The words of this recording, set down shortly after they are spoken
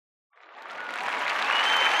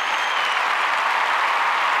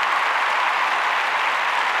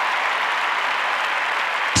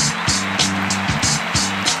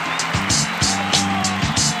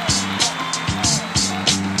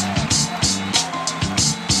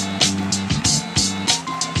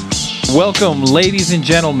Welcome, ladies and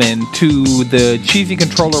gentlemen, to the Cheesy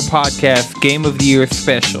Controller Podcast Game of the Year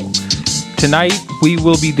special. Tonight, we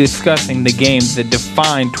will be discussing the games that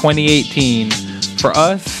defined 2018 for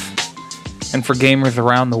us and for gamers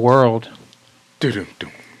around the world.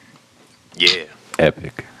 Yeah.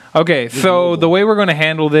 Epic. Okay, so the way we're going to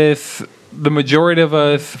handle this, the majority of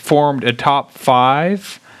us formed a top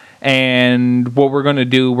 5, and what we're going to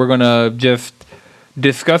do, we're going to just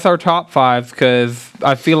discuss our top 5s because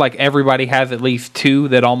I feel like everybody has at least 2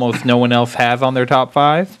 that almost no one else has on their top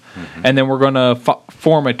 5. And then we're going to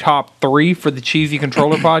form a top 3 for the Cheesy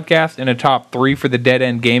Controller Podcast and a top 3 for the Dead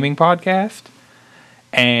End Gaming Podcast.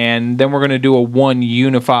 And then we're going to do a one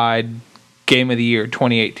unified Game of the Year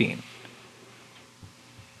 2018.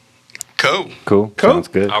 Cool. Sounds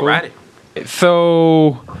good. Alrighty.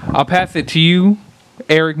 So I'll pass it to you,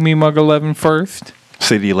 Eric MeMug11 first.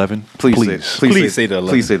 Say the 11. Please say the 11.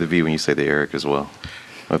 Please say the V when you say the Eric as well.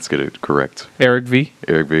 Let's get it correct. Eric V.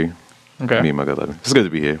 Eric V. Okay. Me, Mug 11. It's good to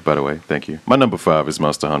be here, by the way. Thank you. My number 5 is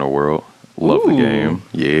Monster Hunter World. Love the game.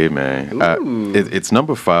 Yeah, man. It's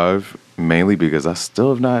number 5 mainly because I still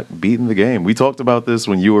have not beaten the game. We talked about this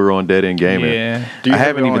when you were on Dead End Gaming. Yeah. I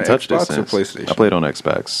haven't even touched Xbox it since. or PlayStation? I played on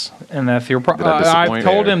Xbox. And that's your problem. Did I I've disappoint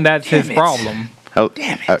told Eric? him that's his problem. Damn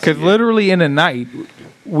it. Because literally in a night,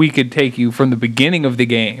 we could take you from the beginning of the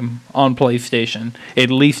game on PlayStation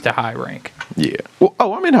at least to high rank. Yeah. Well,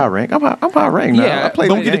 I'm in high rank. I'm high rank now. Yeah, I played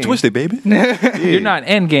Don't the get it game. twisted, baby. You're not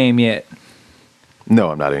end game yet.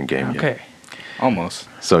 No, I'm not in game yet. Okay. Almost.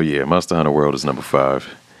 So yeah, Monster Hunter World is number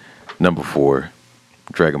 5. Number 4,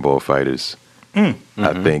 Dragon Ball Fighters. I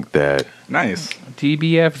think that Nice.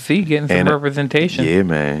 TBFC getting some representation. yeah,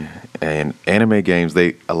 man. And anime games,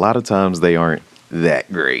 a lot of times they aren't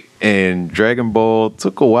that great. And Dragon Ball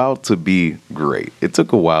took a while to be great. It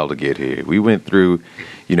took a while to get here. We went through,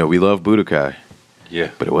 we love Budokai, Yeah.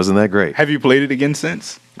 but it wasn't that great. Have you played it again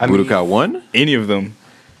since? Budokai 1? Any of them?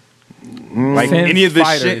 Like Since any of this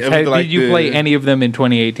Fighters, shit? did you play any of them in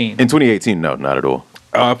 2018? In 2018, no, not at all.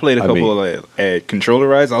 I played a I couple mean- of at Controller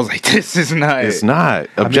Rise. I was like, this is not. It's not.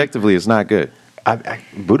 Objectively, it's not good.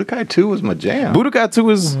 Budokai 2 was my jam. Budokai 2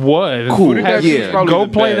 is Was. Cool. Have- Yeah. Probably Go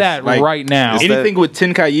the play best. that Like, right now. Is Anything with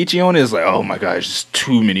Tenkaichi on it is like, oh my gosh, just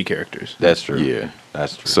too many characters. That's true. Yeah.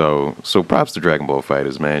 That's true. So props to Dragon Ball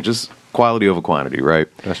Fighters, man. Just quality over quantity, right?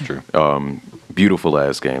 That's true. Beautiful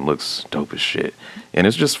ass game. Looks dope as shit. And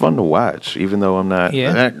it's just fun to watch, even though I'm not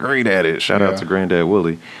that great at it. Shout out to Granddad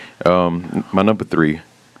Willie. My number 3,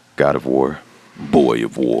 God of War. Boy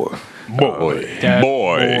of War. Boy.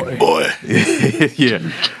 Yeah.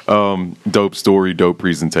 Dope story, dope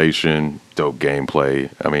presentation, dope gameplay.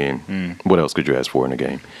 I mean, what else could you ask for in a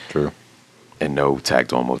game? True. And no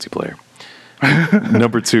tacked on multiplayer.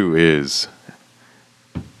 Number 2 is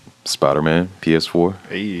Spider-Man, PS4.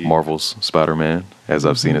 Hey. Marvel's Spider-Man, as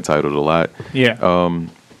I've seen it titled a lot. Yeah.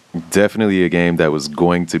 Definitely a game that was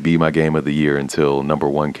going to be my game of the year until number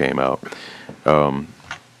 1 came out.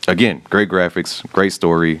 Again, great graphics, great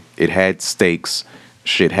story. It had stakes.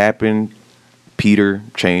 Shit happened. Peter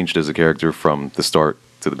changed as a character from the start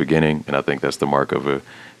to the beginning, and I think that's the mark of a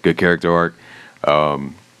good character arc.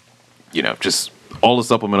 Just all the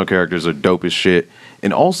supplemental characters are dope as shit.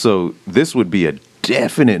 And also, this would be a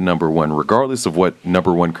definite number 1, regardless of what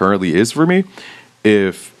number 1 currently is for me,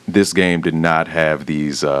 if this game did not have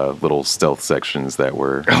these little stealth sections that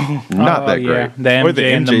were not that great. The MJ, Or the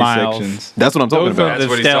and the MJ Miles. sections. That's what I'm talking Those are about. the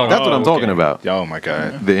what he's stealth. That's what I'm talking about. Oh my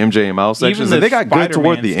god. The MJ and Miles sections. Even And the they got good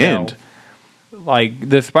toward Spider-Man the stealth. end. Like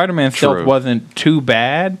the Spider-Man stealth True. wasn't too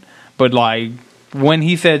bad, but like when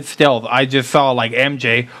he said stealth, I just saw like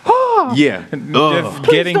MJ Yeah. just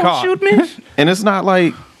getting caught. And it's not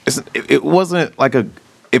like it wasn't like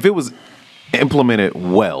if it was implemented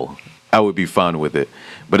well, I would be fine with it.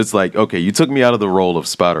 But it's like, okay, you took me out of the role of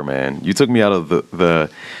Spider-Man. You took me out of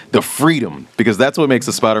the freedom, because that's what makes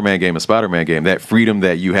a Spider-Man game a Spider-Man game, that freedom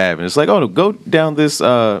that you have. And it's like, oh, go down this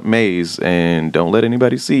maze and don't let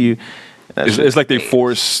anybody see you. It's like they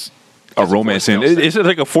forced a romance in. It's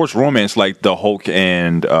like a forced romance, like the Hulk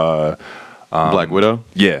and Black Widow?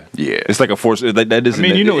 yeah. It's like a forced. That isn't. I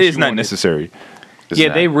mean, you know what it's you not wanted. necessary. It's Yeah,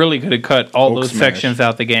 not. they really could have cut all Hulk those smash. sections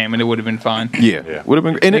out the game, and it would have been fine. Yeah. Would have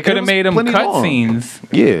been. And They it could have was made them plenty long. cutscenes.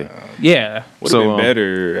 Yeah. Yeah, Would have So, been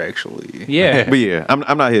better, actually. yeah. But yeah,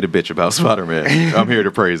 I'm not here to bitch about Spider-Man. I'm here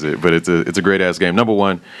to praise it. But it's a great ass game. Number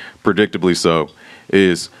 1, predictably so,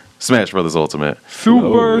 is Smash Brothers Ultimate.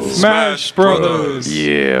 Super Smash Brothers.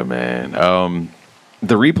 Yeah, man.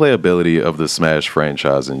 The replayability of the Smash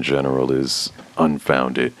franchise in general is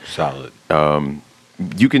unfounded. Solid.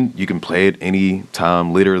 You can play it any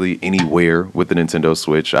time, literally anywhere with the Nintendo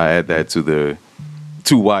Switch. I add that to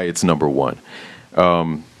to why it's number one.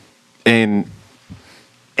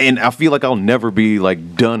 And I feel like I'll never be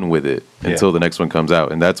like done with it until the next one comes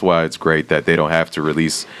out, and that's why it's great that they don't have to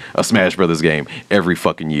release a Smash Brothers game every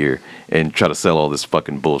fucking year and try to sell all this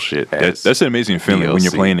fucking bullshit. That's an amazing feeling when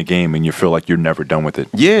you're DLC. playing a game and you feel like you're never done with it.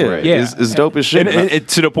 Yeah, Right. Yeah. It's dope as shit. And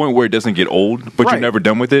to the point where it doesn't get old, but Right. you're never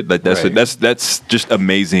done with it. Like Right. that's just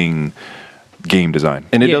amazing game design.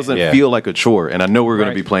 And it Yeah. doesn't Yeah. feel like a chore. And I know we're going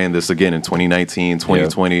Right. to be playing this again in 2019,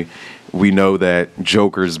 2020. We know that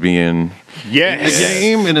Joker's being the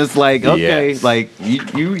game, and it's like, okay, Yes. like you It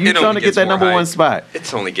trying only to get gets that more number one hype. spot.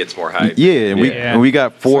 It only gets more hype. Yeah, and Yeah. we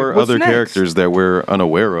got four like, what's other next? characters that we're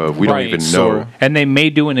unaware of. We Right. don't even So- know. And they may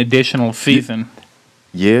do an additional season.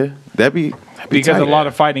 Yeah, that'd be Because tight. a lot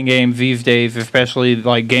of fighting games these days, especially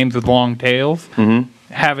like games with long tails,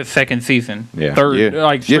 have a second season. Yeah. Third, Yeah.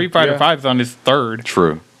 like Street Yeah. Fighter Yeah. 5's on its third.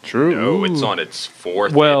 True. True. No, it's on its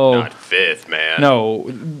fourth, Well, not fifth, man. No,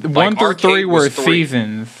 1 through 3 Arcade were was 3.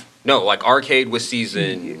 seasons. No, like Arcade was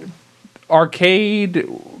season. Arcade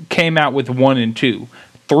came out with 1 and 2.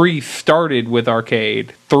 3 started with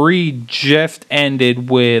Arcade. 3 just ended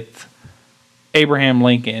with Abraham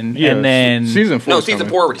Lincoln. Yeah, and then season 4. No, season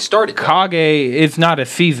 4 already started. though. Kage is not a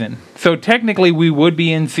season. So technically we would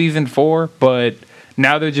be in season 4, but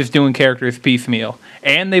now they're just doing characters piecemeal.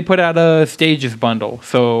 And they put out a stages bundle.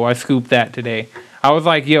 So I scooped that today. I was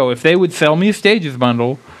like, yo, if they would sell me a stages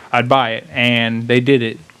bundle, I'd buy it. And they did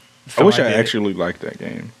it. So I wish I did it. actually liked that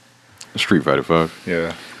game. Street Fighter 5.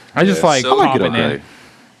 Yeah. I just Yeah. like So- I I like it popping okay. in.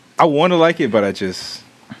 I want to like it, but I just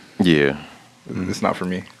Yeah. it's not for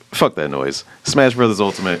me. Fuck that noise. Smash Brothers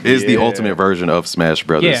Ultimate is the Yeah. ultimate version of Smash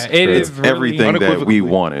Brothers. Yeah, it It's is really- everything that we Unequivocally.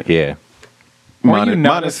 wanted. Yeah. Were you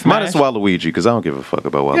not a Minus Smash? Waluigi, because I don't give a fuck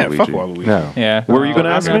about Yeah, Waluigi. fuck Waluigi. No. Yeah. What were you gonna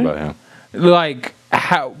ask Forgot me? about him. Like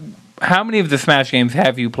how many of the Smash games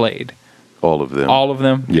have you played? All of them. All of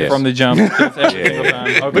them Yes. from the jump. Just every single time.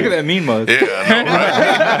 Okay. Look at that mean mug.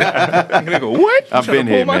 I'm gonna go, what? I've You tryna been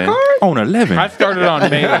pull here, my man. card? On 11. I started on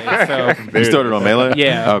Melee, so You started on Melee?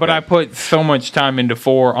 yeah. Okay. But I put so much time into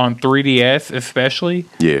 4 on 3DS, especially.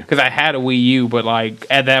 Yeah. Because I had a Wii U, but like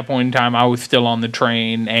at that point in time, I was still on the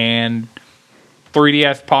train and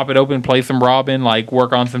 3DS, pop it open, play some Robin, like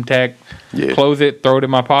work on some tech, Yeah. close it, throw it in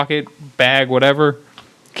my pocket, bag, whatever,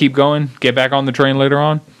 keep going, get back on the train later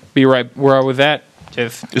on, be right where I was at.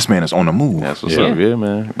 Just This man is on the move. That's what's Yeah. up, yeah,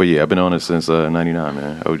 man. But yeah, I've been on it since '99,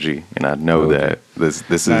 man. OG, and I know that this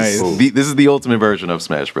is Nice. this is the ultimate version of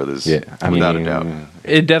Smash Brothers. Yeah. I mean, without a doubt.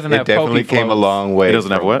 it doesn't It have definitely came a long way. It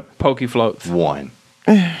doesn't have what? Pokey floats. One.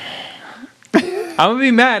 I'm gonna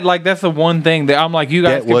be mad. Like that's the one thing that I'm like, you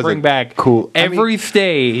guys That can was bring a back cool- I every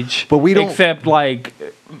stage, But we don't- except like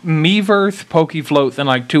Miiverse, Pokey floats, and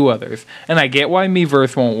like 2 others. And I get why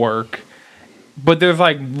Miiverse won't work, but there's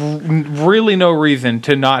like really no reason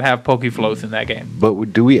to not have Pokey floats in that game.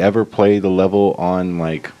 But do we ever play the level on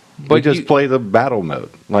like? we But just you- play the battle mode,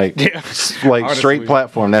 like Yeah. like Honestly. straight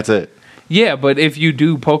platform. That's it. Yeah, but if you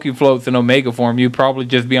do Pokey floats in Omega form, you'd probably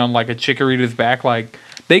just be on like a Chikorita's back. Like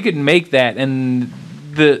they could make that, and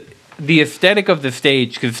the aesthetic of the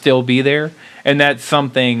stage could still be there, and that's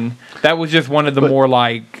something that was just one of the But- more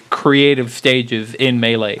like creative stages in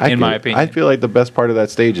Melee, in my opinion. I feel like the best part of that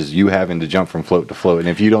stage is you having to jump from float to float, and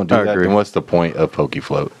if you don't do I that, agree. then what's the point of Poke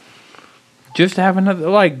Float? just have another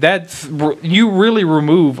like you really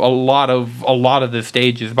remove a lot of the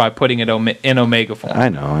stages by putting it in Omega form. I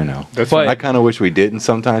know. That's But- I kind of wish we didn't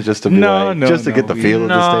sometimes, just to be No, no, just to no, get the we- feel of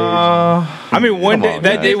the I mean, one Come day on,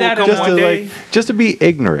 that guys. day will That come stage. Just one to day. just to be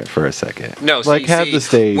ignorant for a second. No, like have the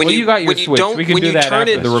stage. When Well, you got your Switch. don't, We can when do you that turn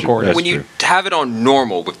after it, the recording. That's when you true. have it on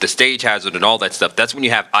normal with the stage hazard and all that stuff, that's when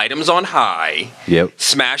you have items on high, Yep.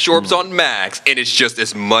 smash orbs on max, and it's just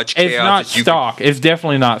as much It's chaos not as you stock. It's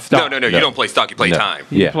definitely not stock. No, you don't play stock. You play No. time.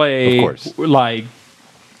 You Yeah, play of course. like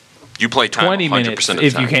You play time 20 100% minutes of the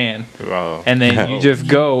if time. you can. Wow. And then you just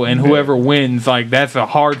go, and whoever wins, like that's a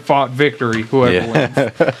hard fought victory. Whoever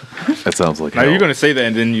wins. That sounds like Now hell. you're gonna say that,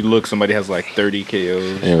 and then you look, somebody has like 30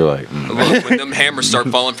 KOs. And you're like, Look, when them hammers start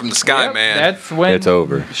falling from the sky, Yep, man. that's when it's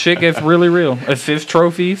over. shit gets really real. Assist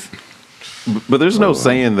trophies. But there's no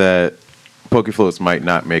saying that Pokefloats might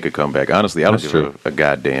not make a comeback. Honestly, I don't That's give a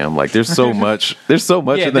goddamn. Like there's so much. There's so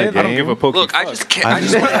much Yeah, in that there's- game. I don't give a poke. Look, I just can't. I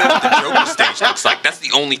just want to know what the Joker stage looks like. That's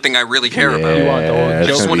the only thing I really care about. You want the Yeah, Joker it's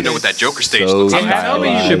I just gonna want to be know what that Joker stage so looks It like. has to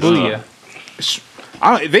be stylized.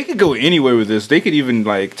 Shibuya. They could go anywhere with this. They could even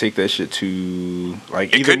like take that shit to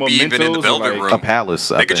like It either could be even in the Mementos or, Velvet like, Room. a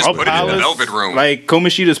palace. I They could think. just put it in the Velvet Room. Like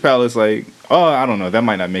Komoshida's palace. Like, oh, I don't know. That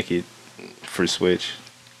might not make it for Switch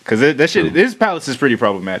because that shit. His palace is pretty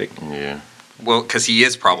problematic. Yeah. Well, because he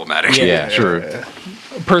is problematic. Yeah. Sure.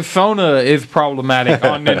 Persona is problematic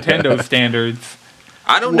on Nintendo standards.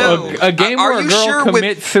 I don't know. A game Are where a you girl sure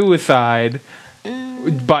commits suicide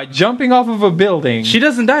by jumping off of a building. She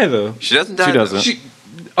doesn't die though. She doesn't die. She though. doesn't.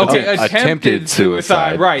 Attempted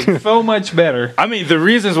suicide. Right. So much better. I mean, the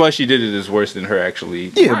reasons why she did it is worse than her actually.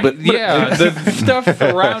 Yeah, Right, but yeah, the stuff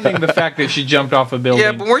surrounding the fact that she jumped off a building.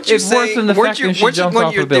 Yeah, but weren't you is worse saying? than the Weren't fact you? that she Weren't you jumped one off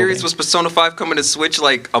of your a building? theories was Persona 5 coming to Switch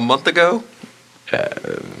like a month ago?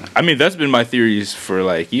 I mean, that's been my theories for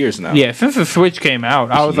like years now. Yeah, since the Switch came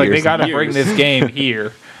out, I was like, they Years got to and bring years. this game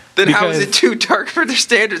here. Then how is Because- it too dark for their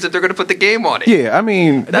standards if they're going to put the game on it? yeah, I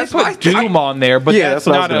mean, That's They my put Doom on there, but Yeah, that's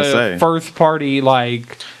that's what I not was a gonna say. first party like.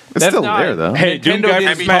 it's that's still not- there though. Hey, Doom Nintendo Guy didn't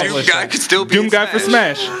I mean, Smash. Doom Guy could still be Doom in Guy for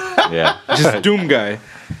Smash. Yeah. Just Doom Guy.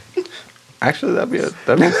 Actually, that'd be a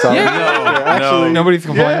solid. Yeah. Actually, Nobody's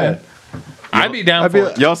complaining. yeah. I'd be down I'd be for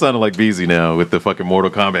like- it. Y'all sounded like Beezy now with the fucking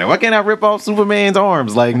Mortal Kombat. Why can't I rip off Superman's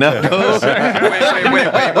arms? Like, no. Wait. How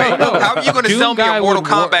are you going to Doom sell me Guy a Mortal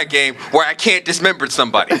would work. Kombat game where I can't dismember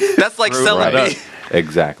somebody? That's like selling Right. me.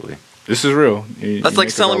 Exactly. This is real. That's like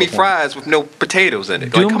selling me fries with no potatoes in it.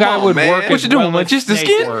 Like, Doom come Guy on, would man. work. What as you doing, well man? as Just the Snake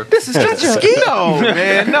skin? works. This is just your skin. No,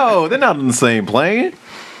 man, no. They're not on the same plane.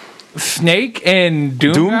 Snake and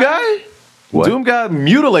Doom, Doom Guy? What? Doom Guy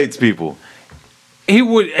mutilates people.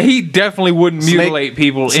 He definitely wouldn't Snake- mutilate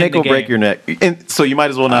people in Snake the will game. break your neck. And so you might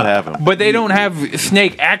as well not have him. But they don't have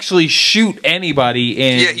Snake actually shoot anybody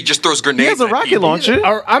in. Yeah, he just throws He grenades. has a at rocket people. launcher.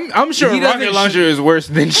 I'm sure He a doesn't rocket launcher is worse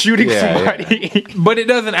than shooting somebody. But it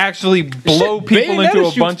doesn't actually blow people Bayonetta into a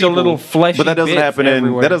shoots bunch people. of little fleshy But that doesn't bits happen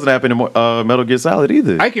everywhere. in Metal Gear Solid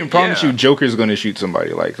either. I can promise Yeah. you, Joker's going to shoot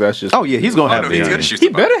somebody. Like that's just. Oh yeah, he's gonna Oh, have no, it. he's gonna shoot He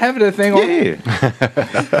somebody. better have that thing on.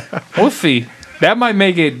 Yeah. We'll see. That might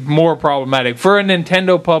make it more problematic for a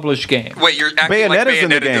Nintendo published game. Wait, you're acting like Bayonetta's in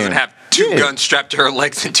the Bayonetta doesn't game. have two Yeah. guns strapped to her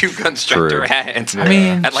legs and two guns strapped to True. her hands. I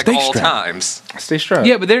mean, at like stay all strapped. times. Stay strapped.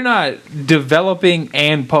 Yeah, but they're not developing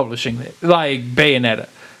and publishing it like Bayonetta.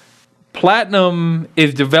 Platinum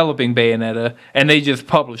is developing Bayonetta and they just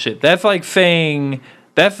publish it. That's like saying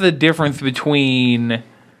that's the difference between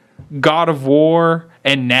God of War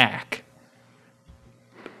and Knack.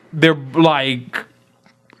 They're like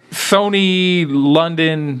Sony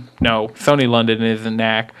London. No, Sony London isn't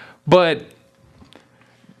Knack, but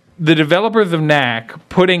the developers of Knack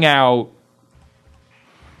putting out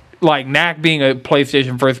like Knack being a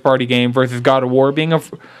PlayStation first party game versus God of War being a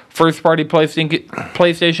first party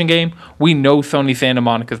PlayStation game, we know Sony Santa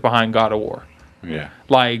Monica's behind God of War. Yeah.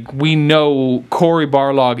 Like we know Cory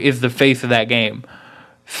Barlog is the face of that game.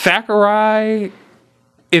 Sakurai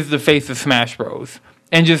is the face of Smash Bros.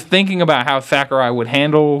 And just thinking about how Sakurai would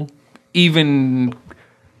handle even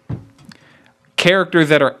characters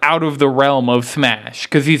that are out of the realm of Smash,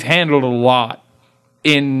 because he's handled a lot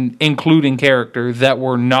in including characters that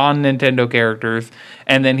were non-Nintendo characters,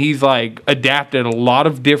 and then he's like adapted a lot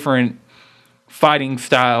of different fighting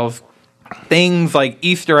styles, things like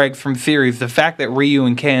Easter eggs from series. The fact that Ryu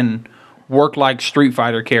and Ken work like Street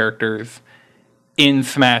Fighter characters in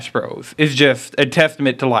Smash Bros is just a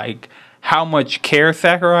testament to like how much care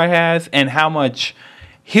Sakurai has and how much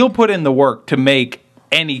he'll put in the work to make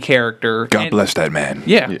any character. God And- bless that man.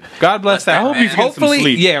 Yeah, God bless that. I hope he's getting some Hopefully,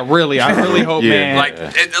 sleep. yeah, really. I really hope, Yeah. man. Like,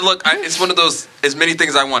 look, it's one of those. As many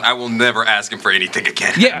things I want, I will never ask him for anything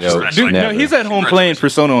again. Yeah. No, Dude, never. no, he's at home playing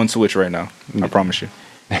Persona on Switch right now. I promise you.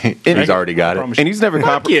 He's already got it. promise And he's never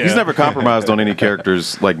yeah. he's never compromised on any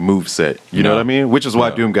character's like move set. You know what I mean? Which is why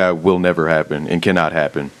Doom Guy will never happen and cannot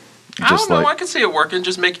happen. I don't know. I could see it working.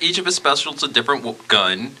 Just make each of his specials a different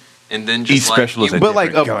gun, and then just Each special is a But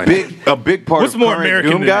like different gun. a big part What's of more current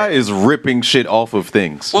American Doom than Guy that? is ripping shit off of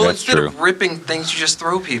things. Well, That's instead true. of ripping things, you just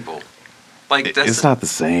throw people. Like that's It's not the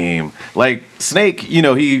same. Like Snake, you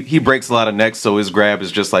know, he breaks a lot of necks, so his grab is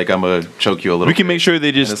just like I'm gonna choke you a little. We can bit. make sure they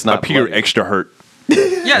And just it's not appear bloody. extra hurt.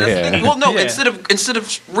 yeah. That's the thing. Well, no. Yeah. Instead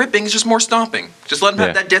of ripping, it's just more stomping. Just let him have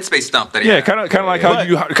Yeah. that Dead Space stomp that he Yeah, had. kind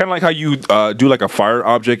of like how you do like a fire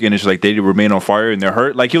object and it's like they remain on fire and they're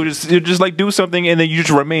hurt. Like he'll just like do something and then you just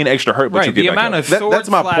remain extra hurt, but you Right, get the back amount up. of sword that's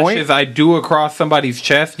my slashes point. I do across somebody's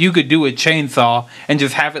chest, you could do a chainsaw and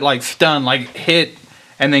just have it like stun, like hit,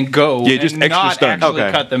 and then go. Yeah, just and extra not stun. actually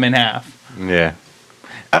Okay. cut them in half. Yeah.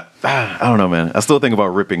 I don't know, man. I still think about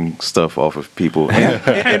ripping stuff off of people and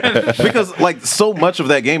because like so much of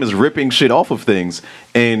that game is ripping shit off of things,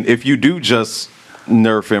 and if you do just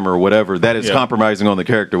nerf him or whatever, that is Yeah. compromising on the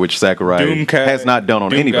character, which Sakurai Doom Guy has not done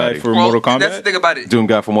on Doom anybody. Guy for Well, Mortal Kombat. that's the thing about it. Doom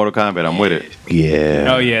Guy for Mortal Kombat, I'm with it.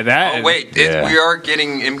 Yeah. Oh yeah, that. Oh wait, Yeah. we are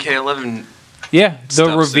getting MK11. Yeah, the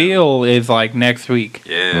Stuff reveal is like next week.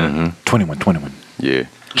 Yeah. 21. Yeah.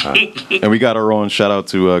 And we got our own shout out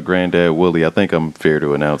to Granddad Willie. I think I'm fair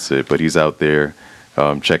to announce it, but he's out there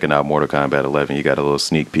checking out Mortal Kombat 11. You got a little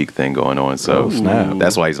sneak peek thing going on, so snap.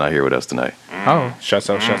 that's why he's not here with us tonight. Oh, Shouts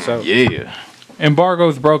out, shouts out. Yeah,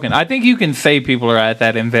 embargo's broken. I think you can say people are at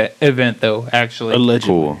that event though. Actually, Allegedly.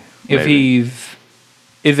 cool. if Maybe.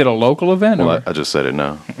 is it a local event? Well, or? I just said it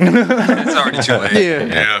now. It's already too late.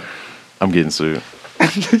 Yeah. I'm getting sued.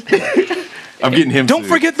 I'm getting him. Don't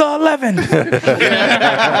sued. forget the 11.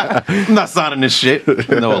 I'm not signing this shit.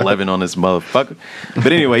 No 11 on this motherfucker.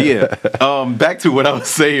 But anyway, yeah. Back to what I was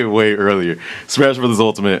saying way earlier. Smash Brothers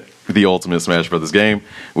Ultimate, the ultimate Smash Brothers game,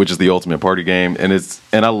 which is the ultimate party game, and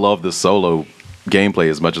I love the solo gameplay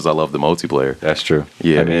as much as I love the multiplayer. That's true.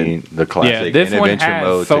 Yeah, I mean the classic this one intervention has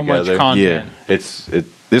mode so much together. content. Yeah. It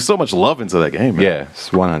There's so much love into that game, man. yeah, it's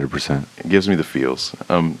 100%. It gives me the feels.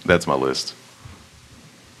 That's my list.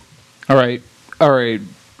 All right.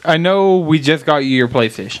 I know we just got you your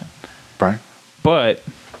PlayStation, Brian? but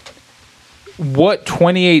what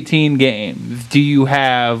 2018 games do you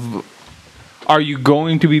have? Are you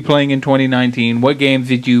going to be playing in 2019? What games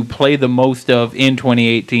did you play the most of in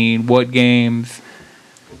 2018? What games?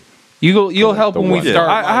 You'll help when we one. start.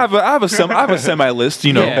 I have a semi list.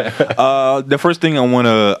 You know, Yeah. the first thing I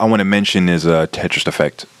wanna mention is Tetris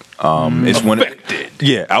Effect. It's one.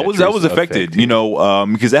 Yeah, I was Tetris affected. Effect. You know,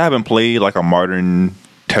 because I haven't played like a modern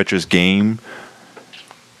Tetris game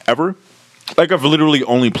ever. Like I've literally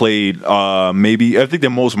only played maybe I think the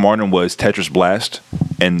most modern was Tetris Blast,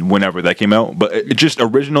 and whenever that came out, but it just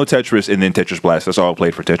original Tetris and then Tetris Blast. That's all I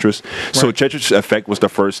played for Tetris. So Right. Tetris Effect was the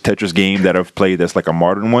first Tetris game that I've played that's like a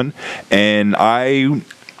modern one, and I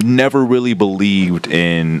never really believed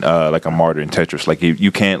in like a modern Tetris. Like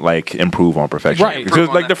you can't like improve on perfection, Right. Because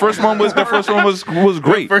like the first one was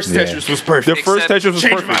great. First Tetris was perfect. The first Tetris was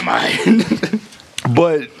Changed perfect. my mind.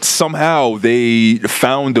 But somehow they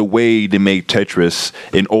found a way to make Tetris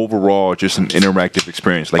an overall just an interactive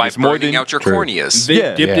experience. Like By it's more burning than out your corneas. They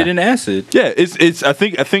Yeah. dipped Yeah. it in acid. yeah. It's I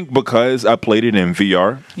think because I played it in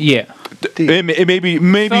VR. Yeah. It maybe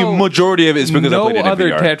So, majority of it is because I no played it in other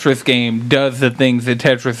VR. Tetris game does the things that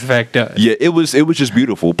Tetris Effect does. Yeah, it was just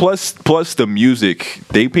beautiful. Plus the music,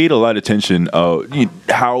 they paid a lot of attention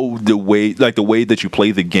how the way that you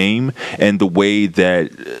play the game and the way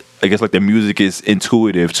that I guess like the music is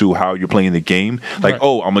intuitive to how you're playing the game. Like, Right.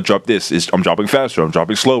 oh, I'm gonna drop this. I'm dropping faster. I'm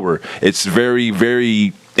dropping slower. It's very,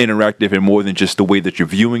 very interactive and more than just the way that you're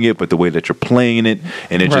viewing it, but the way that you're playing it,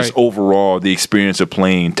 and it just Right. overall the experience of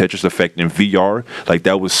playing Tetris Effect in VR. Like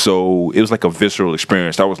that was it was like a visceral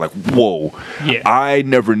experience. I was like, whoa. Yeah. I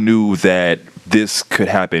never knew that this could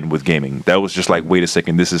happen with gaming. That was just like, wait a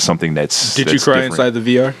second, this is something that's. Did you that's cry different. inside the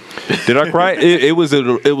VR? Did I cry? It was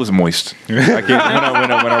moist. I can't,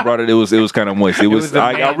 when I brought it, it was kind of moist. It was. was the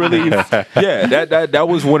I really. man. Yeah, that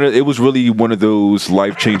was one of. It was really one of those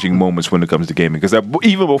life changing moments when it comes to gaming. Because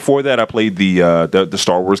even before that, I played the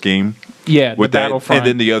Star Wars game. Yeah, With the that, Battlefront. and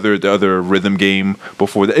then the other rhythm game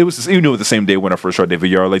before that. It was the same day when I first started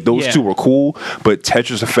VR. Like those Yeah. two were cool, but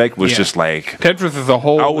Tetris Effect was Yeah. just like. Tetris is a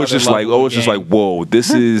whole. I was other just like, level of game. whoa,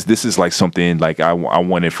 this is like something like I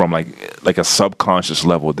wanted from like a subconscious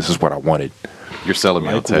level. This is what I wanted. You're selling me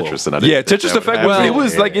on Like, whoa. Tetris, and I didn't Yeah, think Tetris that would Effect. happen. It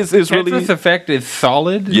was like it's really. Tetris Effect is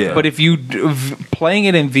solid. Yeah. But if you playing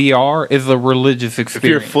it in VR is a religious If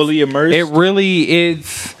you're experience. fully immersed, It really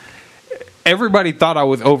is. Everybody thought I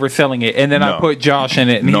was overselling it, and then I No. put Josh in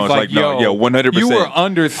it, and No, he's it's like, like, no, "Yo, yeah, 100%. you were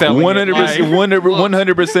underselling 100%, it." Like,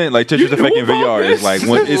 100%. Like Tetris Effect in VR is like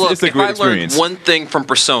Look, it's a if great I experience. learned one thing from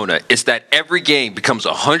Persona, it's that every game becomes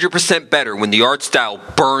 100% better when the art style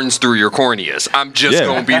burns through your corneas. I'm just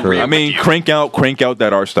going to be real. I mean, with you. crank out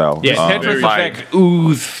that art style. Yeah, Tetris like- Effect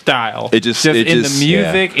ooze style. It just- in the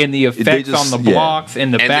yeah. music, in the effects just- on the yeah. blocks, in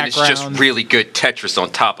the and then it's background. just really good Tetris on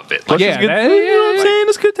top of it. Plus Like, it's Yeah, good, that- you know what I'm saying?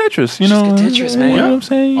 It's good Tetris. You know, good Tetris, man. You know what I'm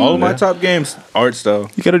saying? all of my top games, art style.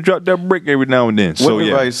 You gotta drop that brick every now and then. What So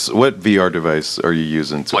yeah. device? What VR device are you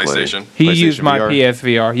using to PlayStation. He play? used my VR?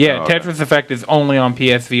 PSVR. Yeah, Oh, okay. Tetris Effect is only on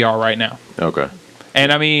PSVR right now. Okay.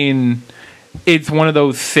 And I mean, it's one of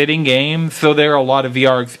those sitting games, so there are a lot of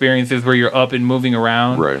VR experiences where you're up and moving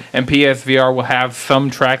around. Right. And PSVR will have some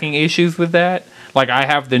tracking issues with that. Like I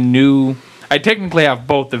technically have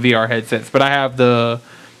both the VR headsets, but I have the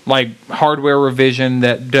like hardware revision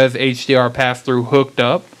that does HDR pass through hooked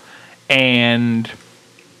up. And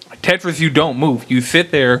Tetris, you don't move. You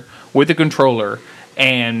sit there with the controller,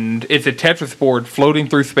 and it's a Tetris board floating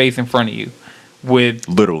through space in front of you with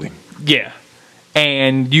Literally. yeah.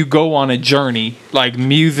 And you go on a journey, like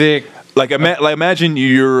music, like imagine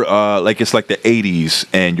you're like it's like the 80s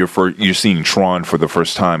and you're seeing Tron for the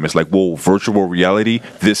first time. It's like, whoa, virtual reality,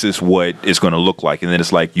 this is what it's going to look like. And then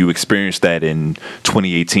it's like you experience that in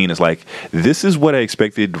 2018. It's like, this is what I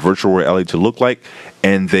expected virtual reality to look like,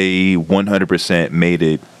 and they 100% made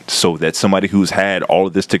it so that somebody who's had all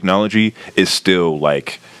of this technology is still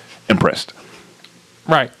like impressed.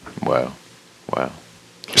 Right. Wow.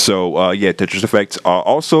 So yeah, Tetris Effect.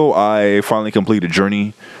 Also, I finally completed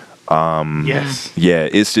Journey. Yes. Yeah,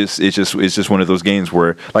 it's just one of those games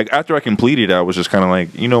where, like, after I completed, I was just kind of like,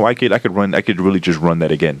 I could really just run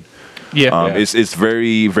that again. Yeah. It's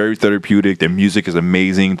very, very therapeutic. The music is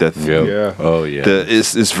amazing. Yep. Yeah. Oh yeah.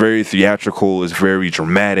 It's very theatrical. It's very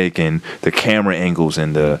dramatic, and the camera angles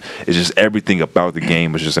and it's just everything about the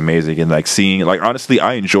game was just amazing. And like seeing, like, honestly,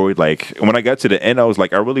 I enjoyed, like, when I got to the end, I was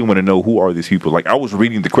like, I really want to know who are these people. Like, I was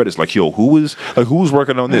reading the credits, like, yo, who was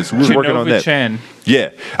working on this? Who was working on that? Chen, Yeah,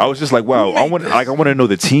 I was just like, wow, I want to know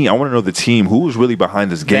the team. I want to know the team. Who was really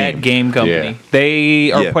behind this game? that game company. Yeah.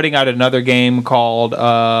 They are Yeah. putting out another game called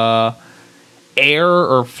Air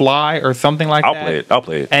or Fly or something like I'll that.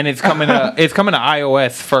 play it. And it's coming to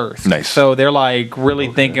iOS first. Nice. So they're like really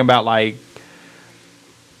thinking about like.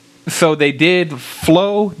 So they did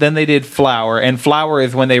Flow, then they did Flower, and Flower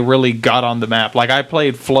is when they really got on the map. Like, I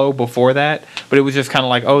played Flow before that, but it was just kind of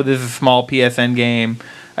like, oh, this is a small PSN game.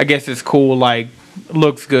 I guess it's cool, like,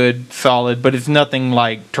 looks good, solid, but it's nothing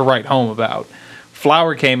like to write home about.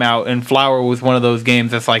 Flower came out, and Flower was one of those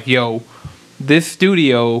games that's like, yo, this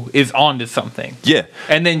studio is onto something. Yeah.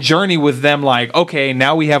 And then Journey was them like, okay,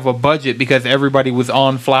 now we have a budget because everybody was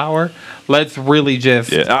on Flower. Let's really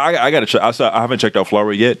just Yeah, I gotta check. I haven't checked out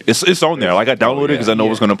Flower yet. It's on there. Like, I downloaded it because I know I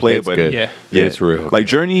was gonna play It's it. But good. Yeah. yeah, It's real. Like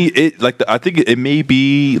Journey, I think it may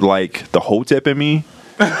be like the Hotep in me.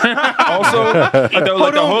 Also, like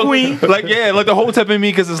the whole queen. Like the Hotep in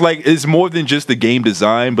me, because it's more than just the game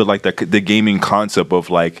design, but like the gaming concept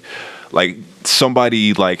of like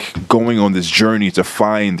somebody like going on this journey to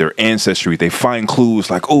find their ancestry. They find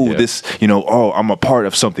clues like, oh, Yeah. this, I'm a part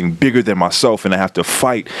of something bigger than myself, and I have to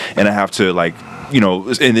fight, and I have to like,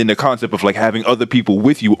 and then the concept of like having other people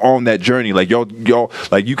with you on that journey. Like y'all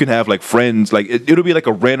like you can have like friends, like it'll be like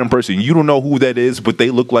a random person. You don't know who that is, but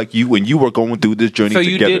they look like you, and you are going through this journey So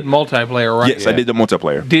together. you did multiplayer, right? Yes, I did the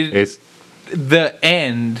multiplayer. Did It's the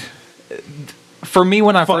end for me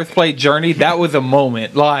when I first played Journey, that was a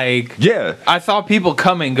moment. Like, Yeah. I saw people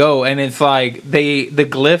come and go, and it's like the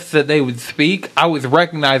glyphs that they would speak, I was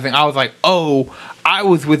recognizing. I was like, oh, I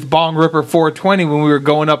was with Bong Ripper 420 when we were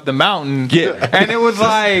going up the mountain. Yeah. And it was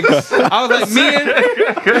like, I was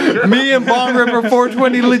like, me and Bong Ripper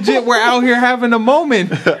 420 legit were out here having a moment.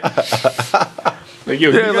 Like, yo,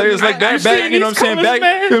 Yeah, like, it's like back, you know what I'm saying? Back, you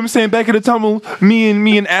know what I'm saying? Back in the tunnel,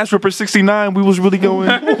 me and Ash Ripper 69, we was really going.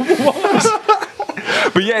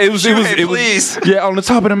 But yeah, it was please. yeah, on the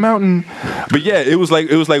top of the mountain. But yeah, it was like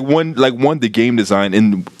one the game design,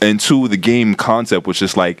 and two, the game concept was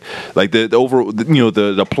just like the overall,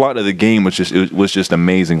 the plot of the game was just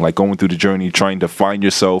amazing. Like going through the journey, trying to find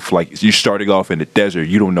yourself. Like you're starting off in the desert,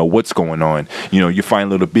 you don't know what's going on. You find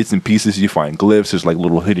little bits and pieces, you find glyphs, there's like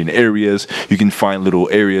little hidden areas. You can find little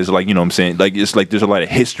areas like, what I'm saying? Like it's like there's a lot of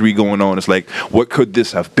history going on. It's like, what could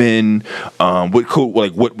this have been?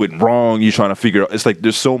 What went wrong? You're trying to figure out. It's like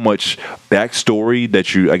there's so much backstory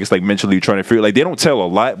that you, I guess, like mentally trying to figure. Like they don't tell a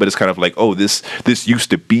lot, but it's kind of like, oh, this used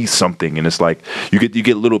to be something, and it's like you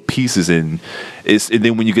get little pieces, and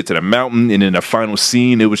then when you get to the mountain and in the final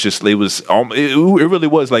scene, it really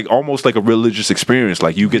was like almost like a religious experience.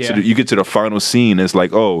 Like you get to the final scene, it's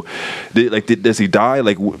like, oh, does he die?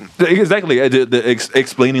 Like exactly,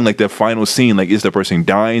 explaining like the final scene. Like, is the person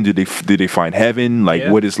dying? Did they find heaven? Like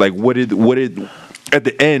what did at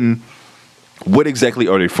the end? What exactly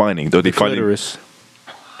are they finding? Are they finding Clitoris.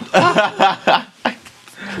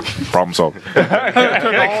 problem solved?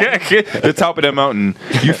 The top of that mountain,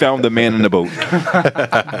 you found the man in the boat.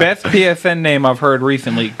 Best PSN name I've heard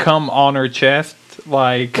recently. Come Honor Chest.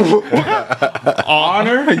 Like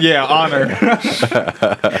honor? Yeah, honor.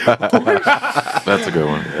 That's a good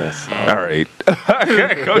one. Yes. All right.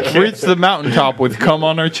 Reach the mountaintop with come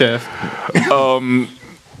on our chest. All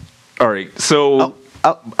right. So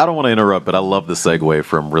I don't want to interrupt, but I love the segue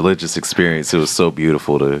from religious experience. It was so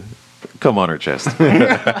beautiful to come on her chest.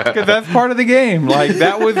 Because that's part of the game. Like,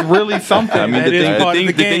 that was really something. I mean, That is part of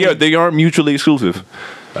the game. they aren't mutually exclusive.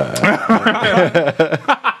 That's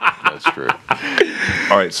true.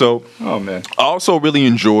 All right. So Oh man. I also really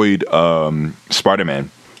enjoyed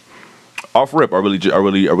Spider-Man. Off rip, I really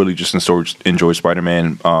just enjoyed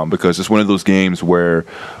Spider-Man because it's one of those games where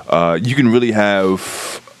you can really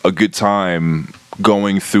have a good time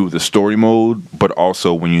going through the story mode, but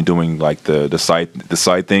also when you're doing like the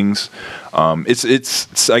side things.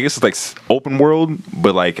 It's I guess it's like open world,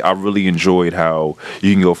 but like I really enjoyed how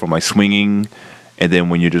you can go from like swinging, and then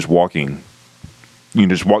when you're just walking. You can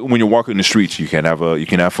just walk when you're walking the streets. You can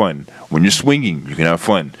have fun. When you're swinging, you can have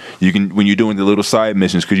fun. You can when you're doing the little side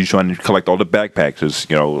missions because you're trying to collect all the backpacks. Because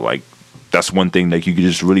like that's one thing that you can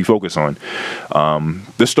just really focus on.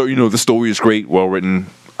 The story is great, well written.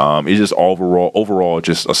 It's just overall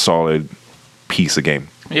just a solid piece of game.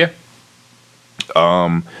 Yeah.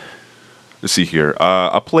 Let's see here.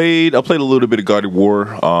 I played a little bit of God of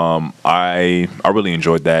War. I really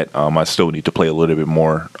enjoyed that. I still need to play a little bit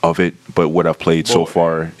more of it, but what I've played so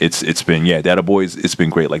far, it's been Data Boys. It's been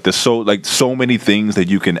great. Like there's so many things that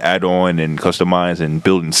you can add on and customize and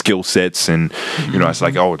building skill sets, and it's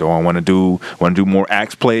like, oh, do I want to do more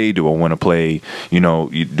axe play? Do I want to play?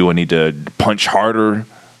 Do I need to punch harder?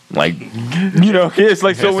 Like, it's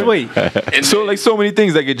like so many, so many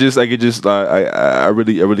things I really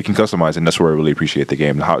can customize, and that's where I really appreciate the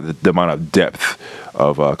game. The amount of depth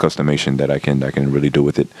of customization that I can really do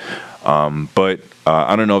with it. But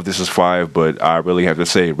I don't know if this is 5, but I really have to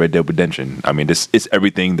say Red Dead Redemption. I mean, it's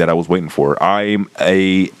everything that I was waiting for. I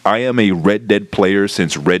am a Red Dead player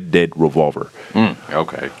since Red Dead Revolver.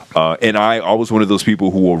 Okay. And I was one of those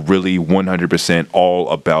people who were really 100% all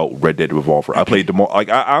about Red Dead Revolver. I played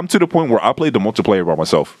I'm to the point where I played the multiplayer by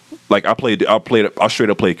myself. Like I straight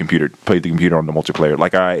up played the computer on the multiplayer.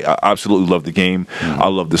 Like I absolutely love the game. I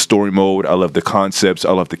love the story mode. I love the concepts.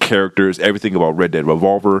 I love the characters. Everything about Red Dead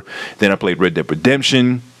Revolver. Then I played Red Dead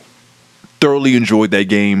Redemption. Thoroughly enjoyed that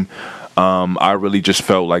game. I really just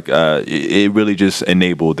felt like it really just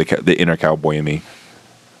enabled the inner cowboy in me.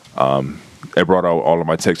 It brought out all of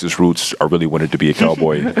my Texas roots. I really wanted to be a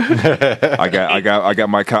cowboy. I got a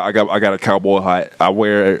cowboy hat.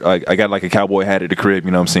 I got like a cowboy hat at the crib.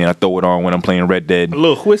 You know what I'm saying? I throw it on when I'm playing Red Dead. A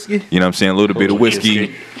little whiskey. You know what I'm saying? A little bit of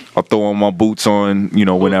whiskey. I throw on my boots on.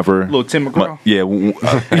 Whenever. Little Tim McGraw. Yeah.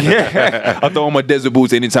 I throw on my desert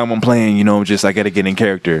boots anytime I'm playing. I got to get in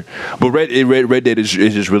character. But Red Dead is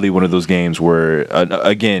just really one of those games where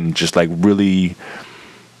again, just like really.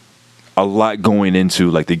 A lot going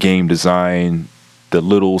into like the game design, the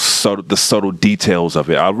subtle details of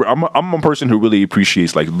it. I'm a person who really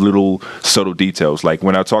appreciates like little subtle details. Like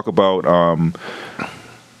when I talk about,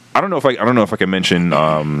 I don't know if I can mention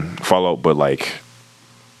Fallout, but like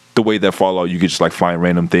the way that Fallout you could just like find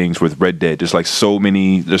random things with Red Dead. There's so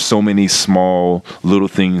many small little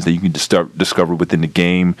things that you can discover within the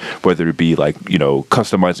game, whether it be like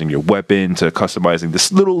customizing your weapon to customizing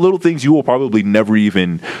this little things you will probably never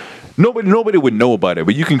even. Nobody would know about it,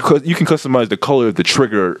 but you can customize the color of the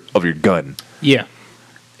trigger of your gun. Yeah.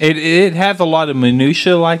 It has a lot of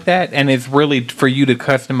minutia like that, and it's really for you to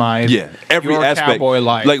customize. Yeah, every your aspect, cowboy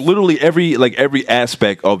life. like literally every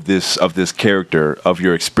aspect of this character of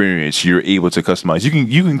your experience, you're able to customize.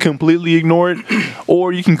 You can completely ignore it,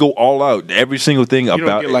 or you can go all out. Every single thing You about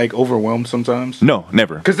don't get it. like overwhelmed sometimes. No,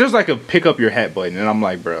 never. Because there's like a pick up your hat button, and I'm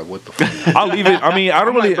like, bro, what the fuck? I'll leave it. I mean, I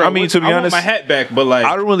don't really. Bro, I mean, to be I want honest, my hat back, but like,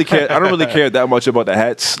 I don't really care. I don't really care that much about the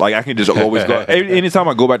hats. Like I can just always go. Anytime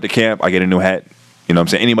I go back to camp, I get a new hat. You know what I'm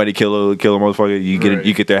saying? Anybody kill a motherfucker,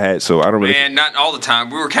 you get their hat. So I don't really. Man, not all the time.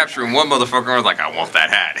 We were capturing one motherfucker and I was like, I want that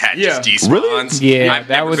hat. Hat Yeah. just despawns. Really? Yeah, I've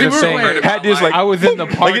that never was been the so thing. worried about Hat just life. like I was in the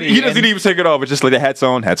party. like he doesn't and- even take it off. It's just like the hat's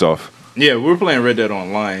on, hat's off. yeah, we were playing Red Dead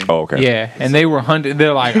Online. Oh, okay. Yeah, and they were hunting.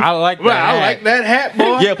 They're like, I like that. Well, I hat. like that hat,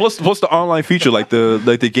 boy. Yeah, plus the online feature, like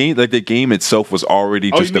the game itself was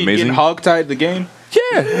already Oh, just you mean amazing. getting hogtied the game?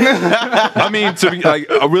 Yeah, I mean, to be like,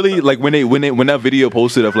 I really like when that video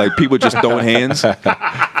posted of like people just throwing hands.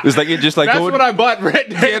 It's like That's going, what I bought Red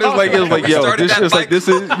Dead. Yeah, it was like We yo, started this that is like fight. this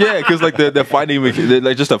is because like the fighting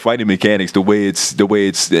like just the fighting mechanics, the way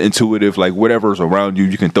it's intuitive, like whatever's around you,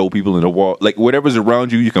 you can throw people in the wall, like whatever's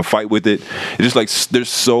around you, you can fight with it. It's just like there's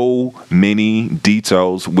so many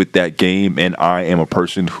details with that game, and I am a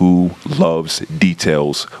person who loves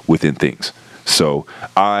details within things. So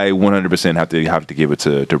I 100% have to give it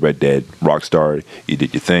to Red Dead. Rockstar, you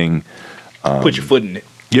did your thing. Put your foot in it.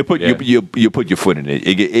 You put you put your foot in it.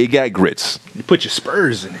 It got grits. You put your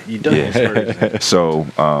spurs in it. You done your spurs in it. So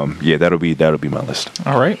that'll be my list.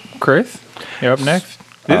 All right, Chris, you're up next.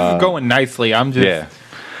 This is going nicely. I'm just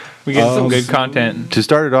we get some good content. To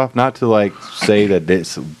start it off, not to like say that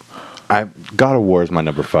God of War is my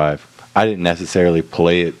number 5. I didn't necessarily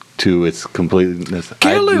play it to its completeness.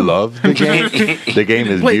 I love the game. The game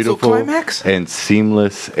is Wait, so beautiful climax? and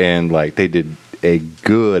seamless, and like they did a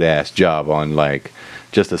good ass job on like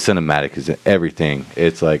just the cinematic is everything.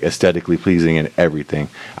 It's like aesthetically pleasing and everything.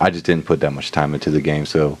 I just didn't put that much time into the game,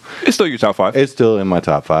 so It's still your top 5. it's still in my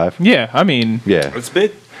top 5. Yeah, I mean, Yeah. It's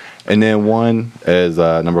big. And then one is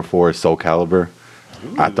number 4 is Soul Calibur.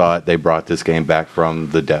 I thought they brought this game back from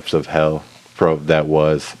the depths of hell that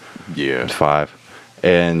was Yeah. 5.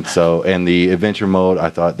 And so, and the adventure mode, I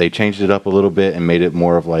thought they changed it up a little bit and made it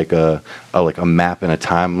more of like a map and a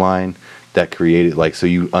timeline that created, like, so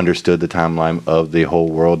you understood the timeline of the whole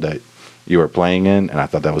world that you were playing in. And I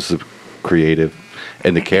thought that was super creative.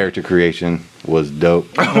 And the character creation was dope.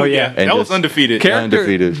 oh yeah, And That was just- undefeated.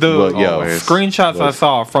 Undefeated. The Well, yo, screenshots I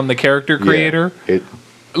saw from the character creator Yeah,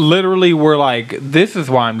 literally were like, "This is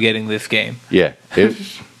why I'm getting this game." it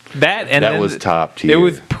That and that then was top tier. It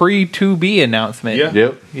was pre 2B announcement. Yeah.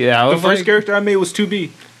 Yep. yeah. I The was first like, character I made was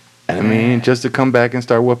 2B. I mean, just to come back and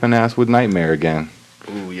start whooping ass with Nightmare again.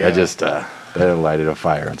 Ooh, That just that lighted a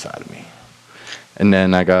fire inside of me. And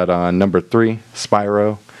then I got on number 3,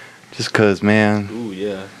 Spyro, just cause man, Ooh,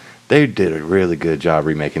 yeah. they did a really good job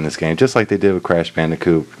remaking this game, just like they did with Crash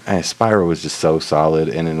Bandicoot. And Spyro was just so solid,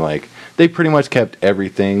 and then like they pretty much kept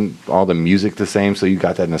everything, all the music the same, so you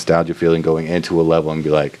got that nostalgia feeling going into a level and be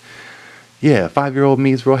like, yeah, 5-year-old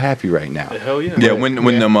me is real happy right now. Hell yeah. Yeah, when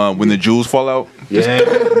the jewels fall out.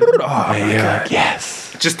 Yeah, like,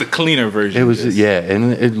 yes. Just the cleaner version. It was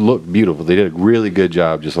and it looked beautiful. They did a really good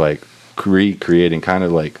job, just like recreating, kind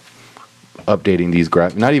of like updating these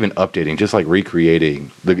not even updating, just like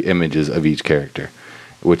recreating the images of each character,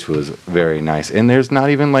 which was very nice. And there's not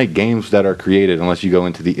even like games that are created unless you go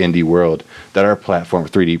into the indie world that are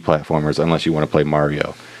 3D platformers, unless you want to play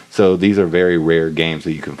Mario. So these are very rare games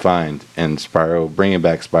that you can find. And Spyro, bringing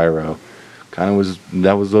back Spyro, kind of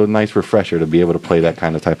was a nice refresher to be able to play that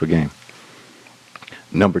kind of type of game.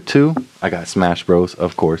 Number 2, I got Smash Bros,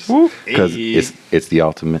 of course, because Hey. it's the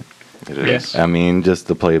ultimate. It is. Yes. I mean, just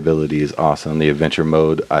the playability is awesome. The adventure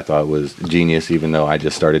mode I thought was genius, even though I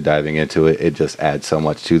just started diving into it. It just adds so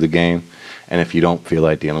much to the game. And if you don't feel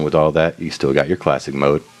like dealing with all that, you still got your classic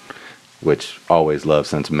mode, which always loved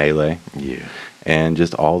since Melee. Yeah. And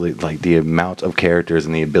just all the amount of characters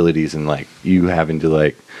and the abilities, and like you having to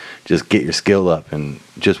like just get your skill up and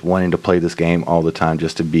just wanting to play this game all the time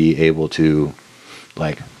just to be able to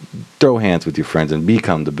like throw hands with your friends and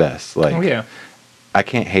become the best. Like, oh yeah, I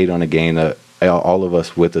can't hate on a game that all of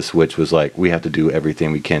us with the Switch was like, we have to do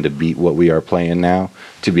everything we can to beat what we are playing now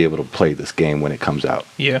to be able to play this game when it comes out.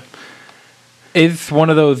 yeah. It's one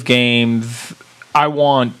of those games I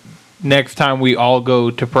want next time we all go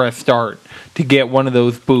to press start to get one of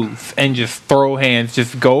those booths and just throw hands,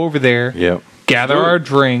 just go over there, Yep. gather our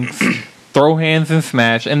drinks, throw hands and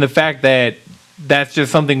smash. And the fact that that's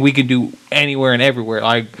just something we can do anywhere and everywhere.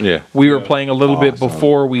 Like, Yeah. we were playing a little bit Awesome.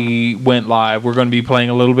 before we went live. We're going to be playing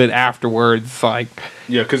a little bit afterwards. Like,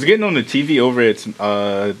 Yeah, because getting on the TV over at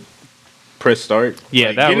press start. Yeah,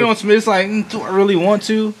 like, that getting was- on Smith's like, do I really want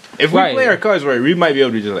to? If we Right. play our cards right, we might be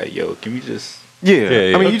able to just like, yo, can we just Yeah.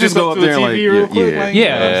 yeah. I mean, you hook just this go up up to there a and like, TV real quick, yeah. like-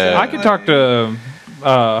 yeah, Yeah. I could talk to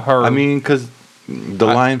her. I mean, because the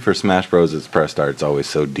line for Smash Bros. Is press start. It's always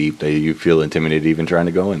so deep that you feel intimidated even trying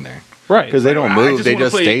to go in there. right. Because they don't I move, they wanna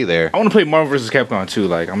just play- stay there. I want to play Marvel vs. Capcom 2.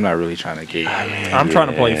 Like, I'm not really trying to get I'm trying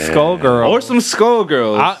to play Skullgirl. or some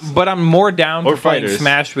Skullgirls. But I'm more down Or for playing fighters.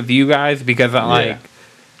 Smash with you guys because I like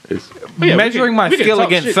It's Yeah, we measuring can- my we can skill talk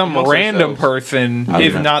against shit some amongst random ourselves. person I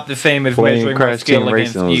is mean, not the same as playing measuring my Crash skill Team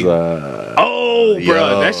against Racing was you. Oh, bro,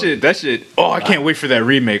 Yo. that shit. Oh, I can't wait for that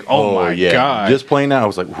remake. Oh, my god, Just playing that, I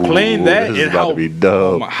was like, ooh, playing that this is and about how to be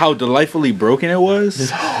dope. how delightfully broken it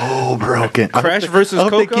was. Oh, broken. Crash versus I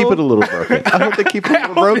hope they Coco? keep it a little broken. I hope they keep it a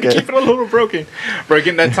little broken. Keep it a little broken.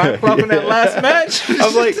 Breaking that time clock in that last match. I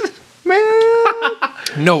was like,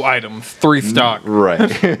 man. No items, 3 stock.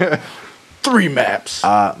 Right. 3 maps.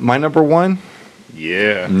 My number 1,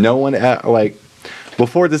 Yeah. no one like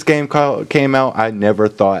before this game came out, I never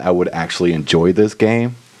thought I would actually enjoy this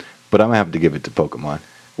game, but I'm gonna have to give it to Pokemon.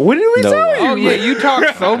 What did we No. tell you? Oh yeah, you talk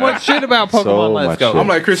so much shit about Pokemon So Let's much Go. shit. I'm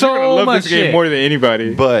like, Chris, so you're gonna love much this game shit. more than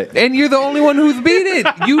anybody. But And you're the only one who's beat it.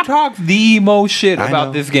 You talk the most shit I about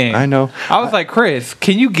know, this game. I know. I was like, Chris,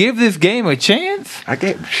 can you give this game a chance? I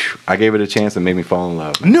gave it a chance and made me fall in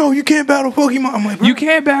love. No, you can't battle Pokemon. I'm like, bro. You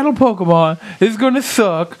can't battle Pokemon. It's gonna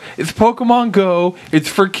suck. It's Pokemon Go. It's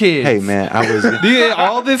for kids. Hey man, I was Yeah,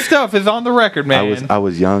 all this stuff is on the record, man. I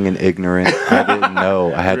was young and ignorant. I didn't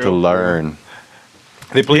know. I had to Real learn.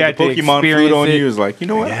 They played You the had to Pokemon experience fruit on it. you. It's like, you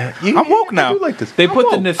know what? Yeah, I'm woke now. I do like this. They I'm put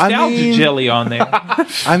the woke. nostalgia I mean, jelly on there.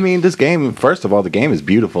 I mean, this game. First of all, the game is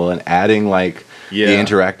beautiful, and adding like Yeah. the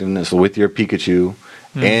interactiveness with your Pikachu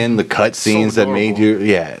and the cutscenes So that made adorable.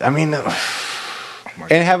 you. Yeah, I mean,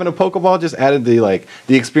 And having a Pokeball just added the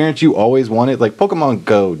experience you always wanted. Like Pokemon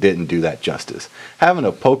Go didn't do that justice. Having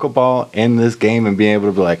a Pokeball in this game and being able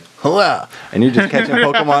to be like, hello, and you're just catching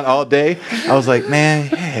Pokemon all day. I was like,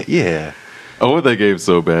 man, yeah. I want that game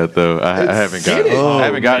so bad though. I haven't gotten it. I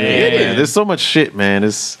haven't gotten it. man. Man. There's so much shit, man.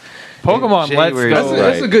 It's Pokemon Let's January. Go.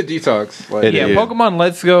 That's a good detox. Like, It Yeah, is. Pokemon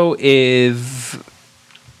Let's Go is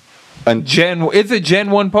It's a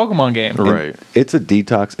Gen 1 Pokemon game. right. It's a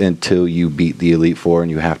detox until you beat the Elite Four and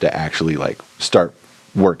you have to actually start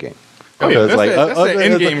working. Oh, yeah, Because, that's the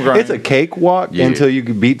end game grind. It's a cakewalk Yeah. until you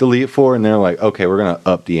can beat the Elite Four, and they're like, okay, we're gonna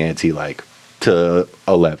up the ante to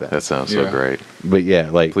 11. That sounds so Yeah. great. But yeah,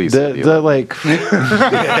 Please the, say the the 11. like.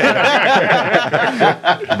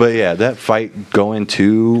 But yeah, that fight going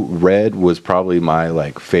to Red was probably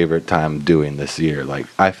my favorite time doing this year. Like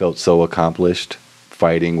I felt so accomplished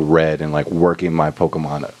fighting Red and working my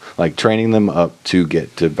Pokemon up, training them up to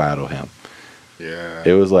get to battle him. Yeah.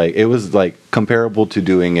 It was comparable to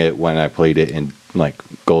doing it when I played it in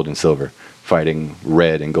Gold and Silver, fighting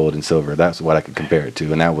Red and Gold and Silver. That's what I could compare it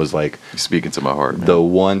to, and that was You're speaking to my heart, man. the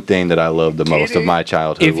one thing that I loved the most of my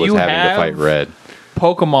childhood If was you having to have- fight Red.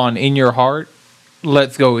 Pokemon in your heart,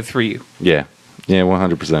 Let's Go is for you. Yeah,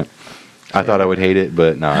 100%. I thought I would hate it,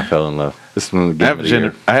 but no, I fell in love. This is one of the I game have of the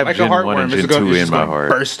year. Like a Gen 1 heartworm, and it's Gen gonna- 2 it's in just my gonna heart.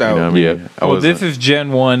 burst out. You know what I mean? Yeah. I Well, wasn't- this is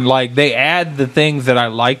Gen 1. They add the things that I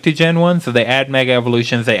like to Gen 1. So they add Mega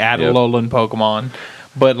Evolutions, they add Yep. Alolan Pokemon.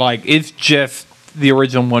 But, it's just the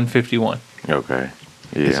original 151. okay.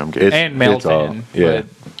 Yeah, I'm good. It's- And it's all- Meltan, Yeah. but-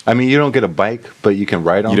 I mean, you don't get a bike, but you can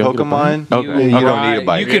ride on You don't get a Pokemon. bike? Okay. You don't need a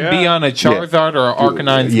bike. You could be on a Charizard or an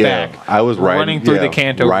Arcanine's back. I was running through the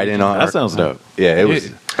Kanto. riding on. That sounds dope. Yeah, it was.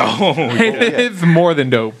 It's more than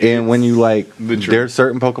dope. And when you The truth. there's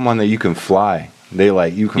certain Pokemon that you can fly. They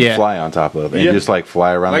you can Yeah. fly on top of and Yeah. just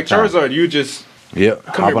fly around. Like the town. Charizard, you just Yep.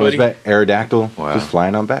 Come Hop here, on his buddy. back. Aerodactyl. Wow. Just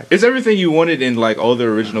flying on back. it's everything you wanted in all the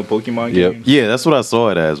original Pokemon Yep. games. Yeah, that's what I saw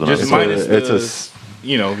it as when Just I saw minus it. it's the, a s-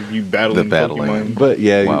 you battling The battling. Pokemon. But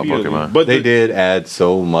yeah, Wow, you- Pokemon. But they the- did add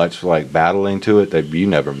so much battling to it that you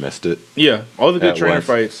never missed it. Yeah, all the good At trainer once.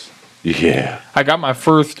 fights. Yeah. I got my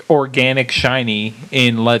first organic shiny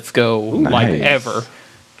in Let's Go, nice. ever.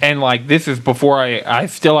 And this is before I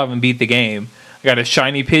still haven't beat the game. I got a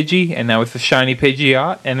shiny Pidgey, and now it's a shiny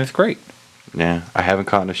Pidgeot, and it's great. Yeah. I haven't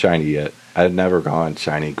caught a shiny yet. I've never gone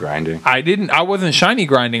shiny grinding. I wasn't shiny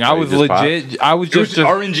grinding. I Oh, you was just legit. I was It was just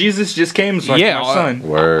RNGesus just came. So yeah. my son.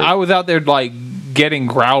 Word. I was out there getting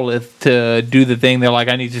Growlithe to do the thing. They're like,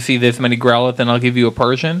 I need to see this many Growlithe, and I'll give you a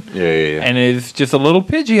Persian. Yeah. And it's just a little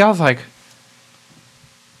Pidgey. I was like,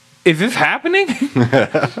 is this happening?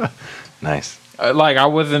 Nice. I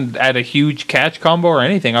wasn't at a huge catch combo or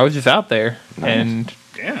anything. I was just out there and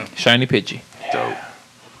Damn. shiny Pidgey. Dope.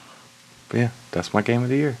 But yeah, that's my game of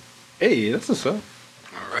the year. Hey, that's what's up.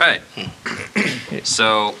 All right.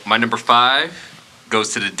 So my number 5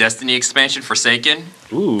 goes to the Destiny expansion Forsaken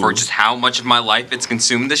Ooh. for just how much of my life it's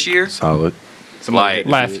consumed this year. Solid. Like,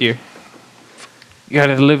 Last year. You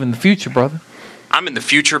gotta live in the future, brother. I'm in the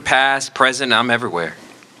future, past, present. I'm everywhere.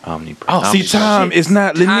 Omnipresent. Oh, see, time is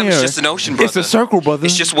not linear. Time is just an ocean, brother. It's a circle, brother.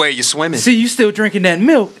 It's just where you're swimming. See, you still drinking that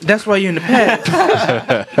milk. That's why you're in the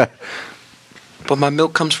past. But my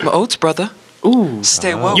milk comes from oats, brother. Ooh.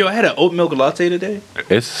 Stay woke. Yo, I had an oat milk latte today.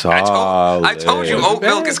 It's solid. I told you, oat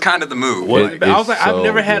milk is kind of the move. It I was is like, I've so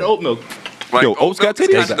never had good. oat milk. Like, Yo, oats got milk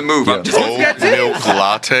is titties? kind of the move. I'm just Oat milk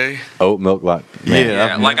latte. Oat milk latte.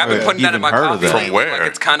 yeah, I've been putting that in my even heard of coffee. that. lately. From where? Like,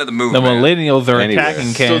 it's kind of the move. The man. millennials are Anywhere.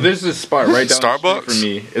 attacking Ken. So there's this spot right down the Starbucks? street from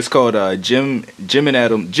me. It's called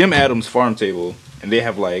Jim Adams Farm Table, and they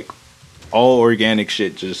have all organic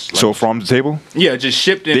shit. Just So from the table, yeah, just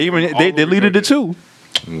shipped in. they even they deleted it too.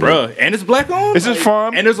 Bruh, and it's black owned. It's just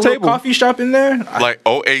farm and there's a little table. coffee shop in there. Like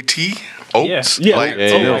OAT? Oats? Yeah. Like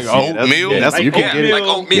Yeah, yeah. oatmeal? Yeah, that's You can get it. Like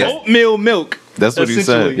oatmeal. Oatmeal milk. That's what he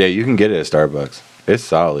essentially. said. Yeah, you can get it at Starbucks. It's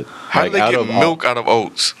solid. How do they get milk out of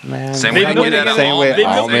oats? Man, Same They way milk they get it it out of same way They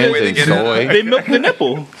milk almonds. it. Same way almonds they and get it out of- soy. They milk the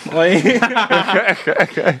nipple.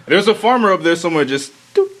 There's a farmer up there somewhere just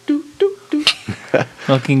doot, doot, doot, doot.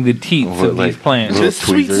 milking the teats What, of like, these plants. little Just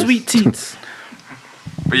sweet, tweezers. sweet teats.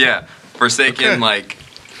 But yeah, Forsaken,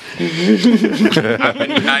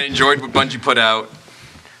 I enjoyed what Bungie put out.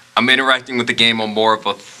 I'm interacting with the game on more of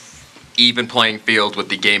a even playing field with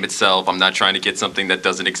the game itself. I'm not trying to get something that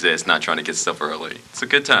doesn't exist, not trying to get stuff early. It's a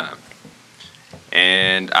good time.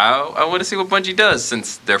 And I want to see what Bungie does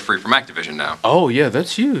since they're free from Activision now. Oh yeah,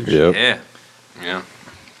 that's huge. Yep. Yeah.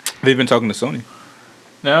 They've been talking to Sony.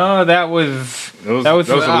 No, that was That was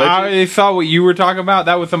I alleged. saw what you were talking about.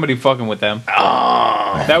 That was somebody fucking with them.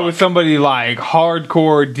 Oh, That was somebody like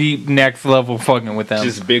hardcore, deep, next level fucking with them.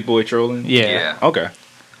 Just big boy trolling. yeah. Okay.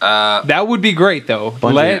 That would be great though.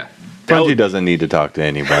 Bungie, Bungie doesn't need to talk to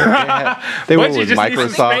anybody. They went Bungie with just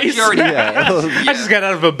needs some Microsoft. space. Yeah. I just got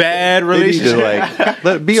out of a bad They need to relationship. like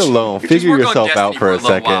let it be alone. Just Figure work on yourself Destiny out for a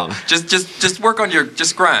little while. second. Just work on your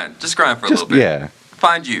just grind for a little bit. Yeah.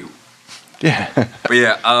 Find you. Yeah. But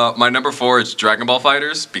yeah, my number 4 is Dragon Ball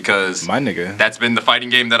Fighters because My nigga. that's been the fighting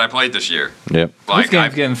game that I played this year. Yep. This Like game's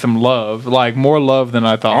I've, getting some love, like more love than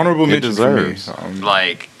I thought. Honorable It mention for me. deserves.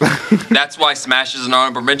 like that's why Smash is an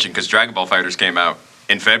honorable mention because Dragon Ball Fighters came out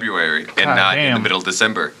in February and God not in the damn. middle of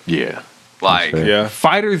December. Yeah. Like fair. Yeah.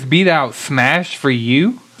 Fighters beat out Smash for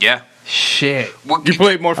you? yeah. Shit. What, You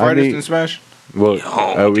played more fighters mean- than Smash? Well,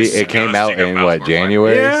 it came out in what,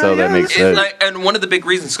 January? So that makes sense. and one of the big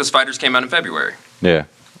reasons because Fighters came out in February. Yeah.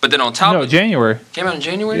 But then on top No, of January. came out in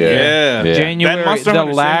January? Yeah. Yeah. January, That Monster the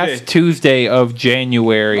Hunter same last day. Tuesday of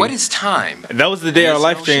January. What is time? That was the day our Yes,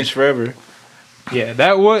 life no changed shit. forever. Yeah,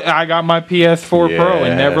 that was. I got my PS4 Pro and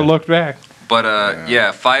Yeah. never looked back. But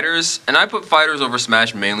yeah, Fighters, and I put Fighters over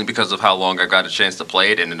Smash mainly because of how long I got a chance to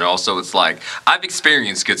play it, and then also it's like I've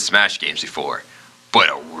experienced good Smash games before, but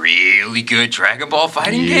a really good Dragon Ball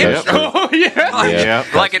fighting Yep. game, Oh yeah. like, Yeah.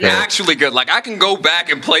 like an That's actually good. Like I can go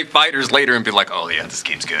back and play Fighters later and be like, oh yeah, this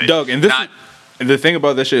game's good. Doug, and this Not- and the thing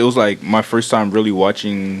about that shit, it was like my first time really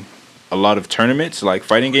watching a lot of tournaments, like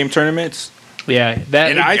fighting game tournaments. Yeah,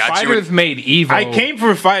 that And I got you Fighters made Evo. I came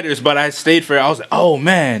for fighters, but I stayed for. I was like, oh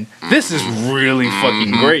man, this is really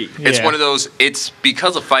fucking great. It's Yeah. one of those. It's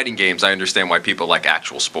because of fighting games. I understand why people like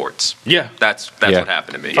actual sports. Yeah. That's Yeah. what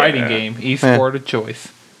happened to me. fighting game, esport of choice.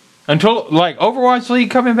 Until like Overwatch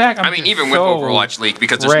League coming back. I mean, even with so Overwatch League,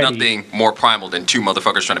 because there's ready. nothing more primal than two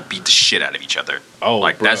motherfuckers trying to beat the shit out of each other. Oh,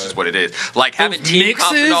 like that's bruh. just what it is. Like having team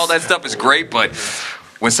comps mixes? and all that stuff is great, but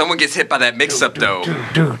when someone gets hit by that mix-up, though,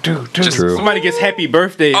 just True. Somebody gets happy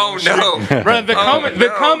birthday. oh no, Bro, the, the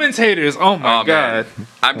no. commentators. Oh my Oh, god. man.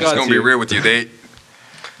 I'm just Got gonna be you. real with you.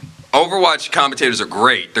 Overwatch commentators are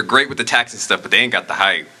great. They're great with the tax and stuff, but they ain't got the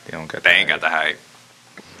hype. They don't got. They ain't got the hype.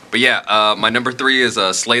 But yeah, my number 3 is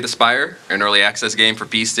Slay the Spire, an early access game for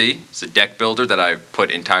PC. It's a deck builder that I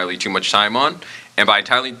put entirely too much time on. And by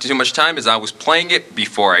entirely too much time is I was playing it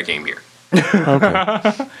before I came here.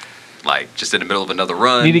 Like, just in the middle of another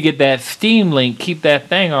run. Need to get that Steam link. Keep that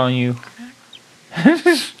thing on you.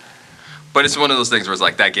 But it's one of those things where it's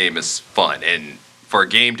like, that game is fun. And for a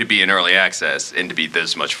game to be in early access and to be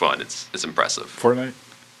this much fun, it's impressive. Fortnite.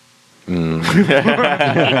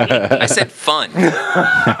 I said fun.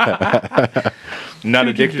 Not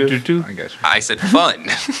addictive. I got you. I said fun.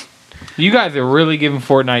 You guys are really giving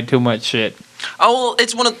Fortnite too much shit. Oh, well,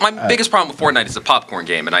 it's one of my biggest problem with Fortnite is a popcorn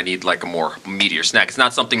game, and I need like a more meatier snack. It's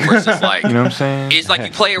not something where it's just like, You know what I'm saying? it's like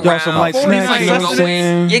you play around. some light it's snacks, like you know what go I'm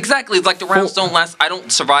saying? in- Exactly. It's like the rounds don't last. I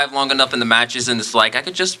don't survive long enough in the matches, and it's like I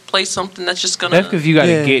could just play something that's just gonna. That's because you got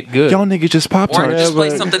to get good. Y'all niggas just pop or tarts. just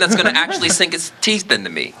play something that's gonna actually sink its teeth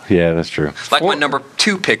into me. Yeah, that's true. Like my number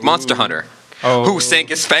 2 pick, Monster Hunter. Oh. Who sank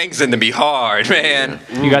his fangs into me hard, man.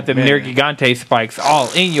 You got the Nergigante spikes all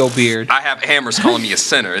in your beard. I have hammers calling me a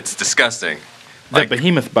sinner. It's disgusting. That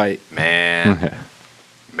behemoth bite. Man.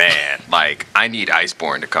 Man, like I need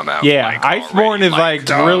Iceborne to come out. Yeah, like, Iceborne already. is like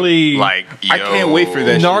dog, really. like I can't wait for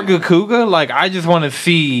that shit. Nargacuga, like I just want to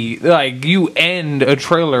see like you end a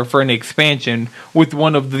trailer for an expansion with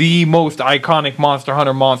one of the most iconic Monster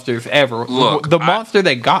Hunter monsters ever. Look, the monster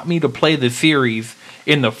that got me to play the series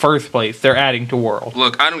in the first place, they're adding to World.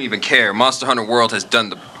 Look, I don't even care. Monster Hunter World has done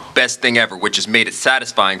the best thing ever, which has made it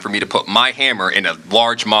satisfying for me to put my hammer in a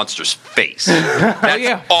large monster's face. That's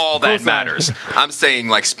yeah. all that matters. I'm saying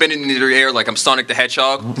like spinning in the air like I'm Sonic the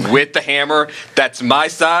Hedgehog with the hammer. That's my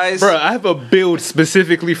size. Bro, I have a build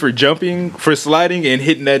specifically for jumping, for sliding, and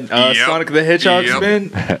hitting that Yep. Sonic the Hedgehog Yep.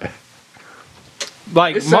 spin.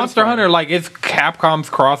 Like It's Monster satisfying. Hunter, like its Capcom's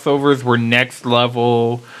crossovers were next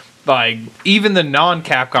level. Like even the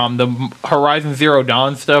non-Capcom, the Horizon Zero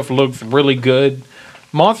Dawn stuff looks really good.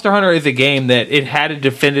 Monster Hunter is a game that it had a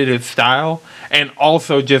definitive style and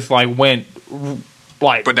also just like went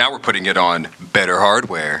like. But now we're putting it on better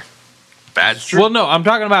hardware. That's true. Well, no, I'm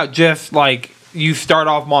talking about just like you start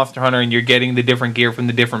off Monster Hunter and you're getting the different gear from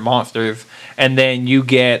the different monsters, and then you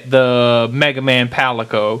get the Mega Man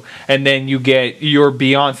Palico, and then you get your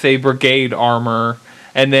Beyonce Brigade armor,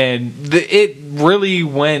 and then it really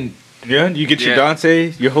went Yeah, you get your Yeah.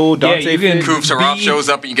 Dante, your whole Dante you can- fit. Kuf Sarov B- shows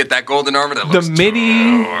up and you get that golden armor. That The looks midi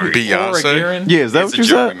Beyonce? Origirin. Yeah, is that It's what a you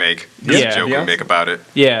joke we said? make. Yeah. It's a joke we Beyonce? make about it.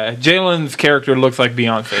 Yeah, Jalen's character looks like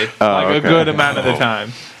Beyonce, like okay. a good amount of the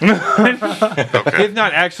time. It's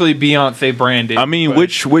not actually Beyonce branded. I mean,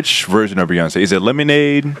 but which version of Beyonce? Is it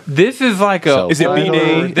Lemonade? this is like a. Is it Self-titled.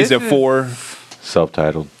 B-Day? This Is it is- 4?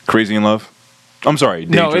 Self-titled. Crazy in Love? I'm sorry.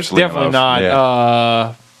 No, it's Dangerously in definitely Love.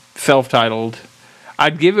 not self-titled.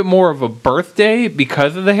 I'd give it more of a birthday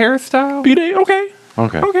because of the hairstyle, B-Day? Okay.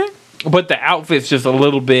 Okay. but the outfit's just a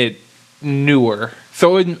little bit newer.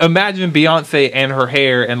 So imagine Beyonce and her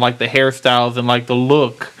hair and like the hairstyles and like the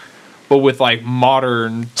look, but with like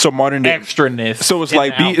modern So modern day. extraness. So it's in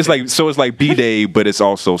like the B. It's outfit. like B-Day, but it's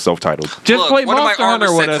also self-titled. just Look, play one of my Monster armor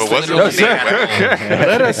Hunter with sets us. But what's literally made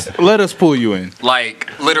out of gold. Let us pull you in. Like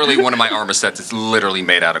literally, one of my armor sets is literally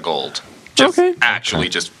made out of gold. Just Okay. actually,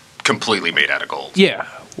 just completely made out of gold. Yeah,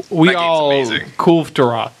 we That game's all amazing.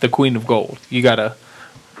 Kulftaroth, the Queen of Gold. You gotta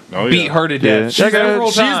beat her to Yeah. death. Check it out. Several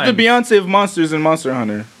She's the times. Beyonce of monsters in Monster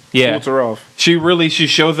Hunter. Yeah. Pulls her off. She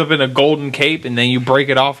shows up in a golden cape, and then you break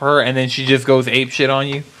it off her, and then she just goes ape shit on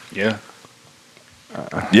you. Yeah.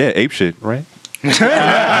 Yeah, ape shit, right? No,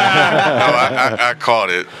 I caught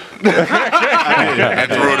it. I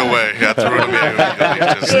threw it away. I threw it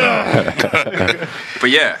away. Just, But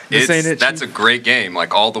yeah, This ain't it, that's a great game.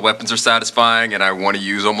 Like all the weapons are satisfying, and I want to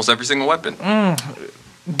use almost every single weapon.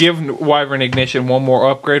 Give Wyvern Ignition one more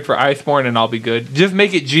upgrade for Iceborne, and I'll be good. Just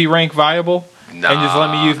make it G rank viable, and just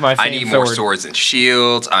let me use my same I need sword. more swords and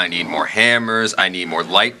shields. I need more hammers. I need more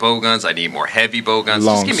light bowguns. I need more heavy bowguns.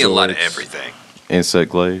 Long Just give me a lot of swords. everything.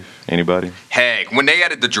 Insect Glaive. Anybody? Hey, when they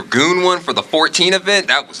added the Dragoon one for the 14 event,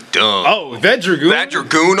 that was dumb. Oh, that Dragoon. That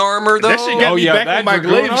Dragoon armor, though. That shit got Oh, me yeah, back that on my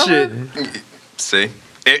Dragoon glaive armor? shit. See?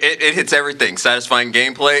 It hits everything. Satisfying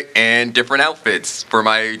gameplay and different outfits for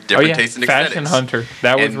my Oh different yeah, taste and Fashion aesthetics. Hunter.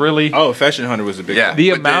 That was And- really Oh, Fashion Hunter was a big Yeah. one. the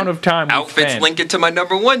but amount then of time we Outfits spent. link it to my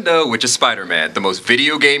number one, though, which is Spider-Man, the most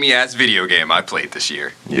video gamey ass video game I played this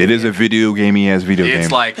year. It is a video gamey ass video game.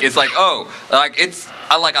 It's like I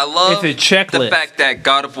love It's a checklist. the fact that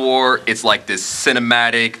God of War it's like this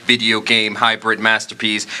cinematic video game hybrid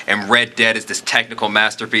masterpiece, and Red Dead is this technical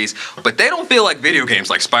masterpiece. But they don't feel like video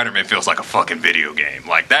games like Spider-Man feels like a fucking video game.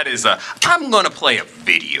 Like that is I'm gonna play a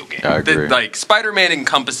video game. I agree. Like Spider-Man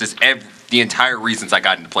encompasses the entire reasons I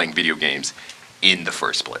got into playing video games in the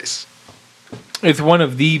first place. It's one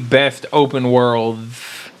of the best open worlds.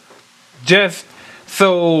 Just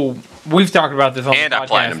so we've talked about this on And the I podcast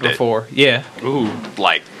platinumed it. before. Yeah,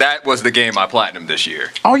 Like that was the game I platinumed this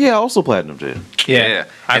year. Oh yeah, also Platinum did. yeah.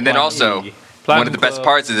 And then also, one of the best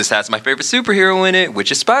parts of this has my favorite superhero in it,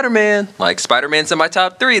 which is Spider-Man. Like, Spider-Man's in my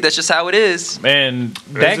top 3. That's just how it is. And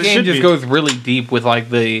that it game should just be. goes really deep with like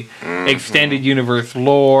the extended universe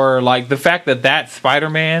lore, like the fact that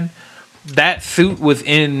Spider-Man, that suit was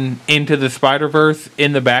in Into the Spider-Verse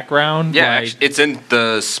in the background. Yeah, like, actually, it's in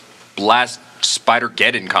the last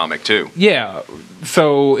Spider-Geddon comic, too. yeah.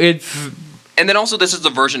 So it's And then also, this is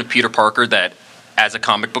the version of Peter Parker that, as a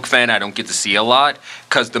comic book fan, I don't get to see a lot,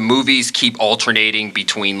 because the movies keep alternating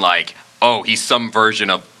between, like, oh, he's some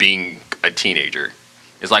version of being a teenager.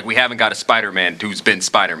 It's like we haven't got a Spider-Man who's been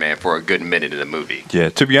Spider-Man for a good minute in the movie. Yeah,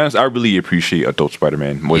 to be honest, I really appreciate adult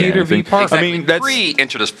Spider-Man more than Peter V. anything. Parker. Exactly. I mean, that's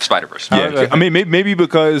Pre-Enter the Spider-Verse. yeah. I mean, maybe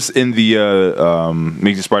because in the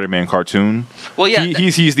Amazing Spider-Man cartoon, Well, yeah,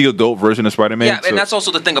 he's the adult version of Spider-Man. Yeah, so- and that's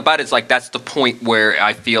also the thing about it. It's like that's the point where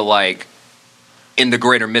I feel like in the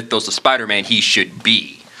greater mythos of Spider-Man, he should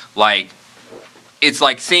be. Like, it's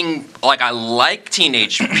like seeing, like, I like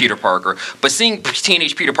teenage Peter Parker, but seeing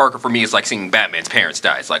teenage Peter Parker for me is like seeing Batman's parents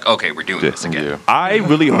die. It's like, okay, we're doing this again. Yeah. I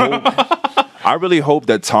really hope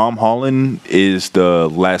that Tom Holland is the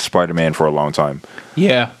last Spider-Man for a long time.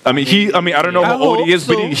 yeah. I mean, I don't know how old he is,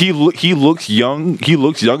 but he looks young. He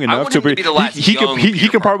looks young enough want him to be the last young he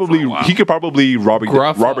Peter can Parker for a while. probably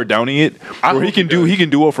Gruff Robert up. Downey it, or he can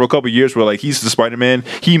do it for a couple of years where like he's the Spider-Man.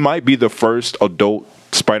 He might be the first adult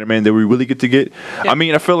Spider-Man that we really get to get. I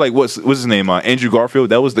mean, I feel like what's his name? Andrew Garfield.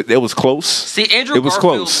 That was close. See, Andrew It was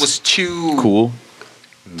Garfield close. was too Cool.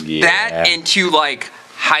 that into like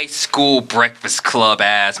high school Breakfast Club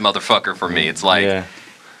ass motherfucker for me. It's like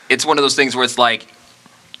it's one of those things where it's like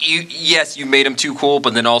yes, you made him too cool,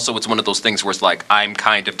 but then also it's one of those things where it's like I'm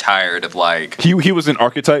kind of tired of like He was an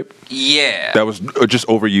archetype yeah. that was just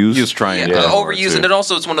overused. He was trying. Yeah, to overused, and then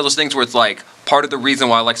also it's one of those things where it's like part of the reason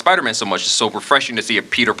why I like Spider-Man so much is so refreshing to see a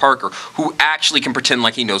Peter Parker who actually can pretend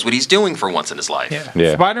like he knows what he's doing for once in his life.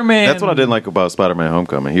 Yeah. Spider-Man. That's what I didn't like about Spider-Man: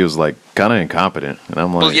 Homecoming. He was like kind of incompetent, and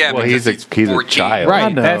I'm like, Well, yeah, Well, because he's a 14. child. Right. I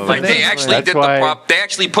know. That's the Like they thing. actually That's did why- they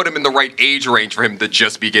actually put him in the right age range for him to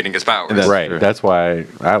just be getting his powers. And that's Right. true. That's why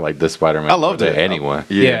I like this Spider-Man. I loved more it. than anyone.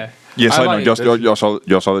 Yeah. Yes, I I know. like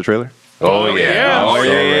Y'all saw the trailer? Oh yeah. Oh, I'm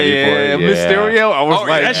so ready for it. Mysterio. I was Oh,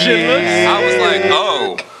 yeah, that shit looks. I was like,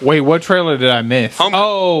 oh, Wait, what trailer did I miss? Home-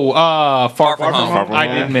 Far from Home. Home. Far From I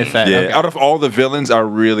Home. did miss that. Yeah. Okay. Out of all the villains, I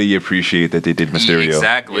really appreciate that they did Mysterio.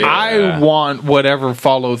 exactly. I want whatever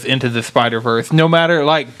follows into the Spider-Verse, no matter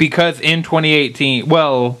because in 2018,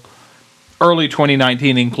 well, early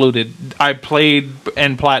 2019 included, I played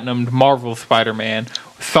and platinumed Marvel Spider-Man,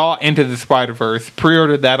 saw Into the Spider-Verse,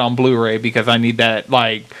 pre-ordered that on Blu-ray because I need that.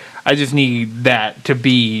 I just need that to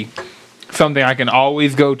be something I can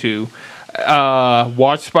always go to.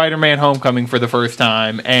 Watch Spider-Man: Homecoming for the first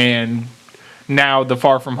time, and now the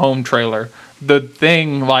Far From Home trailer. The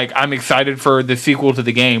thing, I'm excited for the sequel to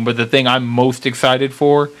the game, but the thing I'm most excited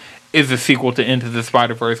for is the sequel to Into the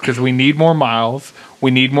Spider-Verse because we need more Miles,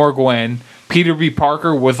 we need more Gwen. Peter B.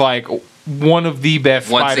 Parker was one of the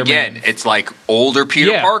best Once Spider-Man. again, it's like older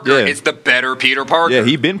Peter Yeah. Parker. Yeah. It's the better Peter Parker. Yeah,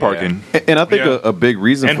 he been parking. And I think Yeah. a big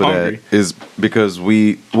reason And for hungry. that is because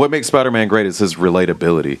what makes Spider-Man great is his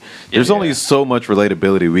relatability. There's only so much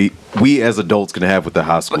relatability we as adults can have with the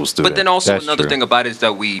high school student. But then also That's another true. thing about it is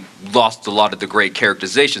that we lost a lot of the great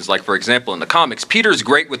characterizations. Like for example, in the comics, Peter's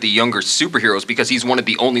great with the younger superheroes because he's one of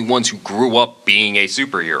the only ones who grew up being a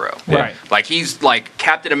superhero. Right. Like he's like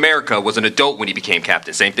Captain America was an adult when he became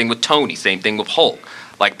Captain. Same thing with Tony. Same thing with Hulk.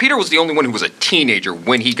 Like Peter was the only one who was a teenager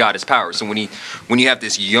when he got his powers. So when you have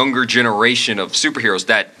this younger generation of superheroes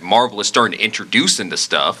that Marvel is starting to introduce into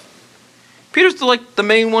stuff, Peter's the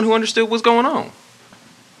main one who understood what's going on.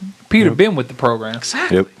 Peter been with the program.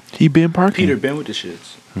 Exactly. Yep. He been parking. Peter been with the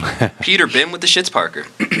shits. Peter been with the shits Parker.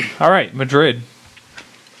 All right, Madrid.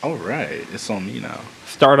 All right, it's on me now.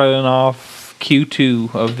 Starting off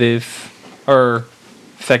Q2 of this, or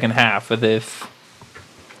second half of this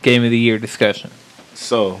Game of the Year discussion.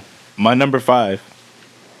 So, my number 5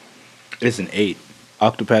 is an 8.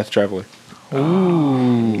 Octopath Traveler.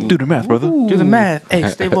 Do the math, brother. Do the math. Hey,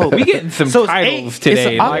 stay woke. We getting some So it's titles 8. today.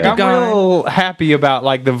 It's an I'm octagon. real happy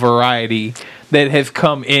about the variety that has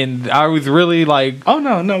come in. I was really Oh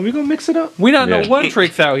no, we're gonna mix it up. we don't Yeah. know one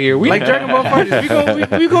tricks out here. We Like Dragon Ball Fighters,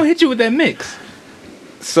 we gonna hit you with that mix.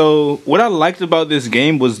 So what I liked about this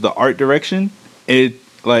game was the art direction. It's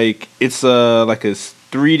like a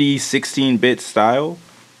 3D 16-bit style,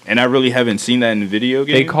 and I really haven't seen that in a video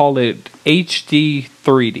game. they call it HD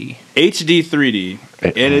 3D HD 3D,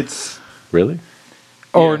 and it's Really?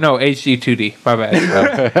 or no HD 2D. My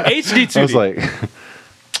bad. HD 2D. I was like,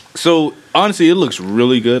 So honestly, it looks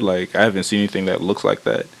really good. Like I haven't seen anything that looks like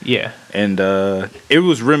that. Yeah. And it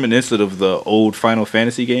was reminiscent of the old Final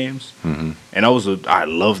Fantasy games, and I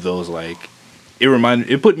love those. Like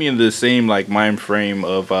it put me in the same mind frame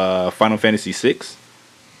of Final Fantasy VI,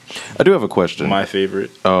 I do have a question. my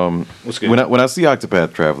favorite. What's good? When I see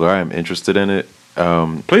Octopath Traveler, I am interested in it.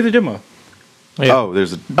 Play the demo. Yeah. Oh,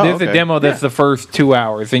 there's a There's a demo that's the first 2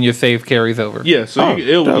 hours, and your save carries over. Yeah, so Oh,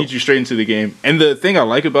 it'll dope. lead you straight into the game. And the thing I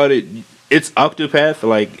like about it, it's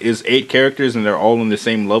Octopath. Is 8 characters, and they're all on the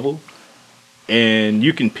same level. And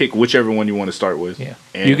you can pick whichever one you want to start with. Yeah.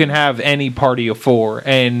 And You can have any party of 4,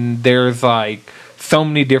 and there's so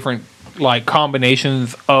many different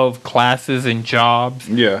combinations of classes and jobs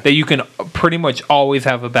Yeah. that you can pretty much always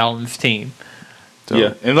have a balanced team.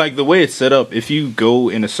 Yeah, and the way it's set up, if you go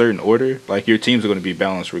in a certain order, your teams are going to be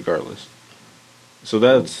balanced regardless. So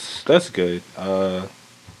that's good.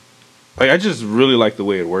 I just really like the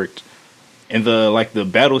way it worked, and the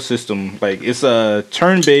battle system. It's a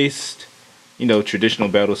turn-based, traditional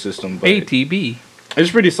battle system. But ATB.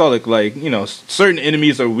 it's pretty solid. Certain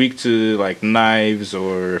enemies are weak to knives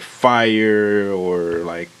or fire or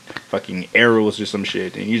fucking arrows or some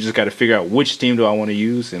shit, and you just got to figure out which team do I want to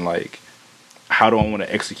use and how do I want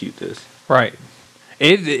to execute this. Right.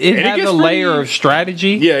 It it has gets a layer pretty- of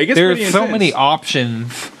strategy. Yeah, it gets There's pretty so intense. many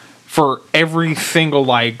options for every single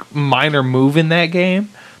minor move in that game.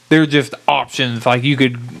 They're just options. You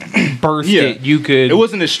could burst Yeah. it. You could. It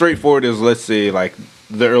wasn't as straightforward as, let's say,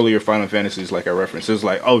 the earlier Final Fantasies, I referenced. It was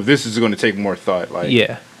oh, this is going to take more thought.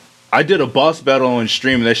 Yeah. I did a boss battle on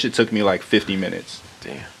stream, and that shit took me 50 minutes.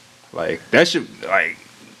 Damn. That shit,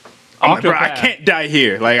 I'm like, bro, I Octopath. can't die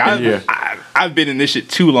here. Like I've been in this shit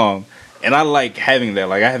too long, and I like having that.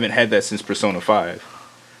 Like I haven't had that since Persona 5.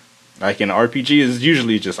 Like in RPG is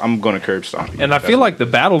usually just I'm gonna curb stomp you. And I feel like the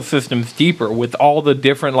battle system's deeper with all the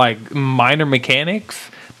different like minor mechanics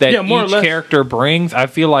that Yeah, more or each less. character brings. I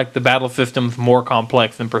feel like the battle system's more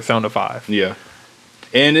complex than Persona 5. Yeah.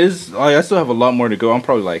 And is like I still have a lot more to go. I'm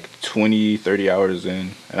probably like 20, 30 hours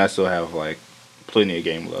in, and I still have like plenty of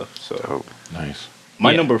game left. So Nice. my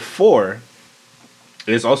Yeah. number 4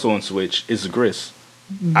 is also on Switch. Is Gris.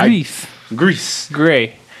 Grease. Grease.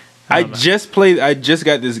 Gray. I just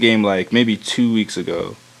got this game like maybe 2 weeks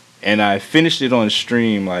ago, and I finished it on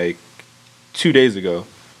stream like 2 days ago.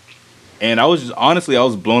 And I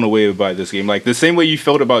was blown away by this game. Like the same way you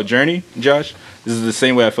felt about Journey, Josh. This is the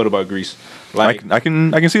same way I felt about Grease. Like, I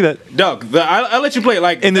can see that. Doug, I'll let you play it.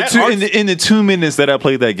 Like In the that two art- in the 2 minutes that I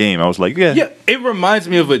played that game, I was like, yeah. yeah, it reminds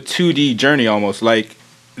me of a 2D Journey almost. Like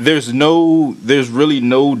there's really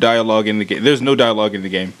no dialogue in the game. There's no dialogue in the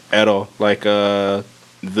game at all. Like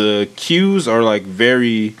the cues are like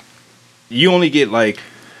very. You only get like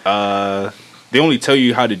they only tell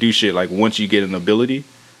you how to do shit like once you get an ability,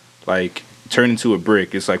 like turn into a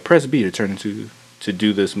brick. It's like press B to turn into to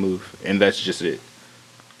do this move, and that's just it.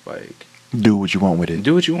 Like Do what you want with it.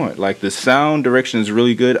 do what you want. Like the sound direction is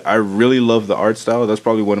really good. I really love the art style. That's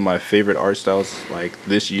probably one of my favorite art styles like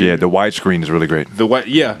this year. Yeah, the widescreen is really great. The what?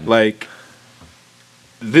 Yeah, like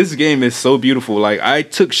this game is so beautiful. Like I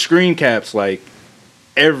took screen caps like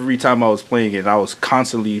every time I was playing it. And I was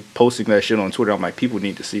constantly posting that shit on Twitter. I'm like, people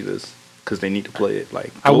need to see this because they need to play it.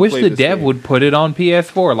 Like I go wish play the this dev game. would put it on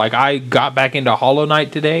PS4. Like I got back into Hollow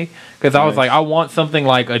Knight today because I was Nice. like, I want something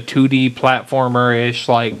like a 2D platformer ish,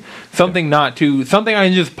 like something something I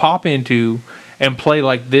can just pop into and play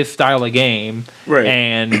like this style of game. Right.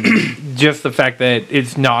 And just the fact that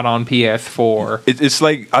it's not on PS4. It's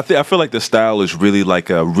like I feel like the style is really like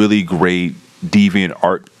a really great deviant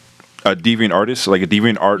art. A deviant artist, like a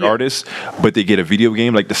deviant art Yeah. artist, but they get a video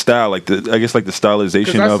game like the style, like the I guess like the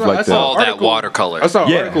stylization 'Cause I of saw- like I the saw- All that article- watercolor. I saw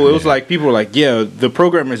an Yeah. article. It was like people were like, yeah, the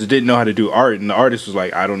programmers didn't know how to do art, and the artist was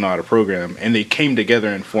like, I don't know how to program, and they came together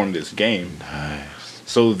and formed this game. Nice.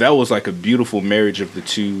 So that was like a beautiful marriage of the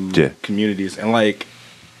two Yeah. communities, and like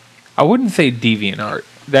I wouldn't say deviant art.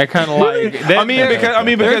 That kind of like. I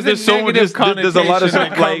mean, because there's so much. There's a lot of connotation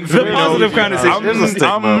that like comes the with positive it. connotation. There's a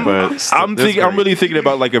stigma, but I'm really thinking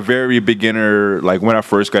about like a very beginner, like when I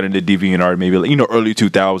first got into DeviantArt, maybe like, early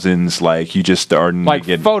 2000s, like you just starting Like to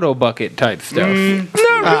get. photo bucket type stuff. Not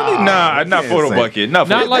really, not can't photo say. bucket, not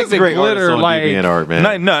Not photo like the great artists glitter, on like DeviantArt,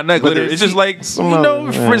 man. not glitter. there's It's just like some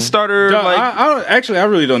other- friend starter. Dog, like I don't actually. I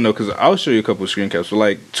really don't know because I'll show you a couple of screen caps. But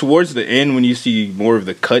like towards the end, when you see more of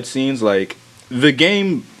the cutscenes, like the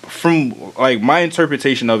game, from like my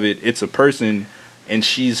interpretation of it, it's a person, and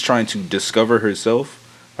she's trying to discover herself.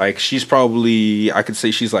 Like she's probably, I could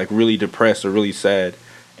say she's like really depressed or really sad,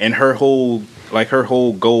 and her whole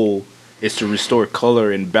goal is to restore color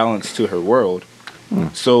and balance to her world.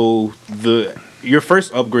 So your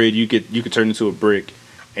first upgrade, you could turn into a brick,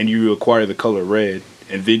 and you acquire the color red,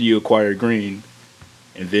 and then you acquire green,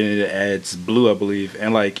 and then it adds blue, I believe.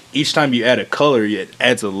 And like each time you add a color, it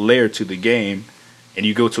adds a layer to the game, and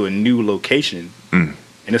you go to a new location.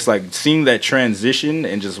 And it's like seeing that transition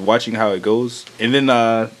and just watching how it goes. And then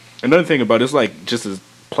another thing about it's like just a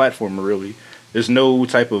platformer really. There's no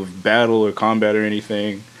type of battle or combat or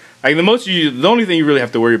anything. Like the only thing you really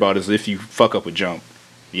have to worry about is if you fuck up a jump,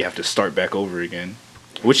 you have to start back over again,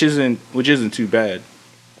 which isn't too bad.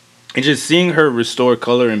 And just seeing her restore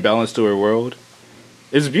color and balance to her world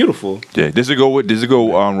is beautiful. yeah, does it go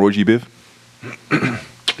Roji Biv?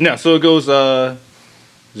 Now, so it goes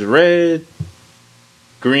it's red,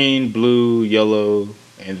 green, blue, yellow,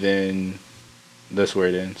 and then that's where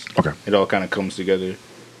it ends. Okay. It all kind of comes together.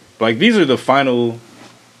 Like these are the final.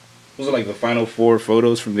 Those are like the final 4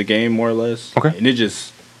 photos from the game, more or less. Okay. And it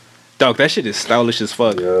just, dog, that shit is stylish as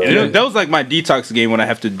fuck. And that was like my detox game when I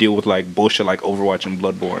have to deal with like bullshit like Overwatch and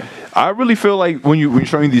Bloodborne. I really feel like when you're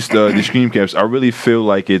showing these screen caps, I really feel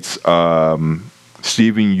like it's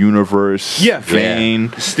Steven Universe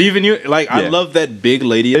vein. Steven, I Yeah. love that big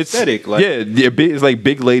lady It's aesthetic. Like, it's like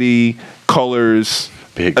big lady colors,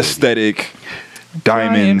 Big lady. aesthetic,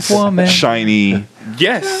 diamonds, Giant woman. shiny,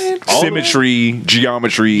 yes, all of symmetry,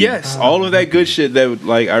 geometry. Yes, all of that good shit that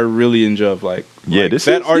like I really enjoy. Like Yeah, like, this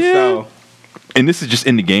that is- art yeah. style. And this is just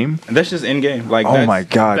in the game. And that's just in game. Like, Oh that's, my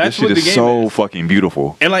god, this that's shit what the is game so is. fucking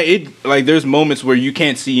beautiful. And like there's moments where you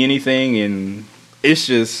can't see anything, and it's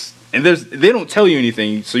just they don't tell you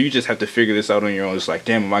anything, so you just have to figure this out on your own. It's like,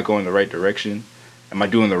 damn, am I going the right direction? Am I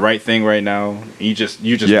doing the right thing right now? And you just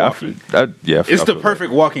Yeah, walking. it's It's the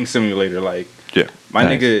perfect walking simulator. Like, Yeah. my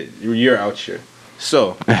Nice. nigga, you're out here.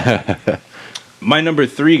 So, my number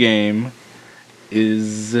 3 game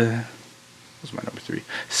is what's my number 3?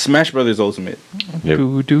 Smash Brothers Ultimate. Yep.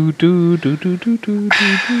 Do, do, do, do, do, do, do,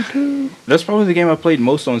 do, do. That's probably the game I played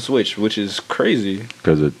most on Switch, which is crazy.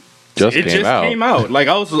 Because it just came out Like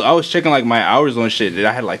I was checking like my hours on shit. And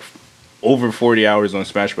I had like over 40 hours on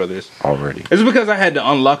Smash Brothers. already. It's because I had to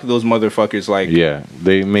unlock those motherfuckers. Like Yeah,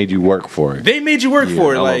 they made you work for it. they made you work Yeah,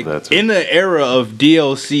 for it. I love Like that too. in the era of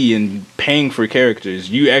DLC and paying for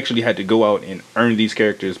characters, you actually had to go out and earn these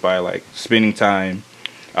characters by like spending time,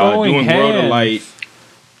 Throwing doing World of hands. Light,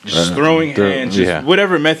 just throwing hands, just yeah.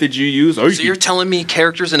 whatever method you use. Or you So you're could- telling me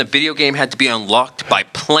characters in a video game had to be unlocked by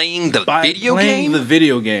playing the by video playing game? the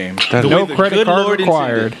video game. The No way the credit good card Lord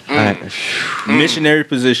required. intended. Missionary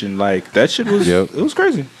position, like that shit was Yep. it was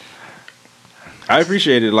crazy. I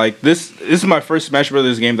appreciate it. Like this is my first Smash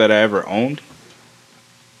Brothers game that I ever owned.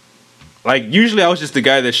 Like usually I was just the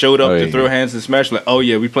guy that showed up Oh, to yeah. throw hands and smash. Like, oh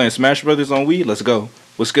yeah, we playing Smash Brothers on Wii. Let's go.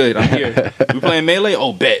 What's good? I'm here. We playing Melee.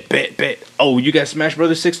 Oh bet. Oh, you got Smash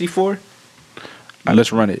Brothers 64?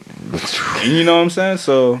 Let's run it. And you know what I'm saying?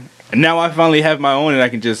 So now I finally have my own, and I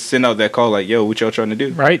can just send out that call like, yo, what y'all trying to do?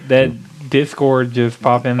 Right? That Discord just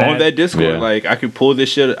pop in On that Discord, Yeah. like I can pull this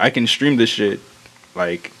shit. I can stream this shit,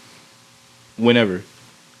 like whenever.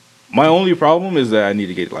 My only problem is that I need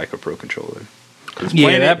to get like a pro controller. 'Cause Yeah,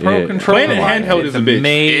 playing that it- pro Yeah. controller. Playing it handheld is a bitch.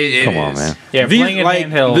 amazing. Come on, man. Yeah, These, playing it like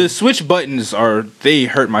handheld. the Switch buttons they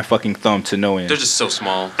hurt my fucking thumb to no end. They're just so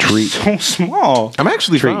small. Treat so small. I'm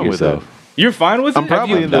actually treat fine with yourself. You're fine with I'm it? probably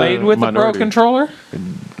Have you in the played with the pro minority. controller?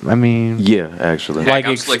 I mean, that. Yeah, actually. Like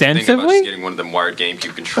I'm slick thinking about extensively? just getting one of them wired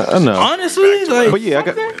GameCube controllers. No. Honestly, like, But yeah,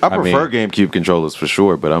 I I mean- prefer GameCube controllers for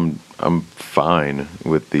sure. But I'm fine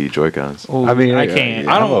with the Joy Cons. Ooh, I mean, I can't.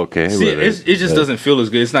 I don't. I'm okay See, with it. it just doesn't feel as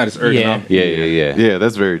good. It's not as ergonomic. Yeah. Yeah,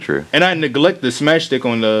 that's very true. And I neglect the Smash Stick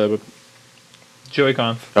on the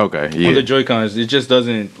Joy-Cons. Okay, on the yeah, Joy Cons. It just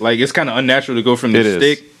doesn't like. It's kind of unnatural to go from the It is.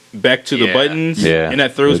 stick back to the Yeah. buttons. Yeah. and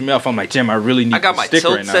that throws me off. I'm like, damn, I really need. I got the my stick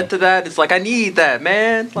tilt right now. set to that. It's like I need that,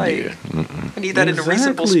 man. Like I need that in a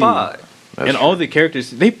reasonable Exactly. spot. That's And true. all the characters,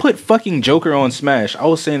 they put fucking Joker on Smash. I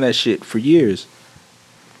was saying that shit for years.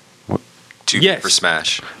 Two Yes. for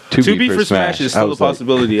Smash. To be for Smash is I still a was like,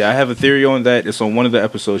 possibility. I have a theory on that. It's on one of the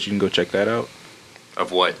episodes. You can go check that out.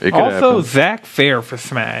 Of what? It could Also, happen. Zach Fair for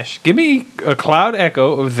Smash. Give me a Cloud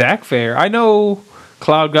Echo of Zach Fair. I know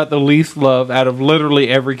Cloud got the least love out of literally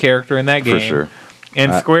every character in that game. For sure.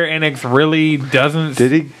 And Square Enix really doesn't.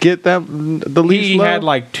 Did he get that the least? He had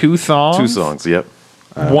like 2 songs. 2 songs. Yep.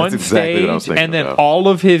 One That's exactly what I was stage, thinking and then about. all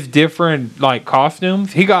of his different like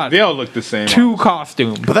costumes. He got They all look the same. 2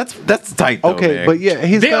 costumes. But that's tight. Though, Okay, man. but yeah,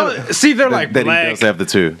 he's They all, got. see, they're that, like that black. he does have the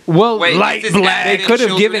 2. Well, Wait, light is this black. They added could have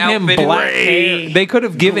children given him outfit in black gray? hair. They could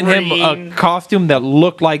have given him Green. a costume that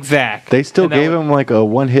looked like Zach. They still And that gave was- him like a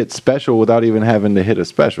one-hit special without even having to hit a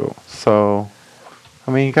special. So,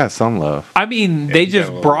 I mean, he got some love. I mean, they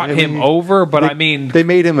just well, brought him over, but I mean, They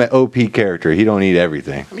made him an OP character. He don't need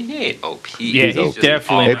everything. I mean, he ain't OP. Yeah, he's just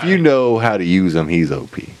definitely all If you right. know how to use him, he's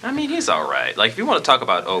OP. I mean, he's all right. Like, if you want to talk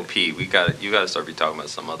about OP, you got to start be talking about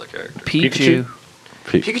some other character. Pichu.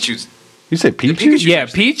 Pikachu's You said Pichu? Pikachu- Yeah,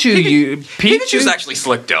 Pichu. Pikachu's actually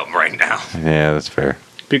slick dumb right now. Yeah, that's fair.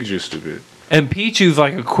 Pikachu's stupid. And Pichu's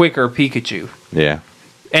like a quicker Pikachu. Yeah.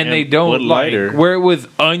 And they And don't what like lighter? where it was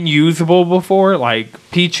unusable before. Like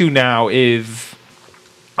Pichu now is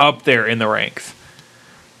up there in the ranks.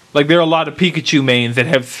 Like there are a lot of Pikachu mains that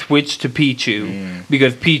have switched to Pichu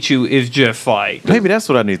because Pichu is just like Maybe that's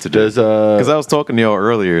what I need to do. Does Because I was talking to y'all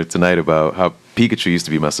earlier tonight about how Pikachu used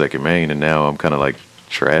to be my second main, and now I'm kind of like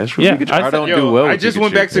trash with Yeah, Pikachu. I I don't Yo, do well. I with just Pikachu.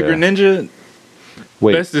 went back to yeah. Greninja.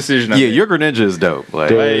 wait? Best decision. I Yeah, made. your Greninja is dope. Like,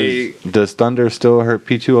 Does Thunder still hurt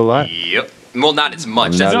Pichu a lot? Yep. Well, not as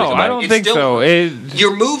much. Not as no, as I don't It's think still- so. It,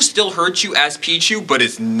 Your moves still hurt you as Pichu, but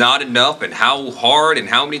it's not enough. And how hard and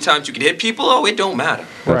how many times you can hit people, oh, it don't matter.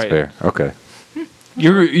 That's Right. fair. Okay.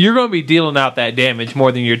 you're going to be dealing out that damage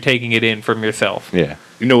more than you're taking it in from yourself. Yeah.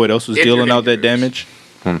 You know what else was If you're dealing gonna out that use. damage?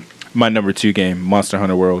 My number 2 game, Monster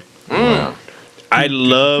Hunter World. I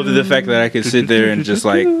love the fact that I could sit there and just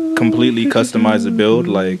like completely customize a build.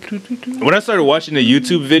 Like when I started watching the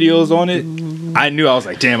YouTube videos on it, I knew I was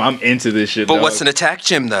like, damn, I'm into this shit. But dog. what's an attack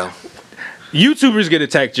gym, though? YouTubers get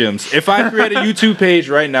attack gyms. If I create a YouTube page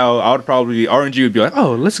right now, I would probably RNG would be like,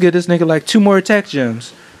 oh, let's get this nigga like 2 more attack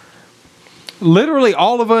gyms. Literally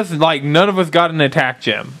all of us, like none of us got an attack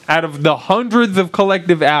gem. Out of the hundreds of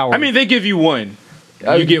collective hours. I mean, they give you one.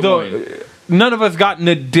 You get one. none of us got an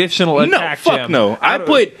additional No, attack fuck gem. no. I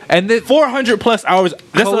put and then 400 plus hours.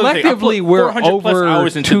 That's the other thing. I put collectively we're 400 plus over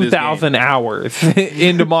hours into this 2,000 hours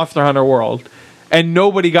into Monster Hunter World, and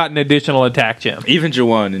nobody got an additional attack gem. Even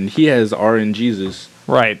Jawan, and he has RNGesus.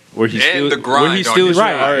 Right. Where he And still, the grind where he on still his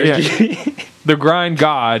right. RNG. The grind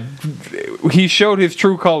god, he showed his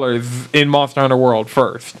true colors in Monster Hunter World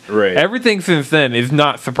first. Right. Everything since then is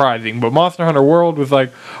not surprising, but Monster Hunter World was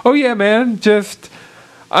like, oh yeah, man,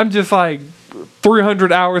 I'm just like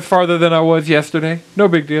 300 hours farther than I was yesterday. No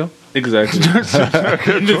big deal. Exactly.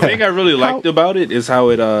 And the thing I really liked about it is how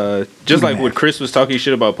it, just like what Chris was talking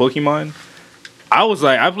shit about Pokemon. I was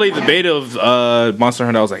like, I played the beta of Monster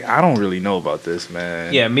Hunter. I was like, I don't really know about this,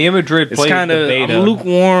 man. Yeah, me and Madrid It's played kind the of beta. I'm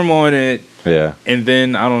lukewarm on it, Yeah. and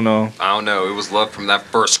then I don't know. I don't know. It was love from that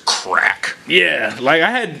first crack. Yeah, like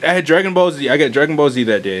I had Dragon Ball Z. I got Dragon Ball Z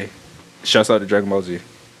that day. Shouts out to Dragon Ball Z.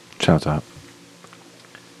 Shout out.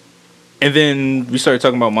 And then we started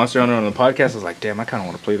talking about Monster Hunter on the podcast. I was like, damn, I kind of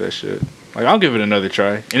want to play that shit. Like, I'll give it another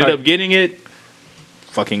try. Ended up getting it.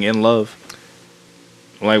 Fucking in love.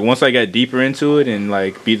 Like, once I got deeper into it and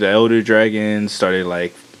like beat the Elder Dragon, started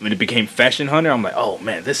like when it became Fashion Hunter, I'm like, oh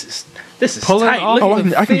man, this is Pulling tight. off Look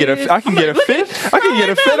the at I can get a fit. I can get a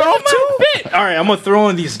fit off too. fit. All right, I'm gonna throw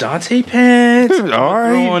on these Dante pants. I'm gonna All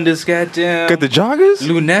right. throw on this goddamn Got the joggers.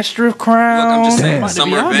 Lunestra crown. Look, I'm just saying, About to be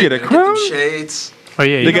summer out. event, get a gotta get them crown? shades. Oh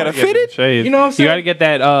yeah, They gotta fit it? Shades. You know what I'm saying? You gotta get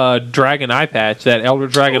that dragon eye patch, that Elder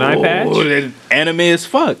Dragon eye patch. Oh, that anime as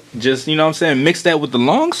fuck. Just, you know what I'm saying? Mix that with the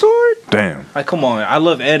longsword. Damn. Like, come on. I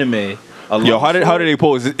love anime. Yo, how did they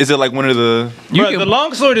pose? Is it like one of the? You Bruh, can- the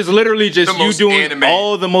longsword is literally just The you most doing anime.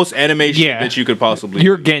 all the most animation Yeah. that you could possibly.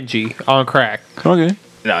 You're Genji on crack. Okay.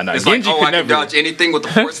 no. It's Genji like, oh, could I can never. dodge anything with the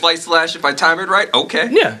force light slash if I time it right. Okay.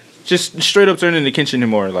 Yeah, just straight up turn into Kenshin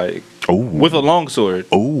Himura, like Oh. with a longsword.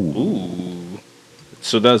 Oh. Ooh,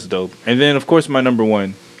 so that's dope. And then of course my number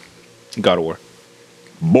one, God of War.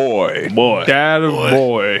 Boy. Dad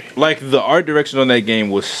boy. Like the art direction on that game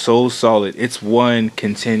was so solid. It's one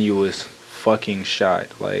continuous fucking shot.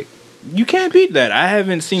 Like you can't beat that. I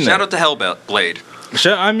haven't seen Shout that. out to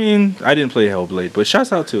Hellblade. I mean, I didn't play Hellblade, but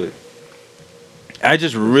shouts out to it. I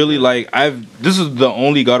just really like. This is the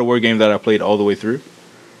only God of War game that I played all the way through.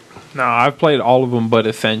 No, I've played all of them but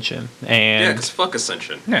Ascension, Yeah, and because fuck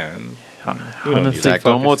Ascension. Yeah, honestly, Attack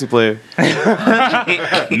on fuck it. multiplayer.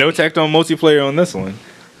 no tactile multiplayer on this one,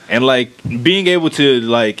 and like being able to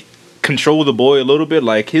like control the boy a little bit,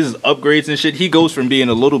 like his upgrades and shit. He goes from being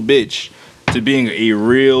a little bitch to being a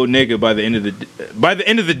real nigga by the end of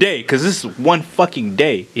the day. Because this is one fucking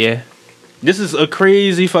day. Yeah, This is a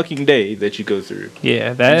crazy fucking day that you go through.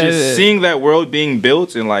 yeah. That Just seeing that world being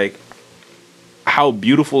built and like how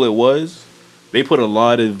beautiful it was, they put a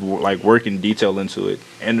lot of like work and detail into it,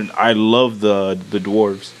 and I love the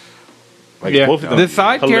dwarves. Like yeah. both of them, The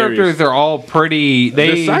side hilarious. characters are all pretty.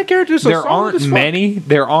 The side characters are there solid aren't as fuck. many.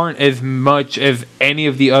 There aren't as much as any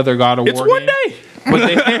of the other God of It's War. one games, day.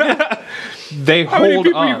 but they How many hold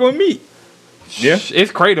people up. you gonna meet? Yeah.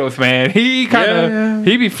 It's Kratos, man. He kind of Yeah.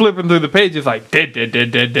 he be flipping through the pages like dead. Hey,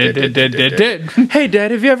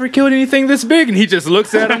 Dad, have you ever killed anything this big? And he just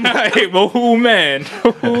looks at him like, oh man.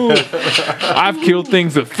 I've killed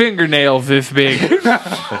things with fingernails this big.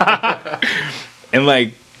 And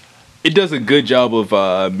like, it does a good job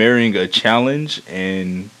of marrying a challenge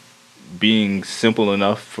and being simple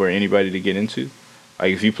enough for anybody to get into.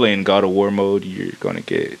 Like if you play in God of War mode, you're gonna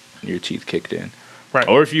get your teeth kicked in. Right.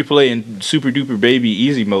 Or if you play in super duper baby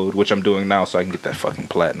easy mode, which I'm doing now so I can get that fucking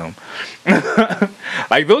platinum.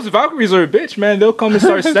 Like those Valkyries are a bitch, man. They'll come and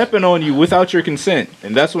start stepping on you without your consent.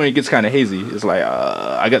 And that's when it gets kind of hazy. It's like,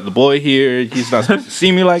 I got the boy here. He's not supposed to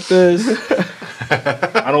see me like this.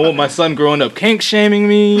 I don't want my son growing up kink shaming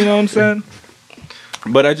me, you know what I'm saying?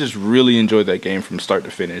 But I just really enjoyed that game from start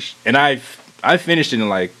to finish. And I finished it in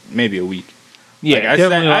like maybe a week. Yeah, Like,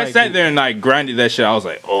 definitely. I sat there and like grinded that shit. I was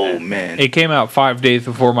like, oh man. It came out 5 days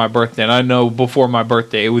before my birthday, and I know before my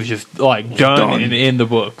birthday it was just like done, Done. and in the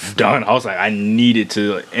books. Done. I was like, I needed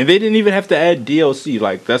to, and they didn't even have to add DLC.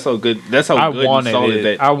 Like that's how good. That's how I good and wanted solid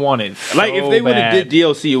it. that. I wanted so Like if they would have bad. did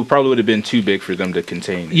DLC, it probably would have been too big for them to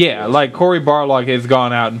contain. Yeah, like Cory Barlog has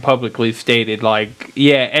gone out and publicly stated, like,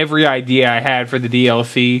 yeah, every idea I had for the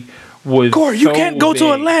DLC was Corey, you so can't go to big.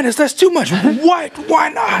 Atlantis. That's too much. What? Why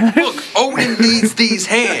not? Look, Odin needs these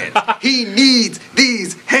hands. He needs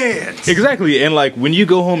these hands. Exactly. And like when you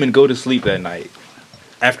go home and go to sleep that night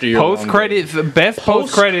after your long Post day. credits, best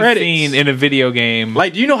post credit Post-credits. scene in a video game.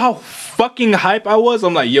 Like, do you know how fucking hype I was?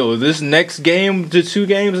 I'm like, yo, this next game, the 2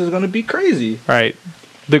 games is gonna be crazy. Right,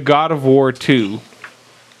 the God of War 2.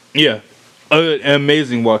 Yeah. An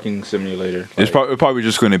amazing walking simulator. It's probably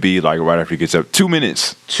just going to be like right after he gets up. 2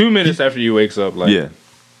 minutes. 2 minutes after you wakes up. Like, Yeah.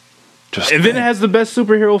 Just And then it has the best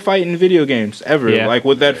superhero fight in video games ever. Yeah. Like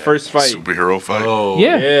with that first fight. Superhero fight. Oh,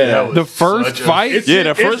 Yeah. Yeah. The first fight. Yeah,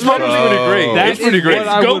 the first fight was pretty great. That It's pretty is great. what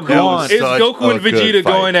I would want. It's such Goku and a good Vegeta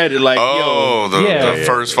fight. going at it like, Oh, yo. Yeah. the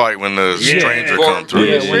first fight when the stranger Yeah. come through.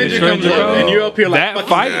 Yeah, when stranger the comes stranger up comes. and you're up here like That fucking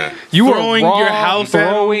fight, Yeah. you were throwing raw, your house at him.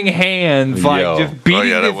 throwing hands, like Yo. just beating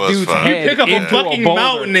yeah, that this was dude's fun. You head pick up a into fucking boulder.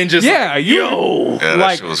 mountain and just yeah, like, you yo. Yeah, that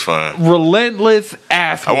like shit was fun. relentless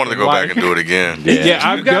ass. I wanted to go like, back and do it again. Yeah,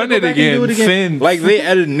 I've You gotta done go it back and do again since. Like they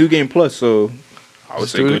added a new game plus, so I would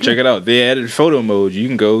say do it go again. check it out. They added photo mode. You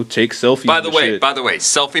can go take selfies. By the and way, shit.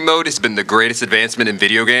 selfie mode has been the greatest advancement in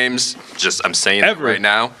video games. Just I'm saying that Ever. right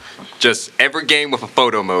now. Just every game with a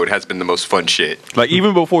photo mode has been the most fun shit. Like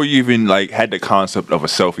even before you even like had the concept of a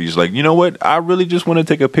selfie, it's like, you know what? I really just want to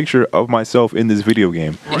take a picture of myself in this video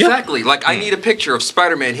game. Exactly. Like I need a picture of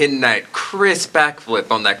Spider-Man hitting that crisp backflip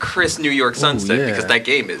on that crisp New York sunset yeah. because that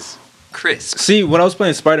game is crisp. See, when I was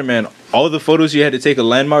playing Spider-Man, all the photos you had to take of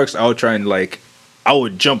landmarks, I would try and I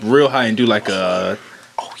would jump real high and do like a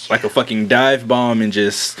fucking dive bomb and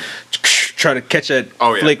just try to catch that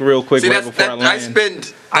Oh, yeah. flick real quick See, right that's, before I that, land. I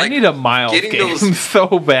spend. I like, need a Miles getting game those- so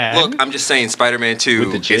bad. Look, I'm just saying, Spider-Man 2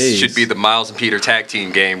 With the J's. should be the Miles and Peter tag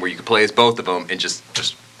team game where you can play as both of them and just.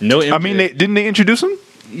 No, I mean, didn't they introduce him?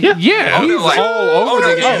 yeah, Oh, he's no, like, all over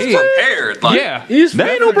the he's game. prepared. Like, Yeah, he's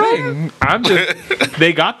That's no the problem. thing. I'm just.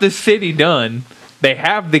 They got the city done. They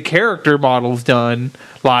have the character models done.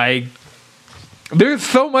 Like, there's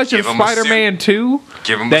so much Give of 'em a Spider-Man 2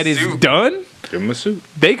 Give him a that is suit. done. Give him a suit.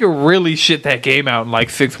 They could really shit that game out in like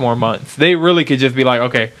 6 more months. They really could just be like,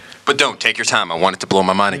 okay, But don't take your time. I want it to blow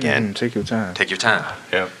my mind again. Take your time. Take your time.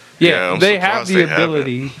 Yeah. yeah, I'm they have surprised the they haven't.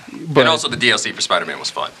 ability. But And also the DLC for Spider-Man was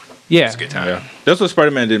fun. yeah, It's a good time. Yeah, that's what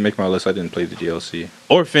Spider-Man didn't make my list. I didn't play the DLC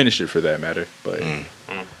or finish it for that matter. But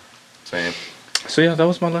Same. so yeah, that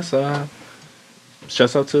was my list.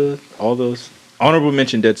 Shouts out to all those. Honorable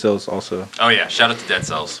mention Dead Cells also. Oh yeah, shout out to Dead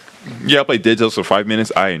Cells. Yeah, I played Dead Cells for 5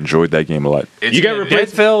 minutes. I enjoyed that game a lot. It's You got good.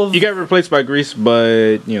 replaced. Cells- You got replaced by Grease,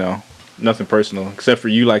 but you know nothing personal except for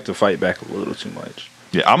you like to fight back a little too much.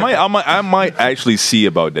 Yeah, I might actually see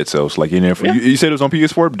about Dead Cells. Like, you Yeah. you said it was on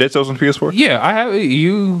PS4. Dead Cells on PS4. yeah. I have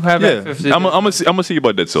you have Yeah, access to I'm gonna see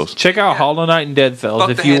about Dead Cells. check out Hollow Knight and Dead Cells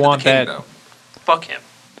Fuck if the you hand want of the king, that. though. Fuck him.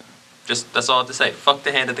 Just that's all I have to say. Fuck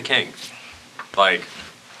the hand of the king. Like,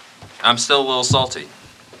 I'm still a little salty.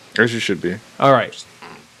 As you should be. All right,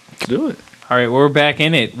 Do it. all right. We're back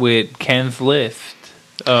in it with Ken's list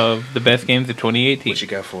of the best games of 2018. What you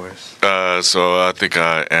got for us? So I think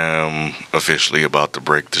I am officially about to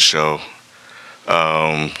break the show.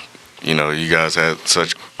 You know, you guys had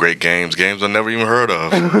such great games I never even heard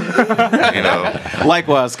of. You know,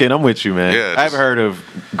 Likewise, Ken, I'm with you, man. Yeah, I haven't heard of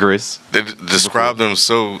Gris. they described them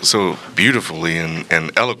so beautifully and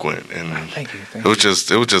eloquent, and Thank you. it was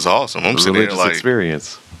just awesome. I'm sitting there Religious like,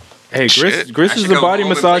 experience. Hey, Shit. Gris I is should the go body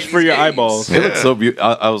home and massage play for these your games. eyeballs. It looks so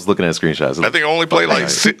beautiful. I was looking at screenshots. I think I only played like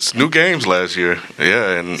 6 new games last year.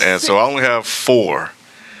 Yeah, and so I only have 4,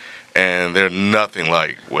 and they're nothing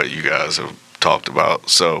like what you guys have talked about.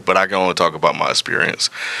 So, but I can only talk about my experience.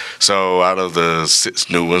 So, out of the 6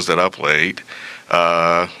 new ones that I played,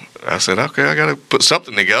 I said, okay, I got to put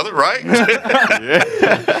something together, right?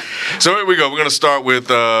 So here we go. We're going to start with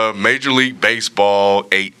Major League Baseball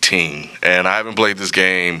 18. And I haven't played this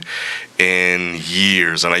game in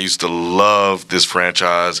years. And I used to love this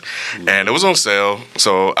franchise. And it was on sale.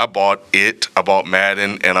 So I bought it. I bought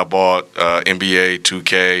Madden. And I bought NBA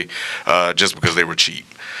 2K just because they were cheap.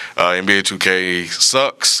 NBA 2K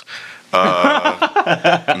sucks.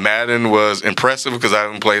 Madden was impressive because I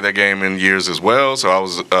haven't played that game in years as well. So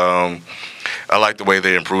I like the way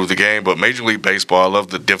they improved the game. But Major League Baseball, I love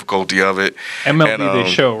the difficulty of it. MLB And, the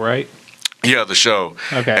show, right? Yeah, the show.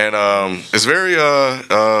 Okay. And it's very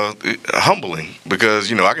humbling because,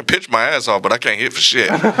 you know, I can pitch my ass off, but I can't hit for shit.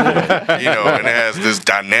 You know, and it has this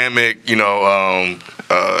dynamic, you know,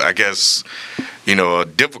 I guess, you know, a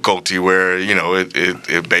difficulty where, you know, it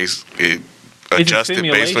adjusted based on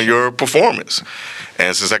simulation. your performance.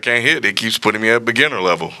 And since I can't hit, it keeps putting me at beginner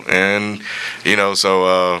level. And, you know,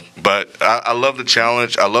 so, but I love the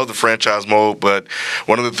challenge. I love the franchise mode. But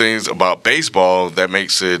one of the things about baseball that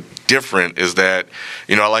makes it different is that,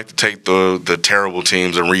 you know, I like to take the terrible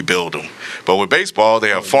teams and rebuild them. But with baseball, they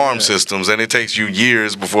have farm systems, and it takes you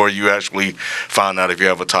years before you actually find out if you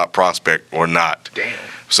have a top prospect or not. Damn.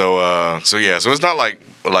 So yeah, so it's not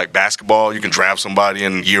like basketball. You can draft somebody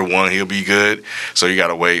in year 1, he'll be good. So you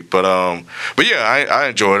gotta wait. But yeah, I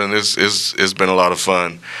enjoyed it, and it's been a lot of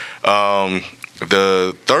fun.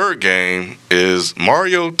 The third game is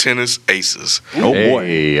Mario Tennis Aces. Oh boy.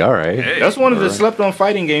 Hey, all right. That's one of the slept-on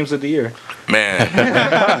fighting games of the year. Man,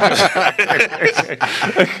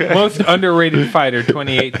 Most underrated fighter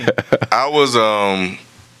 2018. I was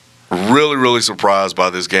really surprised by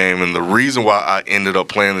this game, and the reason why I ended up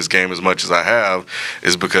playing this game as much as I have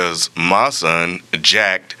is because my son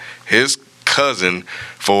jacked his cousin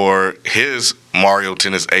for his Mario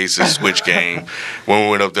Tennis Aces Switch game when we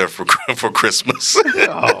went up there for Christmas.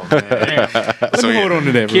 Oh man! Let me hold on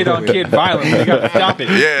to that. Kid on kid violence. You gotta stop it.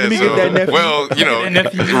 Yeah, me get that nephew. well, you know,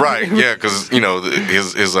 That nephew. right? Yeah, because you know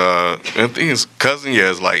his I think his cousin, yeah,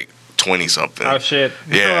 is like 20 something. Oh shit.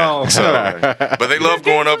 Yeah. Oh, But they love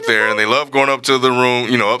going up there, and they love going up to the room,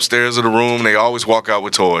 you know, upstairs of the room. And they always walk out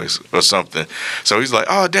with toys or something. So he's like,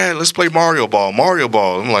 "Oh, Dad, let's play Mario Ball." Mario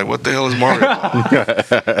Ball. I'm like, "What the hell is Mario Ball?"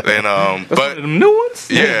 And but Them new ones.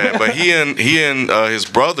 yeah, but he and his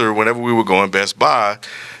brother, whenever we were going Best Buy,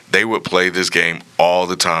 they would play this game all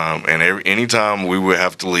the time. And anytime we would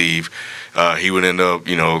have to leave, he would end up,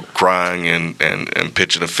 you know, crying and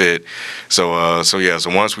pitching a fit. So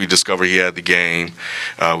once we discovered he had the game,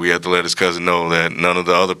 we had to let his cousin know that none of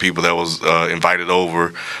the other people that was invited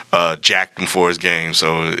over jacked him for his game.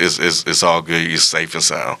 So it's all good. He's safe and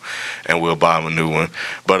sound, and we'll buy him a new one.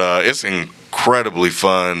 But it's incredibly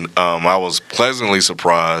fun. I was pleasantly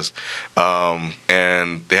surprised,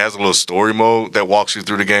 and it has a little story mode that walks you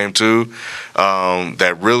through the game too.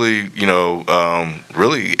 That really, you know,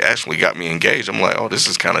 really actually got me engaged. I'm like, oh, this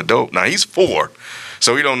is kind of dope. Now he's 4.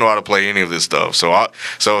 So he don't know how to play any of this stuff.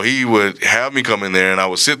 So he would have me come in there, and I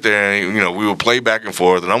would sit there, and you know, we would play back and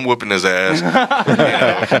forth, and I'm whooping his ass.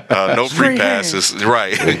 You know, no free passes,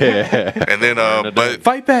 right? And then, but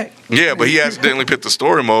Fight back. yeah, but he accidentally picked the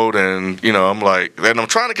story mode, and you know, I'm like, then I'm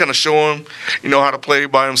trying to kind of show him, you know, how to play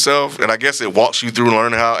by himself, and I guess it walks you through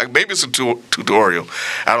learning how. Maybe it's a tutorial,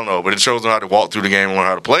 I don't know, but it shows him how to walk through the game and learn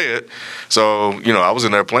how to play it. So you know, I was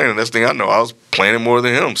in there playing, and next thing I know, I was playing it more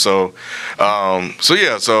than him. So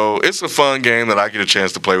it's a fun game that I get a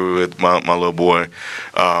chance to play with my little boy.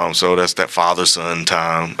 So that's that father-son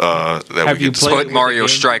time that Have we you get to played Put with Mario the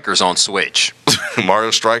game? Strikers on Switch.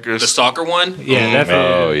 Mario Strikers. The soccer one? Yeah, that's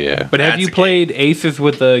Oh, it. yeah. But have That's you a played Aces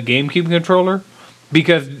with the GameCube controller?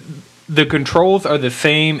 Because the controls are the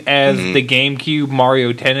same as the GameCube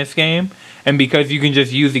Mario Tennis game, and because you can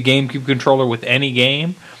just use the GameCube controller with any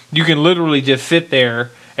game, you can literally just sit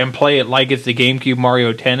there and play it like it's the GameCube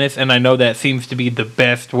Mario Tennis, and I know that seems to be the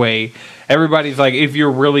best way. Everybody's like, if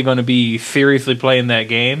you're really going to be seriously playing that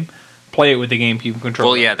game, play it with the GameCube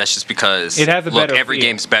controller. Well, yeah, that's just because It has a better every feel.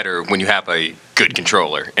 game's better when you have a good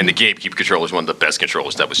controller, and the GameCube controller is one of the best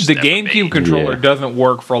controllers that was just The ever GameCube made. controller Yeah. doesn't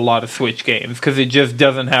work for a lot of Switch games because it just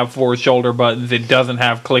doesn't have 4 shoulder buttons. It doesn't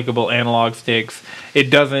have clickable analog sticks. It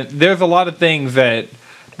doesn't. There's a lot of things that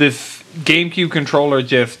this GameCube controller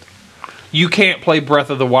just. You can't play Breath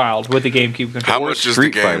of the Wild with the GameCube controller. How much is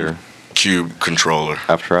Street the Fighter. GameCube controller?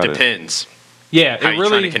 I've tried it. Depends Yeah, how it you're trying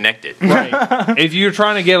to really. connect it. Right. If you're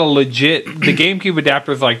trying to get a legit, the GameCube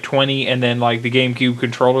adapter is like 20, and then like the GameCube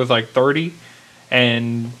controller is like 30,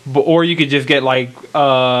 or you could just get like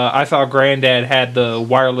I saw Granddad had the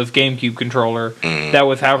wireless GameCube controller. That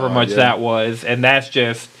was however much that was, and that's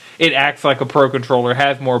just it acts like a pro controller,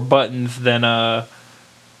 has more buttons than a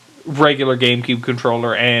regular GameCube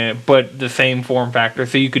controller, but the same form factor,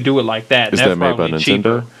 so you could do it like that. And Is that's that made by probably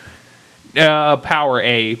Nintendo? cheaper. Power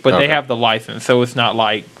A, but they Okay. have the license, so it's not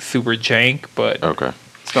like super jank, but Okay.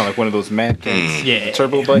 It's kind of like one of those Mad Cats. yeah.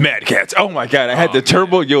 Turbo button. Mad Cats. Oh my god, I had the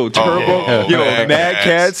turbo. Yo, turbo. yo, Mad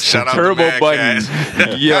Cats. Shout out to turbo Mad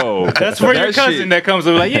button. Yo, That's for your that cousin shit- that comes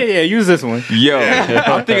up like, yeah, use this one. Yo,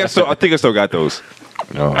 I think I still got those.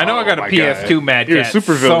 No. I know I got a my PS2 God. Mad You're a Cat.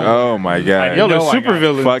 super villain. Oh my god. Y'all know are I super got it.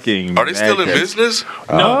 villains. Fucking. Are they still in Mad Cats. business?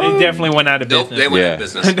 No, they definitely went out of Nope, business. they went out Yeah. of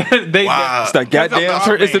business. They- Wow. It's that goddamn. That's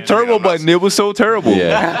a It's the man. turbo button. It was so terrible.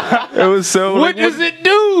 Yeah. It was so. What does it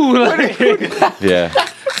do? Yeah.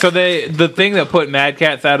 So the thing that put Mad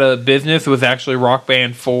Cats out of business was actually Rock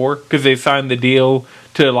Band 4 because they signed the deal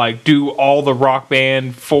to like do all the Rock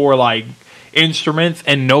Band 4 like instruments,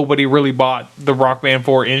 and nobody really bought the Rock Band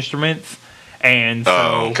 4 instruments, and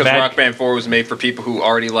so Because Rock Band 4 was made for people who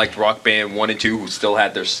already liked Rock Band 1 and 2 who still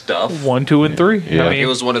had their stuff. 1, 2, and 3. Yeah. I mean, It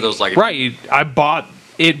was one of those like right. I bought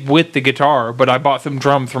it with the guitar, but I bought some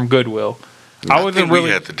drums from Goodwill. I I wasn't think really. we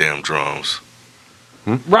had the damn drums.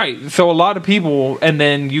 Right. So a lot of people, and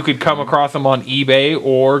then you could come across them on eBay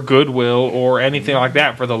or Goodwill or anything like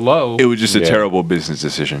that for the low. It was just a Yeah. terrible business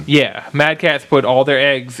decision. Yeah, Mad Catz put all their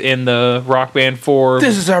eggs in the Rock Band 4.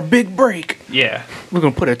 This is our big break. Yeah. We're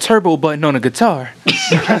gonna put a turbo button on a guitar.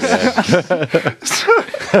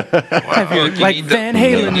 Like Van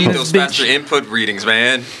Halen You in need this those bitch. faster input readings,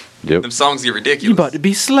 man. Yep. Them songs get ridiculous. You about to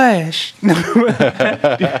be Slash. Yeah,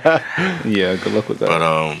 good luck with that.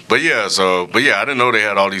 But yeah, I didn't know they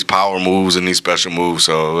had all these power moves and these special moves.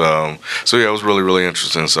 So yeah, it was really, really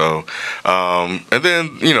interesting. So, and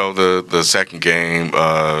then the second game,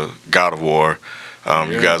 God of War.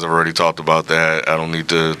 You guys have already talked about that. I don't need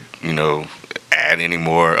to add any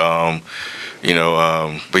more. But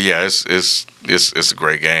yeah, it's a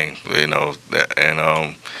great game.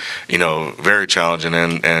 And very challenging.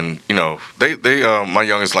 And they my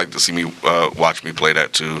youngest like to see me watch me play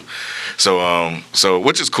that too. So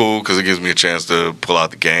which is cool because it gives me a chance to pull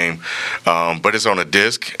out the game. But it's on a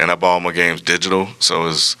disc, and I buy all my games digital. So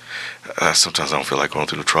it's sometimes I don't feel like going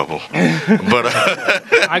through the trouble. But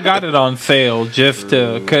I got it on sale just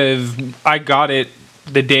to, because I got it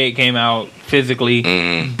the day it came out physically,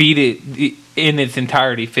 beat it in its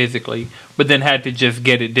entirety physically, but then had to just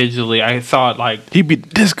get it digitally. I saw it like, He beat the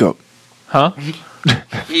disco. huh?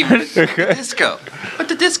 Even the disco. What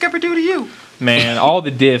did disc ever do to you? Man, all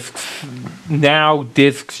the discs, now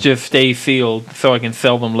discs just stay sealed so I can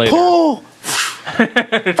sell them later. Oh,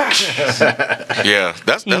 yeah,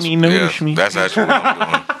 that's actually what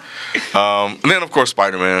I'm doing. And then of course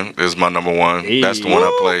Spider-Man is my number one. That's the one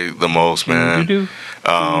I play the most, man. You do?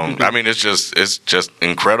 I mean, it's just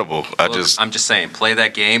incredible. I'm just saying, play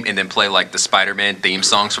that game and then play like the Spider-Man theme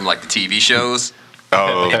songs from like the TV shows.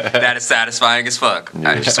 Oh, That is satisfying as fuck.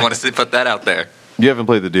 I just want to put that out there. You haven't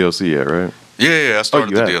played the DLC yet, right? yeah, I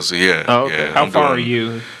started you the have? DLC. Yeah. Oh, okay. Yeah, How I'm far are doing-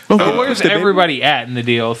 you? Where's everybody at in the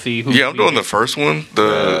DLC? Yeah, I'm doing the first one,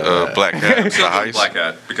 the Black Cat, the Still doing heist. Black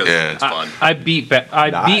Hat because Yeah. it's fun. I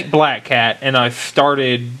beat Black Cat and I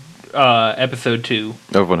started episode 2.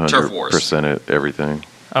 I've 100% Turf Wars. it, everything.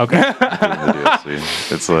 Okay. In the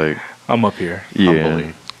DLC. It's like, I'm up here. yeah.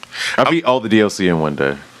 Humbly. I beat all the DLC in one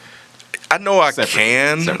day. I know I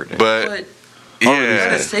can, separate day. but You gotta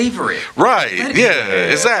yeah, savor it. right, Let it- yeah,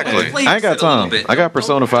 exactly. Play I ain't got it a little time. bit. I got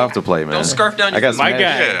Persona 5 to play, man. Don't scarf down I got your My Smash,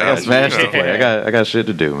 guy. I got Smash to play. I got shit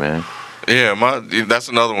to do, man. Yeah, that's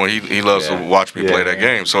another one. He loves to watch me play that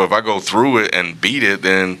game. So if I go through it and beat it,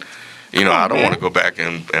 then I don't want to go back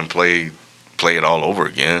and play it all over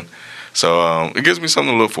again. So it gives me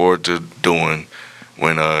something to look forward to doing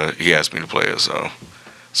when he asks me to play it. So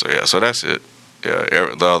yeah, so that's it.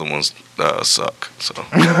 Yeah, the other ones suck. So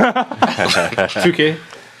 2K.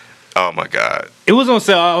 oh my god, It was on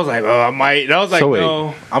sale. I was like, oh, I might. And I was like, So wait.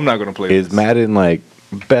 no, I'm not gonna play Is this. Madden like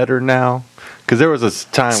better now? Because there was a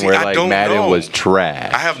time See, where I like don't Madden know. was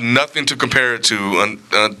trash. I have nothing to compare it to.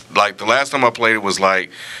 Like the last time I played it was like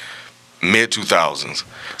mid 2000s.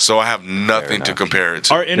 So I have nothing to enough. compare it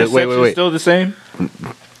to. Are interceptions wait. still the same?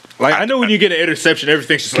 Like I know when you get an interception,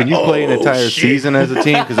 everything's just Can like, you play an oh, entire shit. season as a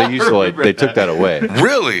team? Because they used to they took that away.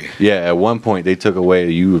 Really? Yeah, at one point they took away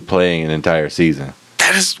you were playing an entire season.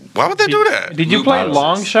 That is. Why would they do that? Did you Loot play boxes.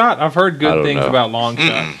 Long Shot? I've heard I good don't things know. about Long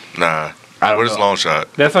Shot. Nah. don't What is know. long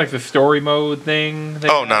shot? That's like the story mode thing.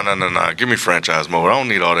 Oh no! Give me franchise mode. I don't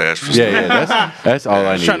need all the extra stuff. Yeah, that's all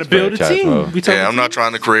I need. Trying to is build a franchise team. mode. We talking Yeah, I'm not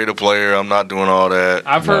trying to create a player. I'm not doing all that.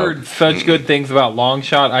 I've No. heard such good things about Long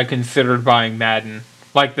Shot. I considered buying Madden.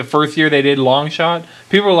 Like the first year they did Long Shot,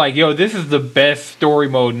 people were like, "Yo, this is the best story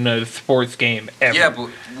mode in a sports game ever." Yeah, but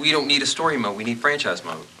we don't need a story mode. We need franchise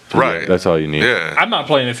mode. Right. That's all you need. Yeah. I'm not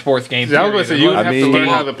playing a sports game. I was going to say, you would period. have I to learn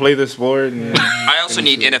mean- how to play the sport. And, I also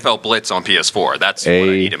need NFL Blitz on PS4. That's what I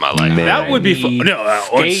need in my life. Amen. that would be fun. need No,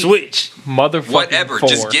 on skate. Switch. Motherfucking Whatever. 4.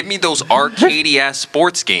 Just give me those arcadey ass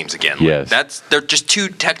sports games again. Like, Yes. they're just too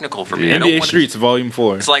technical for me. I don't NBA wanna- Streets Volume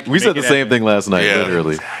 4. It's like We said the it same thing last night, Yeah.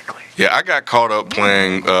 literally. Yeah, I got caught up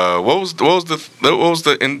playing. What was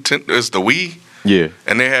the intent? It's the Wii, Yeah.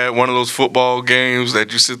 and they had one of those football games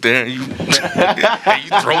that you sit there and you and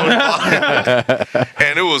you throw it,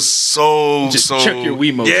 and it was so check your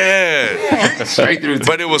Wiimote. Yeah, Straight through.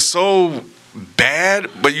 but it was so bad,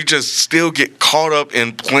 but you just still get caught up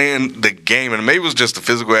in playing the game, and maybe it was just the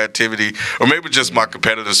physical activity, or maybe just my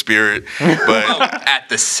competitive spirit. But at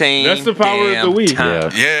the same That's the power of the damn Wii.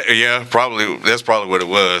 time. Yeah. yeah, probably that's probably what it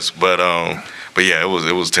was. But yeah,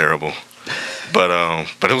 it was terrible. But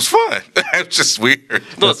it was fun. It was just weird.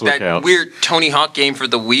 Look, what that counts. weird Tony Hawk game for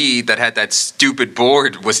the Wii that had that stupid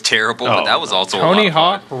board was terrible, but that was also Tony a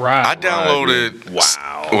lot of fun. Hawk, right? I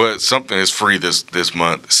downloaded something is free this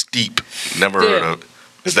month. Steep, never heard of.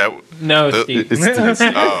 Is that No, Steve. It's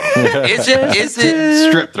Is it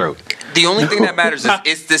Strip throat. the only thing that matters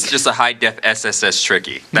is this just a high def SSS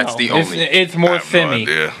tricky? That's No, the only. It's I more have no semi.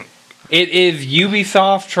 idea. It is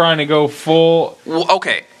Ubisoft trying to go full. Well,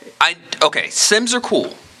 okay, Sims are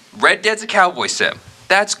cool. Red Dead's a cowboy sim.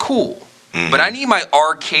 That's cool. But I need my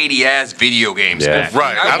arcadey ass video games Yeah. back.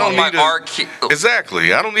 Right. I don't want need my a- arcade.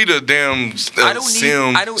 Exactly. I don't need a damn I don't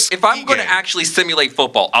sim. need. I don't. If I'm going to game. actually simulate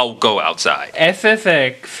football, I'll go outside.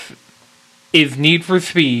 SSX is Need for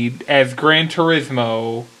Speed as Gran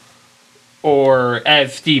Turismo, or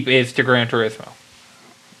as Steep is to Gran Turismo.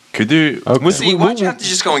 Could you? See, why'd you have to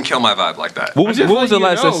just go and kill my vibe like that? What was I'm the just letting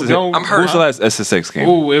last you know, SSX? don't- I'm What hurt. was the last SSX game?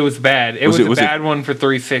 Ooh, it was bad. It was Was a it- bad one for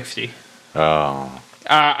 360. Oh.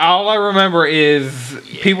 All I remember is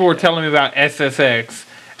people were telling me about SSX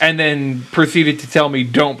and then proceeded to tell me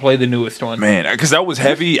don't play the newest one. Man, because that was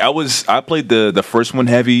heavy. I played the first one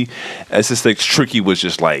heavy. SSX Tricky was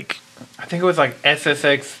just like I think it was like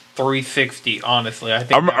SSX 360, honestly. I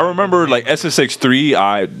think I remember like SSX 3.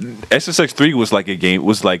 SSX 3 was like a game.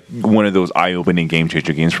 Was like one of those eye opening game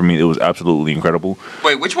changer games for me. It was absolutely incredible.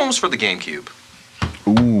 Wait, which one was for the GameCube?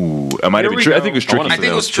 Ooh, I might have Here been. we I go. think it was I Tricky. wanna I say think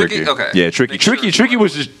that it was tricky. Okay. Yeah, Tricky. Make sure Tricky. it's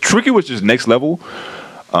Tricky was just next level.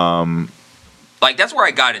 Like that's where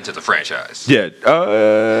I got into the franchise. Yeah.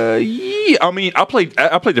 Yeah. I mean, I played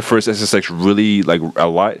the first SSX really like a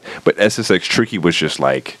lot, but SSX Tricky was just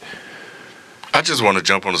like. I just want to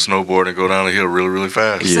jump on a snowboard and go down a hill really, really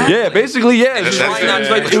fast. Exactly. Yeah, basically, yeah. And It was that's like, it. it was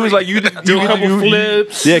like, it was like you Do a couple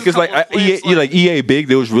flips. Yeah, because like Couple EA, flips, like- EA Big,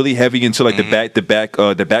 they was really heavy into like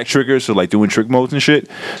the back triggers, so like doing trick modes and shit.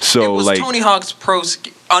 So It was like Tony Hawk's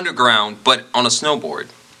Underground, but on a snowboard,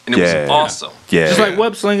 and it Yeah. was awesome. yeah, Just like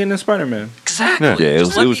web slinging in Spider-Man. Exactly. Yeah, it was-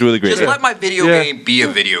 Just let it was me- really great. Just Yeah. let my video Yeah. game be a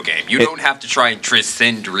video game. You don't have to try and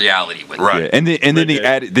transcend reality with Right. it. Yeah, and then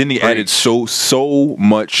they added so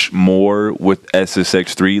much more with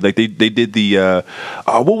SSX 3. Like they did the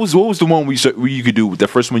what was the one where you could do the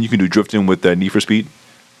first one you can do drifting with Need for Speed.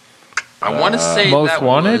 I want to say Most that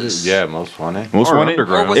Wanted? was Yeah, most wanted. Most Or Wanted.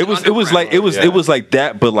 Underground. Or was It was like Underground? it was like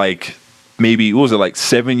that, but like maybe what was it like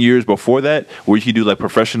 7 years before that, where you could do like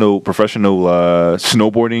professional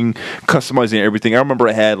snowboarding, customizing everything. I remember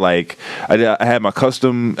I had like I had my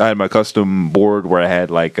custom board where I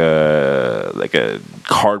had like a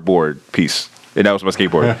cardboard piece. And that was my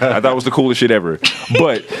skateboard. I thought it was the coolest shit ever.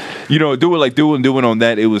 But you know, doing on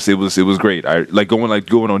that, it was great. I like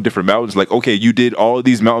going on different mountains. Like, okay, you did all of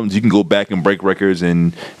these mountains, you can go back and break records,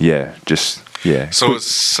 and yeah. So it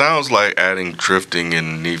sounds like adding drifting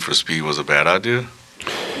in Need for Speed was a bad idea.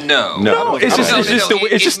 No. No, it's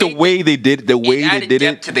just the way they did the way It they added did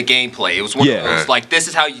depth it. to the gameplay. It was one Yeah. of those like this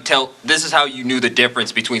is how you knew the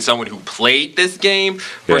difference between someone who played this game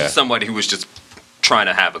versus Yeah. somebody who was just trying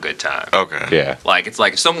to have a good time. Okay. Yeah. Like it's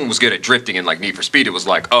like if someone was good at drifting in like Need for Speed, it was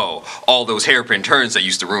like, oh, all those hairpin turns that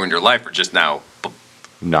used to ruin your life are just now just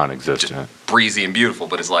Non-existent. breezy and beautiful.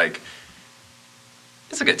 But it's like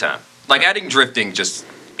it's a good time. Like adding drifting just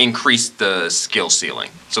increased the skill ceiling.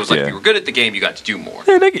 So it's like Yeah. if you were good at the game, you got to do more.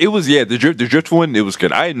 Yeah, like, it was the drift one. It was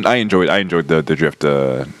good. I enjoyed the drift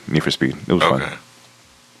Need for Speed. It was Okay. fun.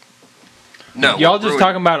 No, Y'all what just ruined-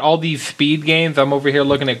 talking about all these speed games. I'm over here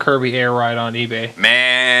looking at Kirby Air Ride on eBay.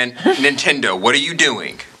 Man, Nintendo, what are you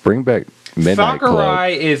doing? Bring back Midnight Club. Sakurai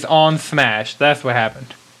is on Smash. That's what happened.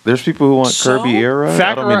 There's people who want So? Kirby Air Ride.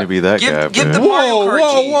 I don't mean to be that guy. Give but- the Mario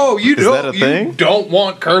Kart key. You Is that a thing? You don't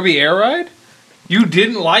want Kirby Air Ride? You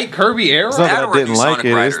didn't like Kirby Air It's Ride? not that That I or didn't do like Sonic it.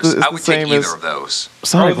 It's Riders. the- it's I the would take same either as- of those.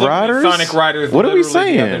 Sonic I was looking at Riders. Sonic Riders. What are we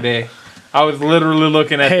literally the other saying? day. I was literally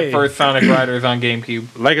looking at Hey. the first Sonic Riders on GameCube.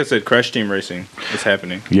 Like I said, Crash Team Racing is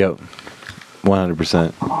happening. Yep.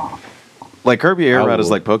 100%. Like Kirby Air I Ride is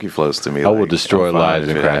will- like Pokeflows to me. I will like, destroy I'm fine lives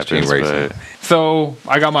if in it Crash Team happens, Racing. but- So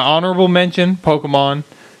I got my honorable mention, Pokemon.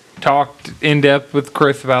 Talked in depth with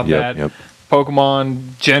Chris about that. Yep.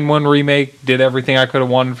 Pokemon Gen 1 remake did everything I could have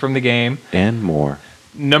wanted from the game. And more.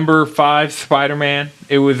 Number 5, Spider-Man.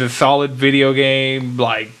 It was a solid video game.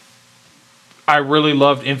 Like, I really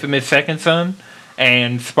loved Infamous Second Son,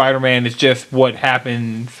 and Spider-Man is just what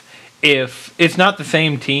happens if it's not the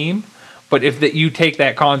same team, but if that you take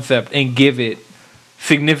that concept and give it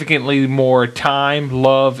significantly more time,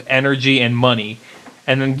 love, energy, and money,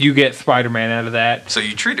 and then you get Spider-Man out of that. So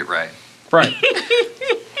you treat it right. Right.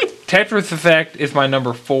 Tetris Effect is my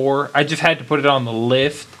number 4. I just had to put it on the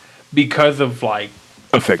list because of like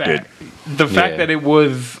Affected. the fact Yeah. that it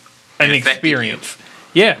was an It affected experience.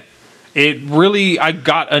 Yeah. It really I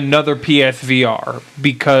got another PSVR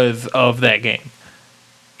because of that game.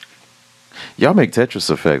 Y'all make Tetris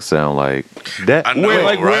Effect sound like That I know, We're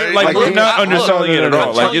right? we're look, not look, underselling it at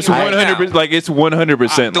all. Like it's I'm telling you 100%. Like it's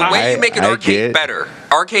 100%. The way you make an I arcade get-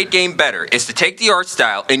 arcade game better, is to take the art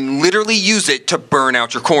style and literally use it to burn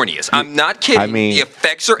out your corneas. I'm not kidding. I mean- the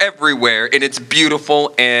effects are everywhere, and it's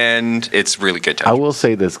beautiful, and it's really good. I will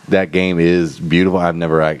say that game is beautiful. I've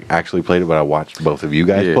never actually played it, but I watched both of you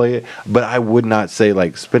guys Yeah. play it. But I would not say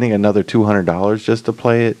like spending another $200 just to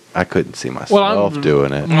play it. I couldn't see myself Well,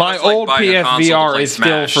 doing it. My It's like old buying a console to PSVR play is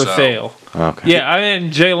Smash, still for so- sale. Okay. Yeah, I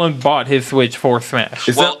mean, Jalen bought his Switch for Smash.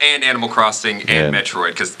 Well, and Animal Crossing and Yeah.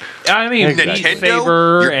 Metroid, because I mean, Exactly. Beat Nintendo,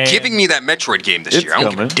 Saber you're and giving me that Metroid game this it's year. I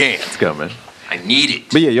don't coming. give a damn. It's coming. I need it.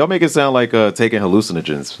 But yeah, y'all make it sound like taking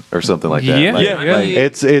hallucinogens or something like that. Yeah. Like, Yeah. Yeah.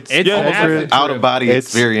 It's It's Tetris. an out of body It's-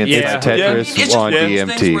 experience. yeah. It's I Tetris mean, it's just on one of those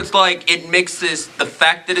things DMT. where it's like it mixes the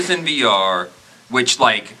fact that it's in VR, which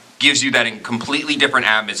like gives you that in completely different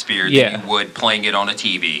atmosphere Yeah. than you would playing it on a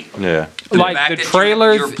TV. Yeah. Like fact the that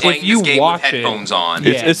trailers, you're playing if you this game watch with it, headphones on,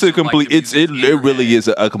 Yeah. It's a complete. Like, It really is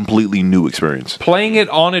a completely new experience. playing it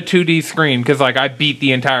on a 2D screen, because like I beat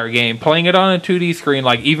the entire game. Playing it on a 2D screen,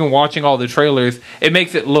 like even watching all the trailers, it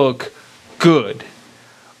makes it look good.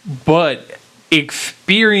 But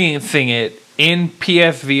experiencing it in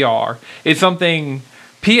PSVR is something.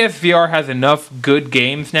 PSVR has enough good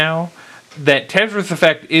games now that Tetris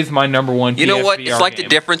Effect is my number one. you know what? PSVR It's like game. the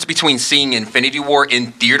difference between seeing Infinity War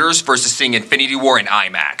in theaters versus seeing Infinity War in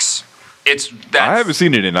IMAX. I haven't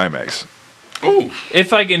seen it in IMAX.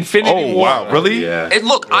 It's like Infinity Oh War. wow, really? And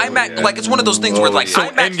look, IMAX, like it's one of those things where it's like So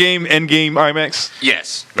IMAX. Endgame IMAX.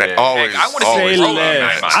 Yes. Man, always, I wanna always say love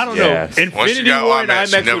less. IMAX. I don't Yes. know. Once you Infinity got War and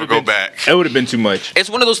IMAX, you IMAX never would've go been- back. It would have been too much. It's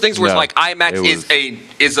one of those things where No, it's like IMAX it was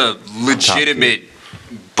is a legitimate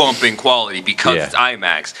bump in quality because Yeah. it's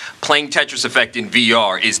IMAX. Playing Tetris Effect in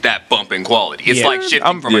VR is that bump in quality. It's Yeah. like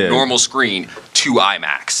shifting from yeah. a normal screen to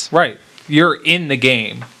IMAX. Right. You're in the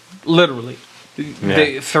game. Literally.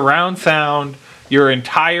 The surround sound, your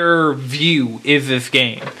entire view is this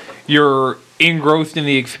game. You're engrossed in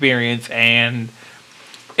the experience, and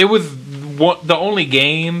it was the only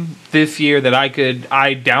game this year that I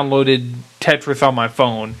downloaded Tetris on my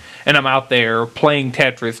phone, and I'm out there playing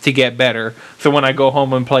Tetris to get better. So when I go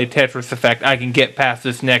home and play Tetris Effect, I can get past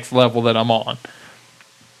this next level that I'm on.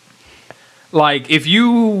 Like,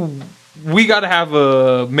 we got to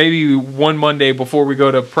have maybe one Monday before we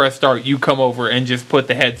go to press start, you come over and just put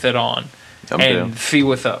the headset on I'm and down. see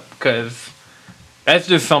what's up, because that's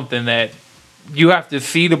just something that you have to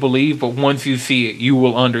see to believe, but once you see it, you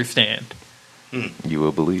will understand. You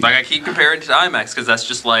will believe. Like I keep comparing it to IMAX because that's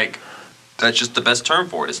just the best term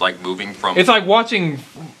for it. It's like moving from It's like watching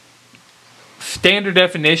standard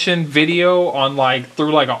definition video on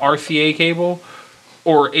through a RCA cable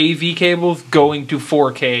or AV cables going to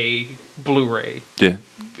 4K Blu-ray. Yeah.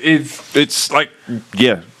 It's Like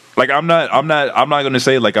I'm not gonna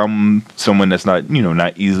say like I'm someone that's not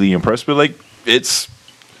not easily impressed, but like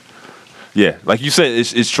like you said,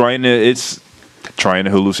 it's trying to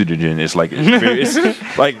hallucinogen. It's like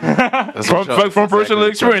it's like from personal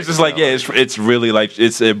experience. It's like it's really like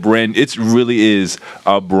it really is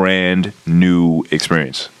a brand new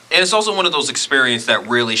experience. And it's also one of those experiences that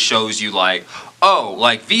really shows you like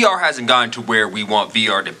VR hasn't gotten to where we want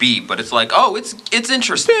VR to be, but it's like, it's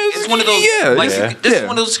interesting. It's one of those this is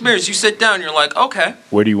one of those experiences you sit down and you're like, okay.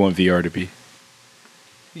 Where do you want VR to be?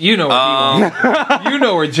 you know you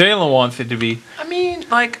know where Jalen wants it to be. I mean,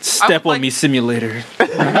 like Step on me simulator.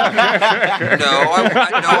 I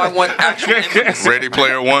want actual Ready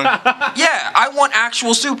Player One. Yeah, I want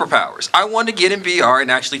actual superpowers. I want to get in VR and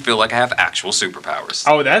actually feel like I have actual superpowers.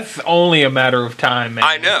 Oh, that's only a matter of time, man.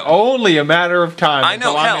 I know. Only a matter of time. I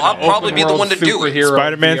know. until I'm Hell, in I'll an probably be the open one to world do it. superhero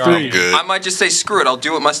Spider-Man VR. 3. Good. I might just say screw it. I'll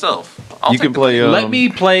do it myself. I'll You take can the play. Let me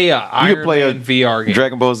play a Iron play a Man VR game.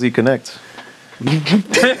 Dragon Ball Z Connect.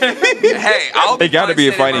 Hey, I'll be It gotta fine be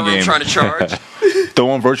a sitting in my fighting room game. trying to charge.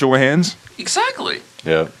 Throwing virtual hands. Exactly.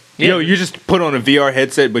 Yeah. Yo, you just put on a VR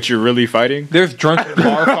headset, but you're really fighting. There's Drunken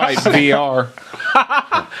Bar Fight VR.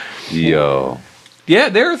 Yo. Yeah,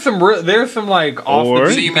 there's some like off Or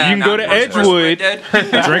the See, you man, can go not to versus Red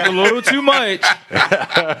Edgewood, Dead. drink a little too much.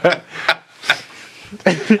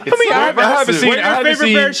 I haven't seen. What are your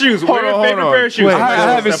favorite pair of shoes? What are your favorite pair of shoes? Wait,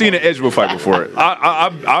 I haven't seen an Edgewood fight before.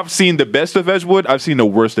 I've seen the best of Edgewood. I've seen the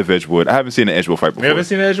worst of Edgewood. I haven't seen an Edgewood fight You before. haven't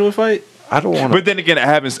seen an Edgewood fight? I don't want But then again, I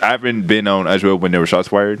haven't been on Edgewood when there were shots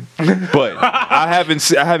fired. But I haven't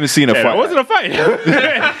seen a Yeah, fight. that wasn't a fight.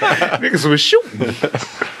 Niggas was shooting.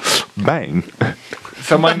 Bang.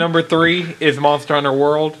 So my number 3 is Monster Hunter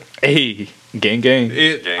World. Hey, gang.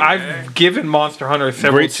 I've given Monster Hunter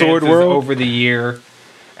several Great Sword chances World? over the year,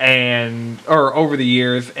 or over the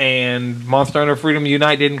years, and Monster Hunter Freedom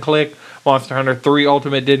Unite didn't click. Monster Hunter 3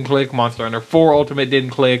 Ultimate didn't click. Monster Hunter 4 Ultimate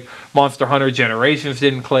didn't click. Monster Hunter Generations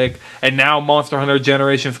didn't click. And now Monster Hunter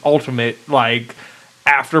Generations Ultimate, like,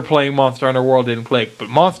 after playing Monster Hunter World didn't click. But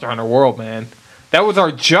Monster Hunter World, man, that was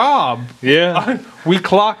our job. Yeah. We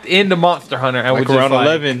clocked into Monster Hunter and Like we just around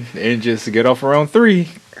 11 and just get off around 3.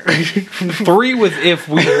 3 was if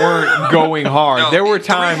we weren't going hard. No, There were 3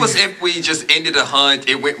 times. was if we just ended a hunt,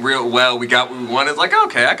 it went real well, we got what we wanted. It's like,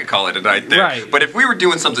 okay, I could call it a night there. Right. But if we were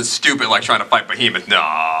doing something stupid like trying to fight Behemoth,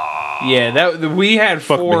 nah. Yeah, we had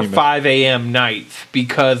Fuck 4 or Behemoth. 5 a.m. nights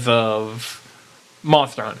because of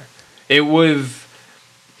Monster Hunter. It was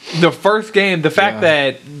the first game, the fact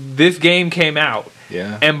that this game came out,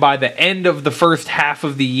 Yeah. and by the end of the first half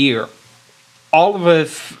of the year, all of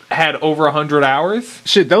us had over 100 hours.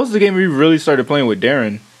 Shit, that was the game we really started playing with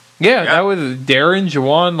Darren. Yeah, that was Darren,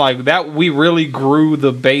 Juwan, like that. We really grew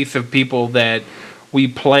the base of people that we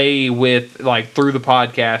play with, like through the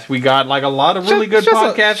podcast. We got like a lot of really good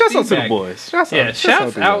podcast. Shouts out to the feedback. boys.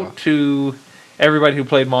 Shouts out to everybody who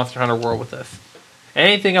played Monster Hunter World with us.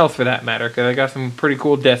 Anything else for that matter, because I got some pretty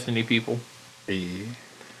cool Destiny people. The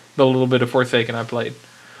little bit of Forsaken I played.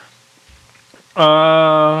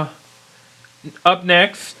 Up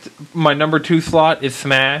next, my number 2 slot is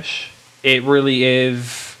Smash. It really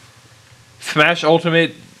is. Smash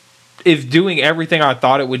Ultimate is doing everything I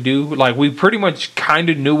thought it would do. Like, we pretty much kind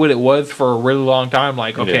of knew what it was for a really long time.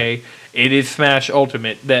 Like, okay, it is Smash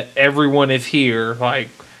Ultimate, that everyone is here. Like,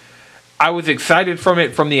 I was excited from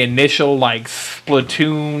it from the initial, like,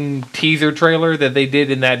 Splatoon teaser trailer that they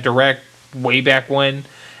did in that direct way back when.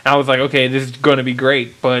 I was like, okay, this is going to be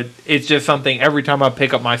great, but it's just something every time I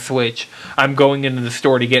pick up my Switch, I'm going into the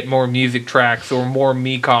store to get more music tracks or more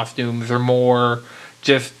Mii costumes or more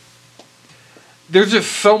just... There's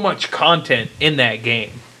just so much content in that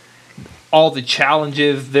game. All the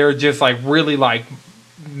challenges, they're just like really like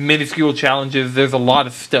minuscule challenges. There's a lot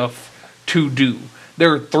of stuff to do.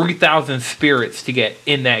 There are 3,000 spirits to get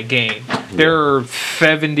in that game. There are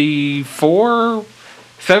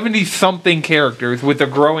 70-something characters with a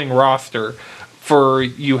growing roster. For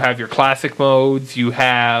you have your classic modes, you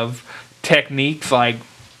have techniques, like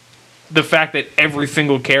the fact that every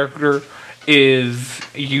single character is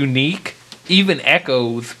unique. Even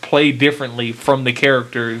echoes play differently from the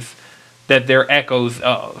characters that they're echoes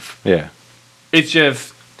of. Yeah. It's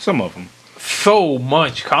just Some of them. so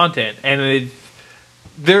much content, and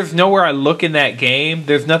there's nowhere I look in that game.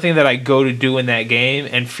 There's nothing that I go to do in that game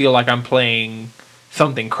and feel like I'm playing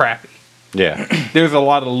something crappy. Yeah. There's a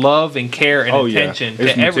lot of love and care and attention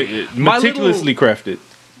to every meticulously crafted.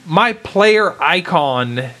 My player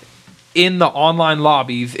icon in the online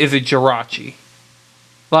lobbies is a Jirachi.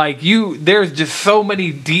 Like, there's just so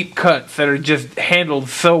many deep cuts that are just handled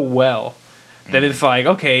so well that it's like,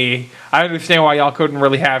 okay, I understand why y'all couldn't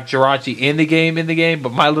really have Jirachi in the game,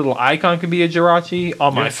 but my little icon can be a Jirachi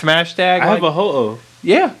on my Smash tag. I have a ho-oh.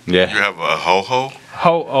 Yeah. Yeah. You have a ho-ho?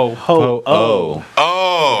 Ho-oh. Oh.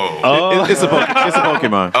 Oh. It's a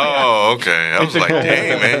Pokemon. Oh, okay. I was like,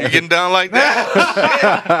 dang, man, you getting down like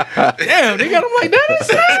that? Damn, they got them like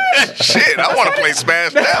that? Shit, I want to play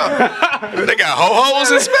Smash now. They got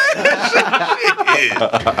ho-hos in Smash? Shit.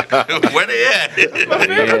 Where they at?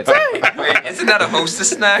 Wait, isn't that a hostess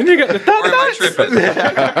snack? You got the Or am I tripping?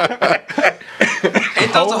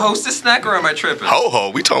 Ain't those a hostess snack or am I tripping? Ho-ho?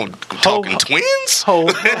 We talking twins?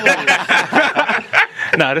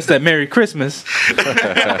 Nah, that's that Merry Christmas.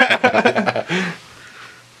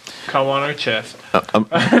 Come on our chest.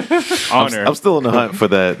 Honor. I'm still in the hunt for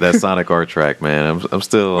that Sonic art track, man. I'm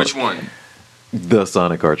still Which one? the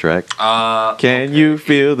Sonic art track. Can you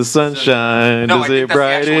feel the sunshine? No, I Does think it that's the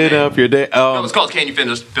actual brighten name. up your day? No, it's called Can You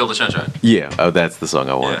Feel the Sunshine? Yeah, that's the song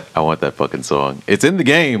I want. Yeah. I want that fucking song. It's in the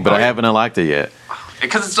game, but Oh, I yeah. haven't unlocked it yet.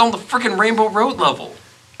 Because it's on the freaking Rainbow Road level.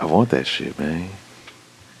 I want that shit, man.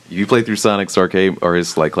 You play through Sonic's arcade or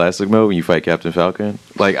his like classic mode when you fight Captain Falcon.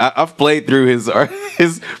 Like I've played through his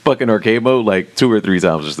fucking arcade mode like 2 or 3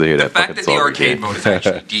 times just to hear The that fact fucking that song. the arcade again. mode is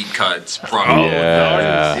actually deep cuts from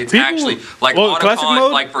Yeah. it's People- actually like well, classic Otacon,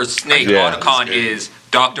 mode? like for Snake, Yeah. Otacon is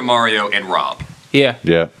Dr. Mario and Rob. Yeah.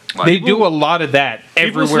 Yeah. Like, They do a lot of that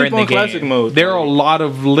everywhere in sleep the on game. classic mode, There are a lot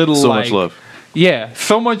of little So like, much love. Yeah,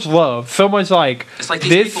 so much love, so much like It's like these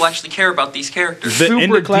this people actually care about these characters. The end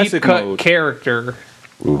super of classic deep cut mode. character.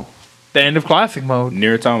 Ooh. The end of classic mode.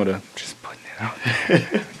 Near Automata. Just putting it out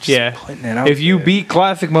there. Yeah. Putting it out If you there. beat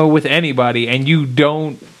classic mode with anybody and you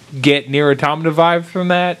don't get Nier Automata vibes from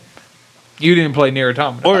that, You didn't play Near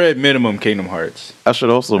Automata. Or at minimum, Kingdom Hearts. I should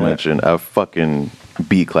also mention I fucking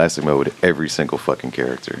beat classic mode with every single fucking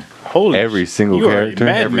character. Holy Every single you are a character?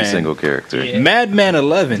 Madman. Every single character. Yeah. Madman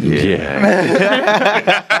 11. But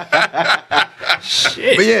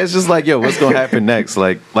yeah, it's just like, yo, what's gonna happen next?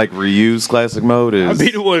 Like Ryu's classic mode I is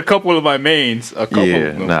beat it with a couple of my mains. A couple yeah,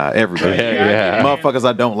 of them. nah, everybody. Yeah. Motherfuckers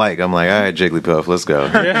I don't like. I'm like, all right, Jigglypuff, let's go.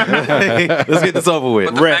 Let's get this over with.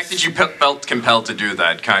 But the Rest. fact that you felt compelled to do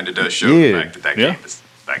that kind of does show Yeah. the fact that Yeah. game is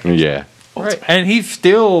that game. Yeah. Right. And he's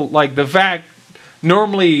still like the fact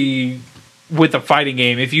normally with a fighting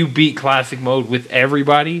game, if you beat classic mode with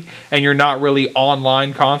everybody and you're not really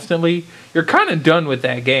online constantly, you're kind of done with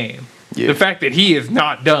that game. Yeah. The fact that he is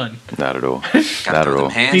not done. Not at all. Gotta Not throw at them all.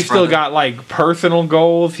 hands, He's still brother. got like personal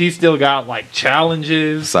goals. He's still got like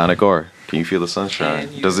challenges. Sonic R. Can you feel the sunshine?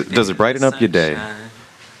 Does it brighten up your day?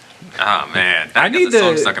 Oh man, I I need need the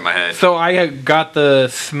song to- stuck in my head. So I got the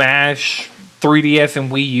Smash 3DS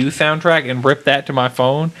and Wii U soundtrack and ripped that to my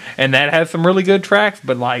phone, and that has some really good tracks.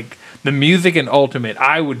 But like the music in Ultimate,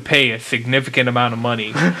 I would pay a significant amount of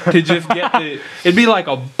money to just get the. It'd be like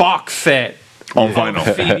a box set On of vinyl.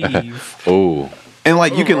 CDs. Oh. And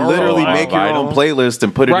like you can literally wow. make your own playlist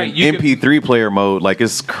and put it Right, in you can- MP3 player mode. Like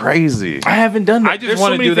it's crazy. I haven't done that. I just There's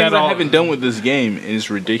wanna so many do that things I all- haven't done with this game, and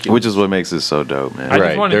it's ridiculous. Which is what makes it so dope, man. I just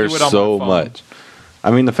Right. wanna do There's it on my so phone. much.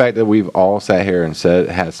 I mean, the fact that we've all sat here and said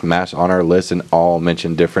has Smash on our list and all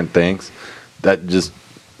mentioned different things, that just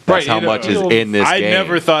that's Right, how it much is feels- in this I game.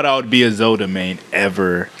 never thought I would be a Zelda main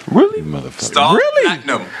ever. really, motherfucker. Stop. Really?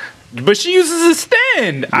 Platinum. But she uses a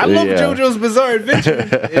stand. I love Yeah. JoJo's Bizarre Adventure.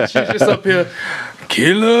 And she's just up here,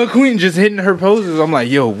 Killer Queen, just hitting her poses. I'm like,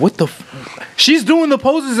 yo, what the? She's doing the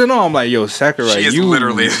poses and all. I'm like, yo, Sakurai, She is you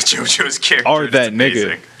literally JoJo's character. are It's that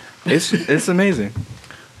amazing. nigga. It's amazing.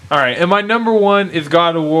 All right, and my number one is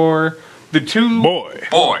God of War. The two Boy.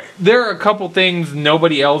 Boy, there are a couple things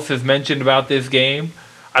nobody else has mentioned about this game.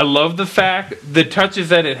 I love the fact the touches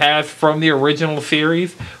that it has from the original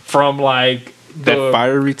series, from like That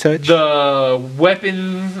fiery touch. the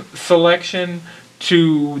weapon selection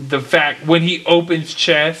to the fact when he opens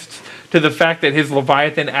chests to the fact that his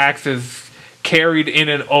Leviathan axe is carried in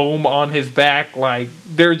an ohm on his back. Like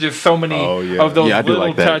there are just so many Oh, yeah. of those Yeah, I do little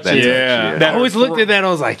like that touches. touch, yeah. That I always are looked at that and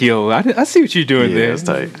I was like, yo, I see what you're doing Yeah, there. that's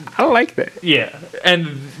tight. I like that. Yeah,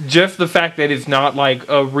 and just the fact that it's not like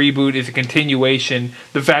a reboot, it's a continuation.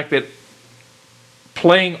 The fact that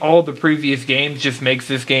playing all the previous games just makes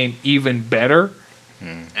this game even better.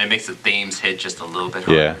 and it makes the themes hit just a little bit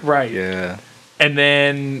harder. Yeah. Right. Yeah. And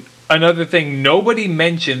then another thing, nobody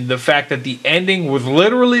mentioned the fact that the ending was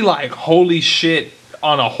literally like, holy shit,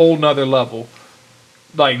 on a whole nother level.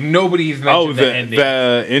 Like, nobody's mentioned Oh, the ending.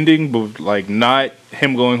 the ending, but like not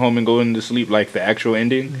him going home and going to sleep, like the actual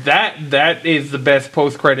ending. That is the best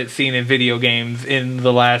post-credit scene in video games in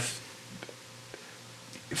the last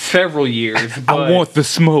several years. I but want the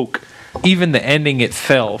smoke. even the ending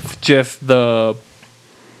itself, just the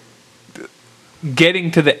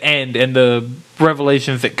getting to the end and the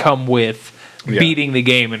revelations that come with Yeah. beating the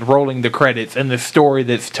game and rolling the credits and the story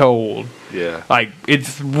that's told. Yeah. Like,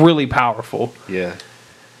 it's really powerful. Yeah.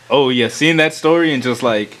 Oh yeah, seeing that story and just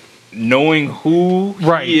like knowing who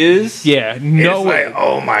Right. he is. Yeah, no It's like,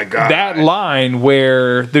 oh my god. that line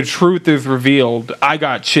where the truth is revealed, I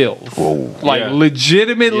got chills. Like, Yeah.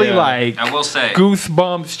 legitimately, Yeah. like, I will say,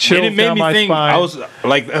 goosebumps, chills and it made down me my think. spine. I was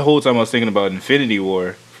like the whole time I was thinking about Infinity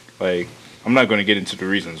War. Like I'm not going to get into the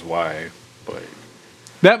reasons why, but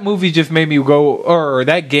That movie just made me go, or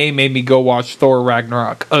that game made me go watch Thor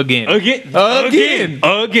Ragnarok again. again. Again.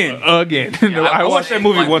 Again. No, I I watch watched that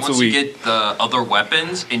movie like, once a you week. get the other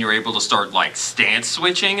weapons and you're able to start like stance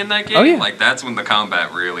switching in that game. Oh, yeah. Like that's when the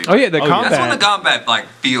combat really. Oh yeah, the Oh, yeah. combat. That's when the combat like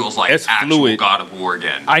feels like It's actual fluid. God of War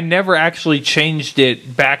again. I never actually changed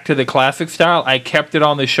it back to the classic style. I kept it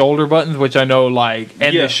on the shoulder buttons, which I know, like,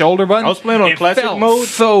 and Yeah. the shoulder buttons. I was playing on it classic felt mode.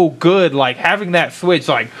 so good, like having that switch,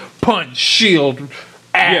 like punch, shield,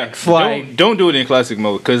 axe, like. don't do it in classic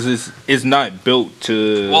mode because it's not built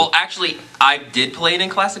to. Well, actually, I did play it in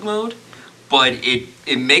classic mode, but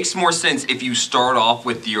it makes more sense if you start off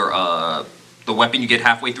with your the weapon you get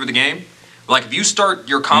halfway through the game. Like if you start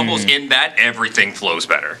your combos in that, everything flows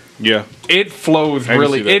better. yeah, It flows I can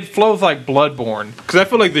really. see that. It flows like Bloodborne. because I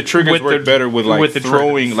feel like the triggers With work the- better with like with the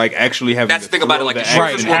throwing, triggers. like actually having. That's the thing about it. Like the Right,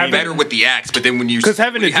 triggers work having- better with the axe, but then when you Because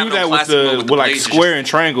having to when you do have it that on with classic mode the with like blades, it's square just- and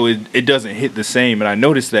triangle, it doesn't hit the same, and I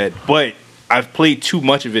noticed that. But I've played too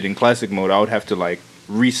much of it in classic mode. I would have to like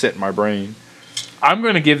reset my brain. I'm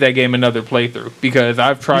going to give that game another playthrough because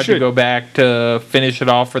I've tried to should. go back to finish it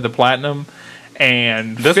off for the platinum,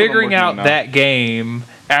 and That's what I'm figuring working out on now. that game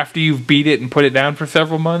after you've beat it and put it down for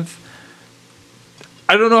several months,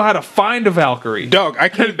 I don't know how to find a Valkyrie. Dog, I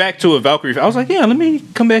came back to a Valkyrie. I was like, yeah, let me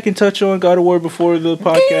come back and touch on God of War before the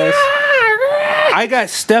podcast. I got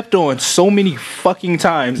stepped on so many fucking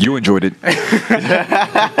times. You enjoyed it.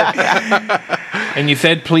 And you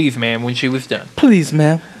said, please, man, when she was done. Please,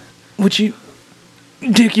 ma'am, would you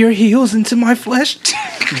dig your heels into my flesh?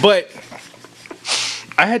 But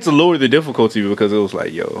I had to lower the difficulty because it was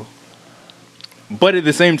like, yo. But at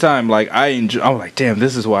the same time, like I was like, damn,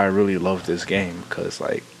 this is why I really love this game, because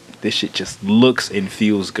like this shit just looks and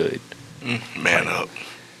feels good. Man up.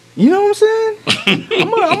 You know what I'm saying?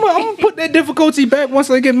 I'm gonna put that difficulty back once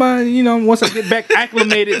I get once I get back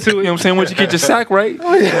acclimated to it. You know what I'm saying? Once you get your sack right.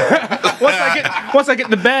 Once I get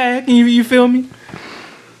the bag, you feel me?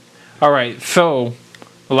 All right, so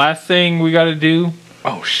the last thing we got to do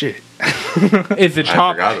Oh shit. is the I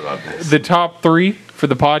forgot top about this. the top 3 for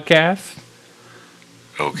the podcast.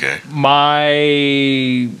 Okay.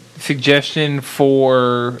 My suggestion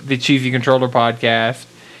for the Cheesy Controller podcast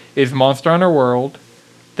is Monster Hunter World,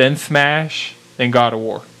 then Smash, then God of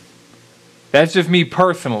War. That's just me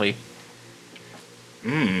personally.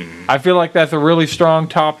 I feel like that's a really strong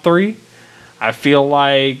top 3. I feel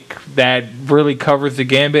like that really covers the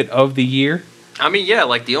gambit of the year. I mean, yeah,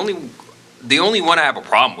 like the only one I have a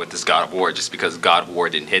problem with is God of War, just because God of War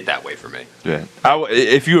didn't hit that way for me. Yeah.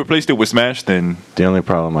 If you replaced it with Smash, then The only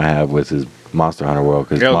problem I have with is Monster Hunter World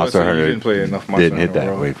because Yeah, I was Monster about to say, you Hunter didn't play enough Monster didn't hit Hunter that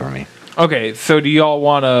World. way for me. Okay, so do y'all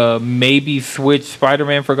want to maybe switch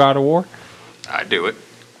Spider-Man for God of War? I do it.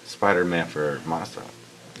 Spider-Man for Monster Hunter.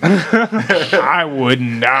 I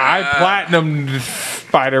wouldn't. I platinum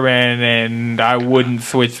Spider-Man, and I wouldn't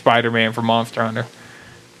switch Spider-Man for Monster Hunter.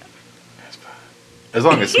 As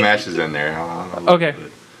long as Smash is in there. Okay.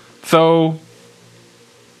 So,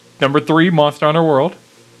 number 3, Monster Hunter World.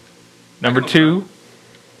 Number 2,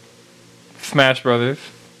 Smash Brothers.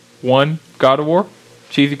 1, God of War.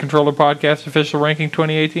 Cheesy Controller Podcast official ranking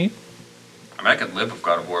 2018. I mean, I could live with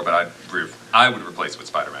God of War, but I would replace it with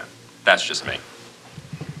Spider-Man. That's just me.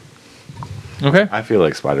 Okay. I feel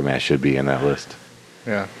like Spider-Man should be in that list.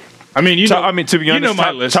 Yeah. I mean, to be honest,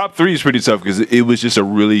 my list. top 3 is pretty tough because it was just a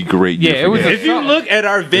really great year. Yeah, for it was games. If you look at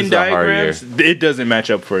our Venn This is a hard diagrams, it doesn't match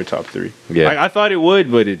up for a top 3. Yeah. Like, I thought it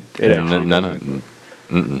would, but it actually None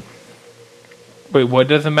of Wait, what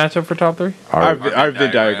doesn't match up for top 3? our Venn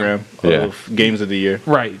Venn diagram Yeah. of games of the year.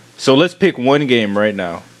 Right. So let's pick one game right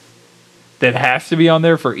now. That has to be on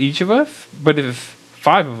there for each of us, but it's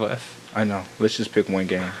 5 of us. I know. Let's just pick one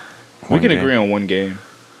game. We can agree on one game.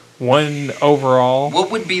 1 overall.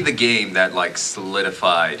 What would be the game that like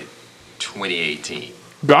solidified 2018?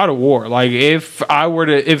 God of War. Like, if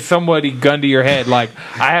somebody gunned to your head, like,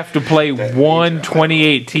 I have to play one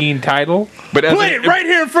 2018 title. But as Play it right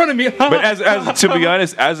here in front of me. But as to be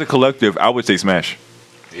honest, as a collective, I would say Smash.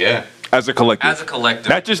 Yeah. As a collective. As a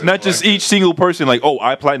collective, Not just each single person like, oh,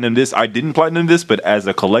 I platinum this, I didn't platinum this, but as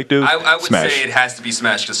a collective, I would Smash. say it has to be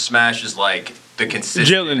Smash because Smash is like the consistent.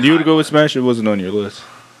 Jalen, you would go with Smash? It wasn't on your list.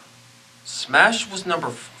 Smash was number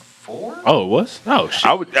 4. Oh, it was? Oh, shit.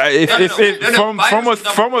 I would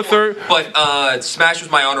from a third. But Smash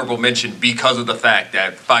was my honorable mention because of the fact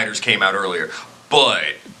that Fighters came out earlier. But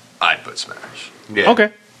I'd put Smash. Yeah.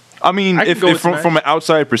 Okay. I mean, I can if go with from Smash. from an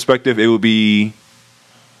outside perspective, it would be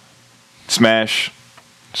Smash,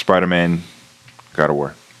 Spider-Man, God of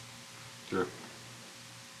War.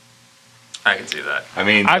 I can see that. I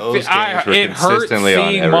mean, those games were it hurts consistently on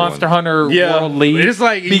seeing everyone. Monster Hunter Yeah. World League. It's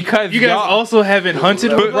like, because you guys y'all- also haven't hunted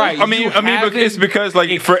But, with Right, I mean, you but it's haven't- because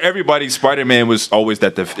like for everybody, Spider-Man was always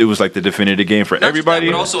it was like the definitive game for Not just everybody.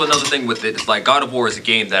 that, but also another thing with it is like God of War is a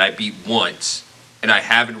game that I beat once, and I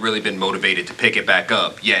haven't really been motivated to pick it back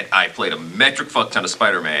up. Yet I played a metric fuck ton of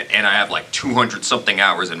Spider-Man, and I have like 200 something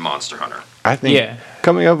hours in Monster Hunter. I think Yeah.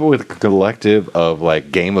 coming up with a collective of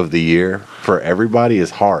like game of the year for everybody is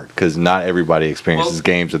hard because not everybody experiences Well,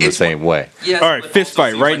 games in the it's same way. Yes, All right, but fist also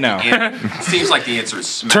fight seems right like now. seems like the answer is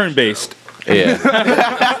Smash. turn-based.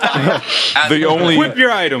 Yeah. As The a- only Whip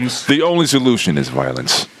your items. the only solution is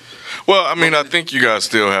violence. Well, I mean, I think you guys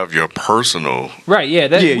still have your personal Right, yeah,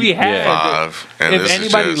 that Yeah, we have. five, and If this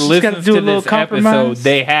anybody is just listens Gotta do to a little this episode, compromise.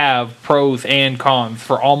 they have pros and cons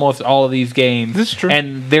for almost all of these games. This is true.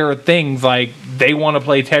 And there are things like they want to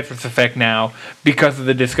play Tetris Effect now because of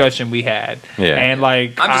the discussion we had. Yeah. And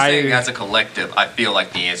like I'm just saying, as a collective, I feel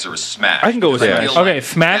like the answer is Smash. I can go with Because I Smash. feel Okay,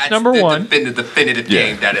 Smash that's number the one. definitive Yeah.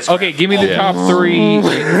 game that is. okay, give me the Yeah. top 3.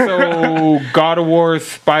 So God of War,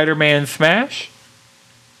 Spider-Man, Smash.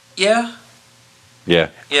 Yeah. Yeah.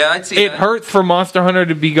 Yeah, I'd see It that. hurts for Monster Hunter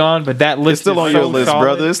to be gone, but that list It's still is on so your list, solid.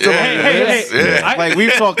 brother. It's still on your list. Yeah. Like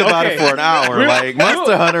we've talked about it for an hour. Like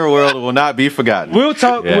Monster Hunter World will not be forgotten. We'll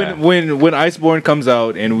talk Yeah. when Iceborne comes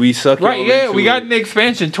out and we suck. Right, y'all yeah, into we got it. an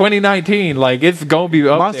expansion 2019. Like it's gonna be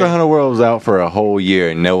up Monster there. Hunter World was out for a whole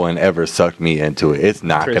year and no one ever sucked me into it. It's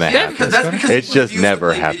not gonna Yeah, because happen. that's because It's you just refused to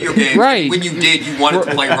never play video happened. games. Right. When you did, you wanted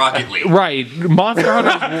to play Rocket League. Right, Monster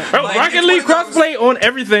Hunter. Bro, Like, Rocket it's League one of those- crossplay on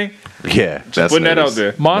everything. Yeah. That's Putting that nice. out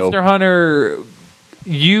there. Monster Nope. Hunter,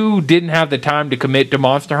 you didn't have the time to commit to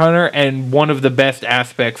Monster Hunter, and one of the best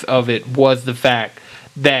aspects of it was the fact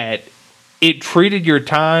that it treated your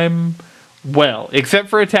time well, except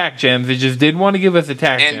for attack gems. It just didn't want to give us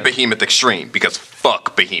attack And gems. Behemoth Extreme, because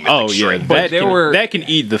fuck Behemoth Oh Extreme. yeah, But that there can, were- that can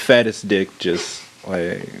eat the fattest dick. Just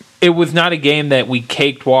like It was not a game that we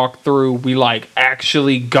caked walk through. We like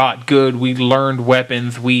actually got good. We learned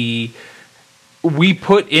weapons. We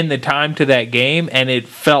put in the time to that game, and it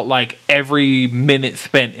felt like every minute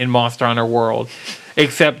spent in Monster Hunter World,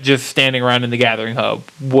 except just standing around in the Gathering Hub,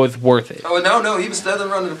 was worth it. Oh no, he was standing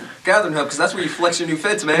around the Gathering Hub because that's where you flex your new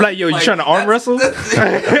fits, man. Like, yo, you trying to arm wrestle?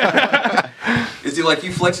 Is he like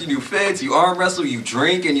you flex your new fits, you arm wrestle, you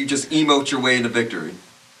drink, and you just emote your way into victory?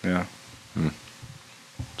 yeah.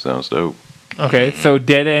 Sounds dope. Okay, so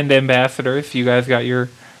Dead End Ambassadors, you guys got your...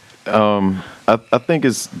 I think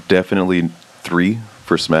it's definitely 3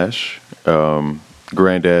 for Smash.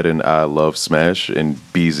 Granddad and I love Smash, and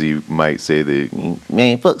BZ might say that,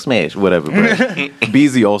 man, fuck Smash, whatever. But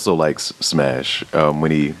BZ also likes Smash. When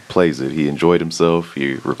he plays it, he enjoyed himself.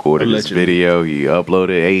 He recorded his Allegedly. video. He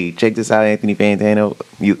uploaded, hey, check this out, Anthony Fantano.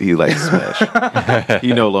 He likes Smash.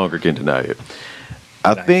 He no longer can deny it.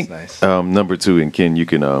 I think nice. number 2, and Ken, you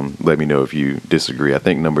can let me know if you disagree. I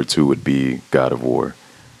think number 2 would be God of War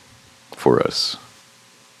for us,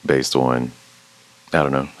 based on, I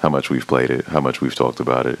don't know, how much we've played it, how much we've talked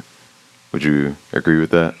about it. Would you agree with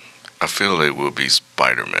that? I feel it will be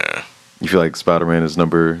Spider-Man. You feel like Spider-Man is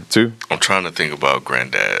number 2? I'm trying to think about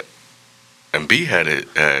Granddad. And B had it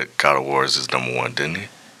at God of War as his number 1, didn't he?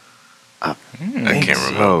 I can't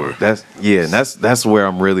remember. And that's where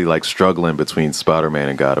I'm really like struggling between Spider-Man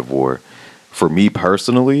and God of War. For me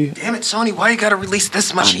personally, Damn it, Sony! Why you gotta release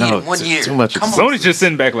this much heat in 1 year? too much. Come on. Sony's just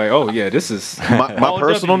sitting back like, oh yeah, this is My all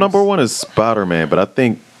personal Ws. number 1 is Spider-Man, but I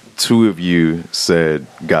think 2 of you said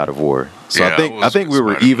God of War. So Yeah, I I think was we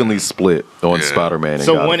were Spider-Man. evenly split on Yeah. Spider-Man and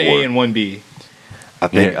So God one of War. A and one B. I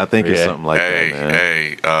think it's Yeah. something like that, man.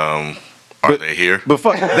 Hey, are they here? But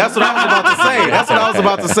fuck, that's what I was about to say. That's what I was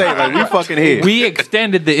about to say. Like we fucking here. We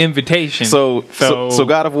extended the invitation. So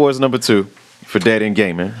God of War is number 2 for Dead End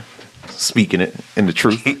Gaming, speaking it in the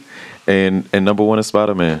truth, and number 1 is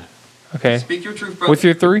Spider-Man. okay. Speak your truth, brother. What's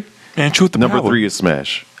your 3? And truth Number 3 is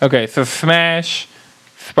Smash. Okay, so Smash,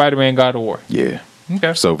 Spider-Man, God of War. Yeah.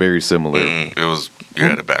 Okay. So very similar. It was you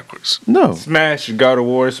had it backwards. No, Smash, God of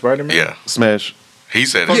War, Spider-Man. Yeah, Smash. he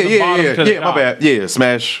said From it. the bottom to the My top. bad. Yeah,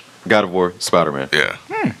 Smash, God of War, Spider-Man. Yeah,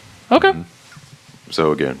 Okay.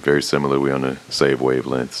 So again, very similar. We on the same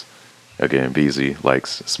wavelengths. Again, BZ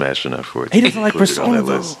likes Smash enough for it. He doesn't like included on that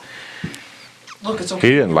Persona, list. Look, it's okay.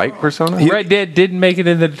 He didn't like Persona? Red Dead didn't make it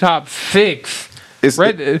into the top 6. It's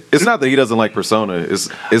Red- it's not that he doesn't like Persona.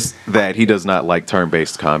 It's that he does not like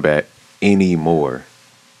turn-based combat anymore.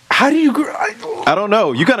 How do you? I don't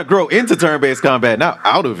know. You gotta grow into turn-based combat, not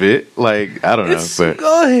out of it. Like I don't know, but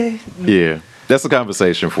good. yeah, that's a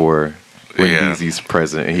conversation for when Yeah. BZ's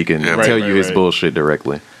present and he can Yeah, tell right, you his right. bullshit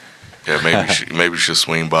directly. yeah. Maybe we should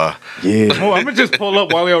swing by. Yeah, Oh, I'm gonna just pull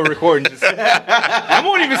up while we are recording. Just, I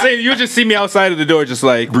won't even say. You'll just see me outside of the door, just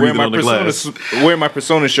like wearing Breathing my on the persona, glass. wearing my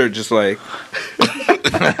persona shirt, just like.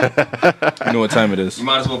 You know what time it is. You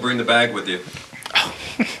might as well bring the bag with you.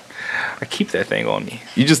 I keep that thing on me.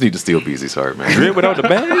 you just need to steal BZ's heart, man. Drip without the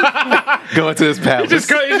bag. Go into his palace.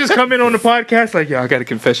 It just come in on the podcast like, yo, I got a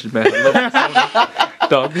confession, man. I love Persona.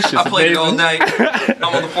 Dog, this shit's I played it all amazing. night.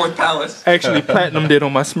 I'm on the 4th Palace. Actually, platinum did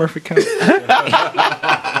on my Smurf account.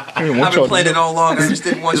 I didn't want I've y'all been to playing know. it all along. I just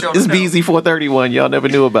didn't want y'all to It's know. BZ 431. Y'all never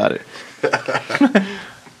knew about it.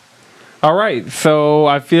 All right, so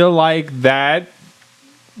I feel like that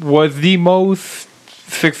was the most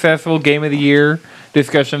successful game of the year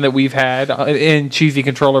discussion that we've had in Cheesy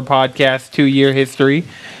Controller Podcast 2-year history.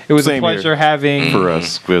 It was Same a pleasure here. having For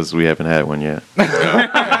us, because we haven't had one yet.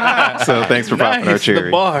 So thanks for popping our Nice, cherry.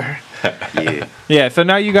 the bar. Yeah. Yeah, so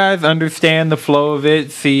now you guys understand the flow of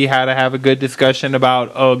it, see how to have a good discussion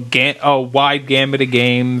about a wide gamut of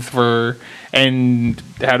games and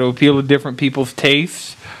how to appeal to different people's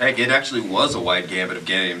tastes. Heck, it actually was a wide gambit of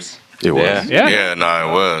games. It was. Yeah. Yeah, no,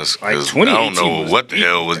 it was. Like 'Cause I don't 2018 know was what the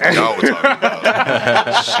hell was y'all were talking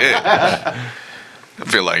about. Shit. I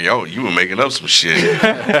feel like, yo, you were making up some shit.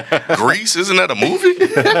 Grease, isn't that a movie?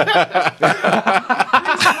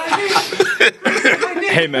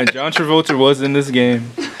 Hey man, John Travolta was in this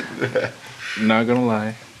game. Not gonna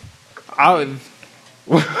lie. I was,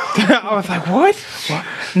 I was like, what?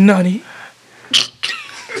 Nutty.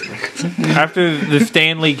 After the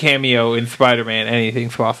Stan Lee cameo in Spider-Man,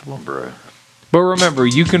 anything's possible. Bruh. But remember,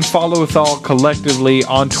 you can follow us all collectively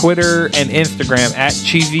on Twitter and Instagram at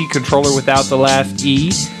Cheesy Controller without the last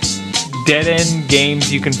E. Dead End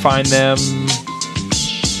Games, you can find them.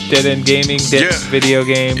 Dead End Gaming, Dead End Video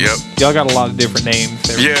Games. Yep. Y'all got a lot of different names.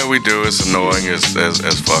 Yeah, we do. It's annoying as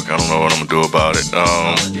fuck. I don't know what I'm gonna do about it.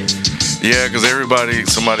 Yeah, because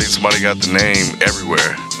somebody got the name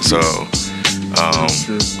everywhere. So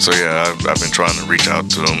yeah, I've been trying to reach out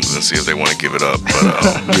to them and see if they want to give it up.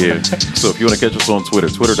 But Yeah. So if you want to catch us on Twitter,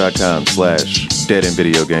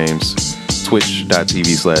 twitter.com/deadendvideogames,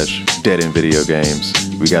 twitch.tv/deadendvideogames.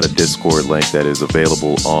 We got a Discord link that is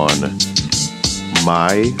available on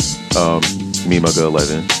my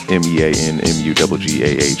Memuga11,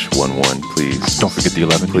 MEANMUGGAH11. Please don't forget the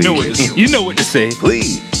 11. Please. You know what to say.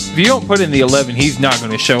 Please. If you don't put in the 11, he's not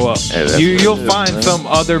going to show up. Hey, that's You'll what it is, find man. some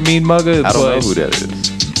other mean mugger, I don't know but who that is.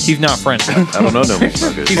 he's not friendly. I don't know no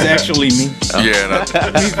motherfuckers. He's actually me. yeah,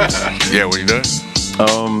 yeah. What you doing?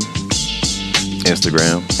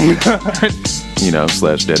 Instagram.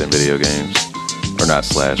 /Dead End Video Games. Or not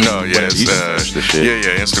slash. No, yeah, Whatever, you just search the shit. yeah,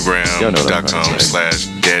 Y'all know what I'm trying to say.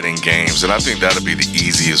 Instagram.com/deadendgames, and I think that'll be the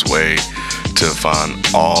easiest way to find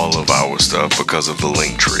all of our stuff because of the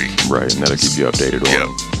link tree. Right, and that'll keep you updated on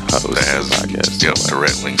how to That listen to has the podcast.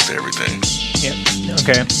 direct links to everything. Yep.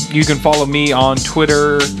 Okay. You can follow me on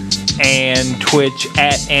Twitter and Twitch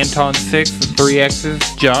at Anton6 with 3 X's.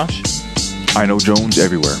 Josh, I know Jones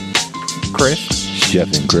everywhere. Chris,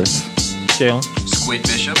 Chef and Chris. Jalen, Squid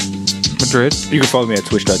Bishop. Madrid. You can follow me at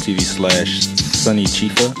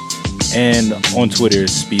twitch.tv/SunnyChifa and on Twitter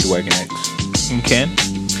SpeedwagonX. And Ken.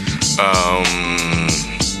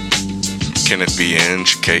 Kenneth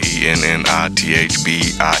Binge,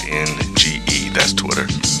 KENNITHBINGE. That's Twitter.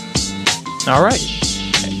 All right.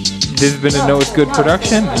 This has been a Know It's Good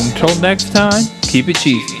production. Until next time, keep it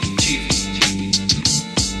cheesy.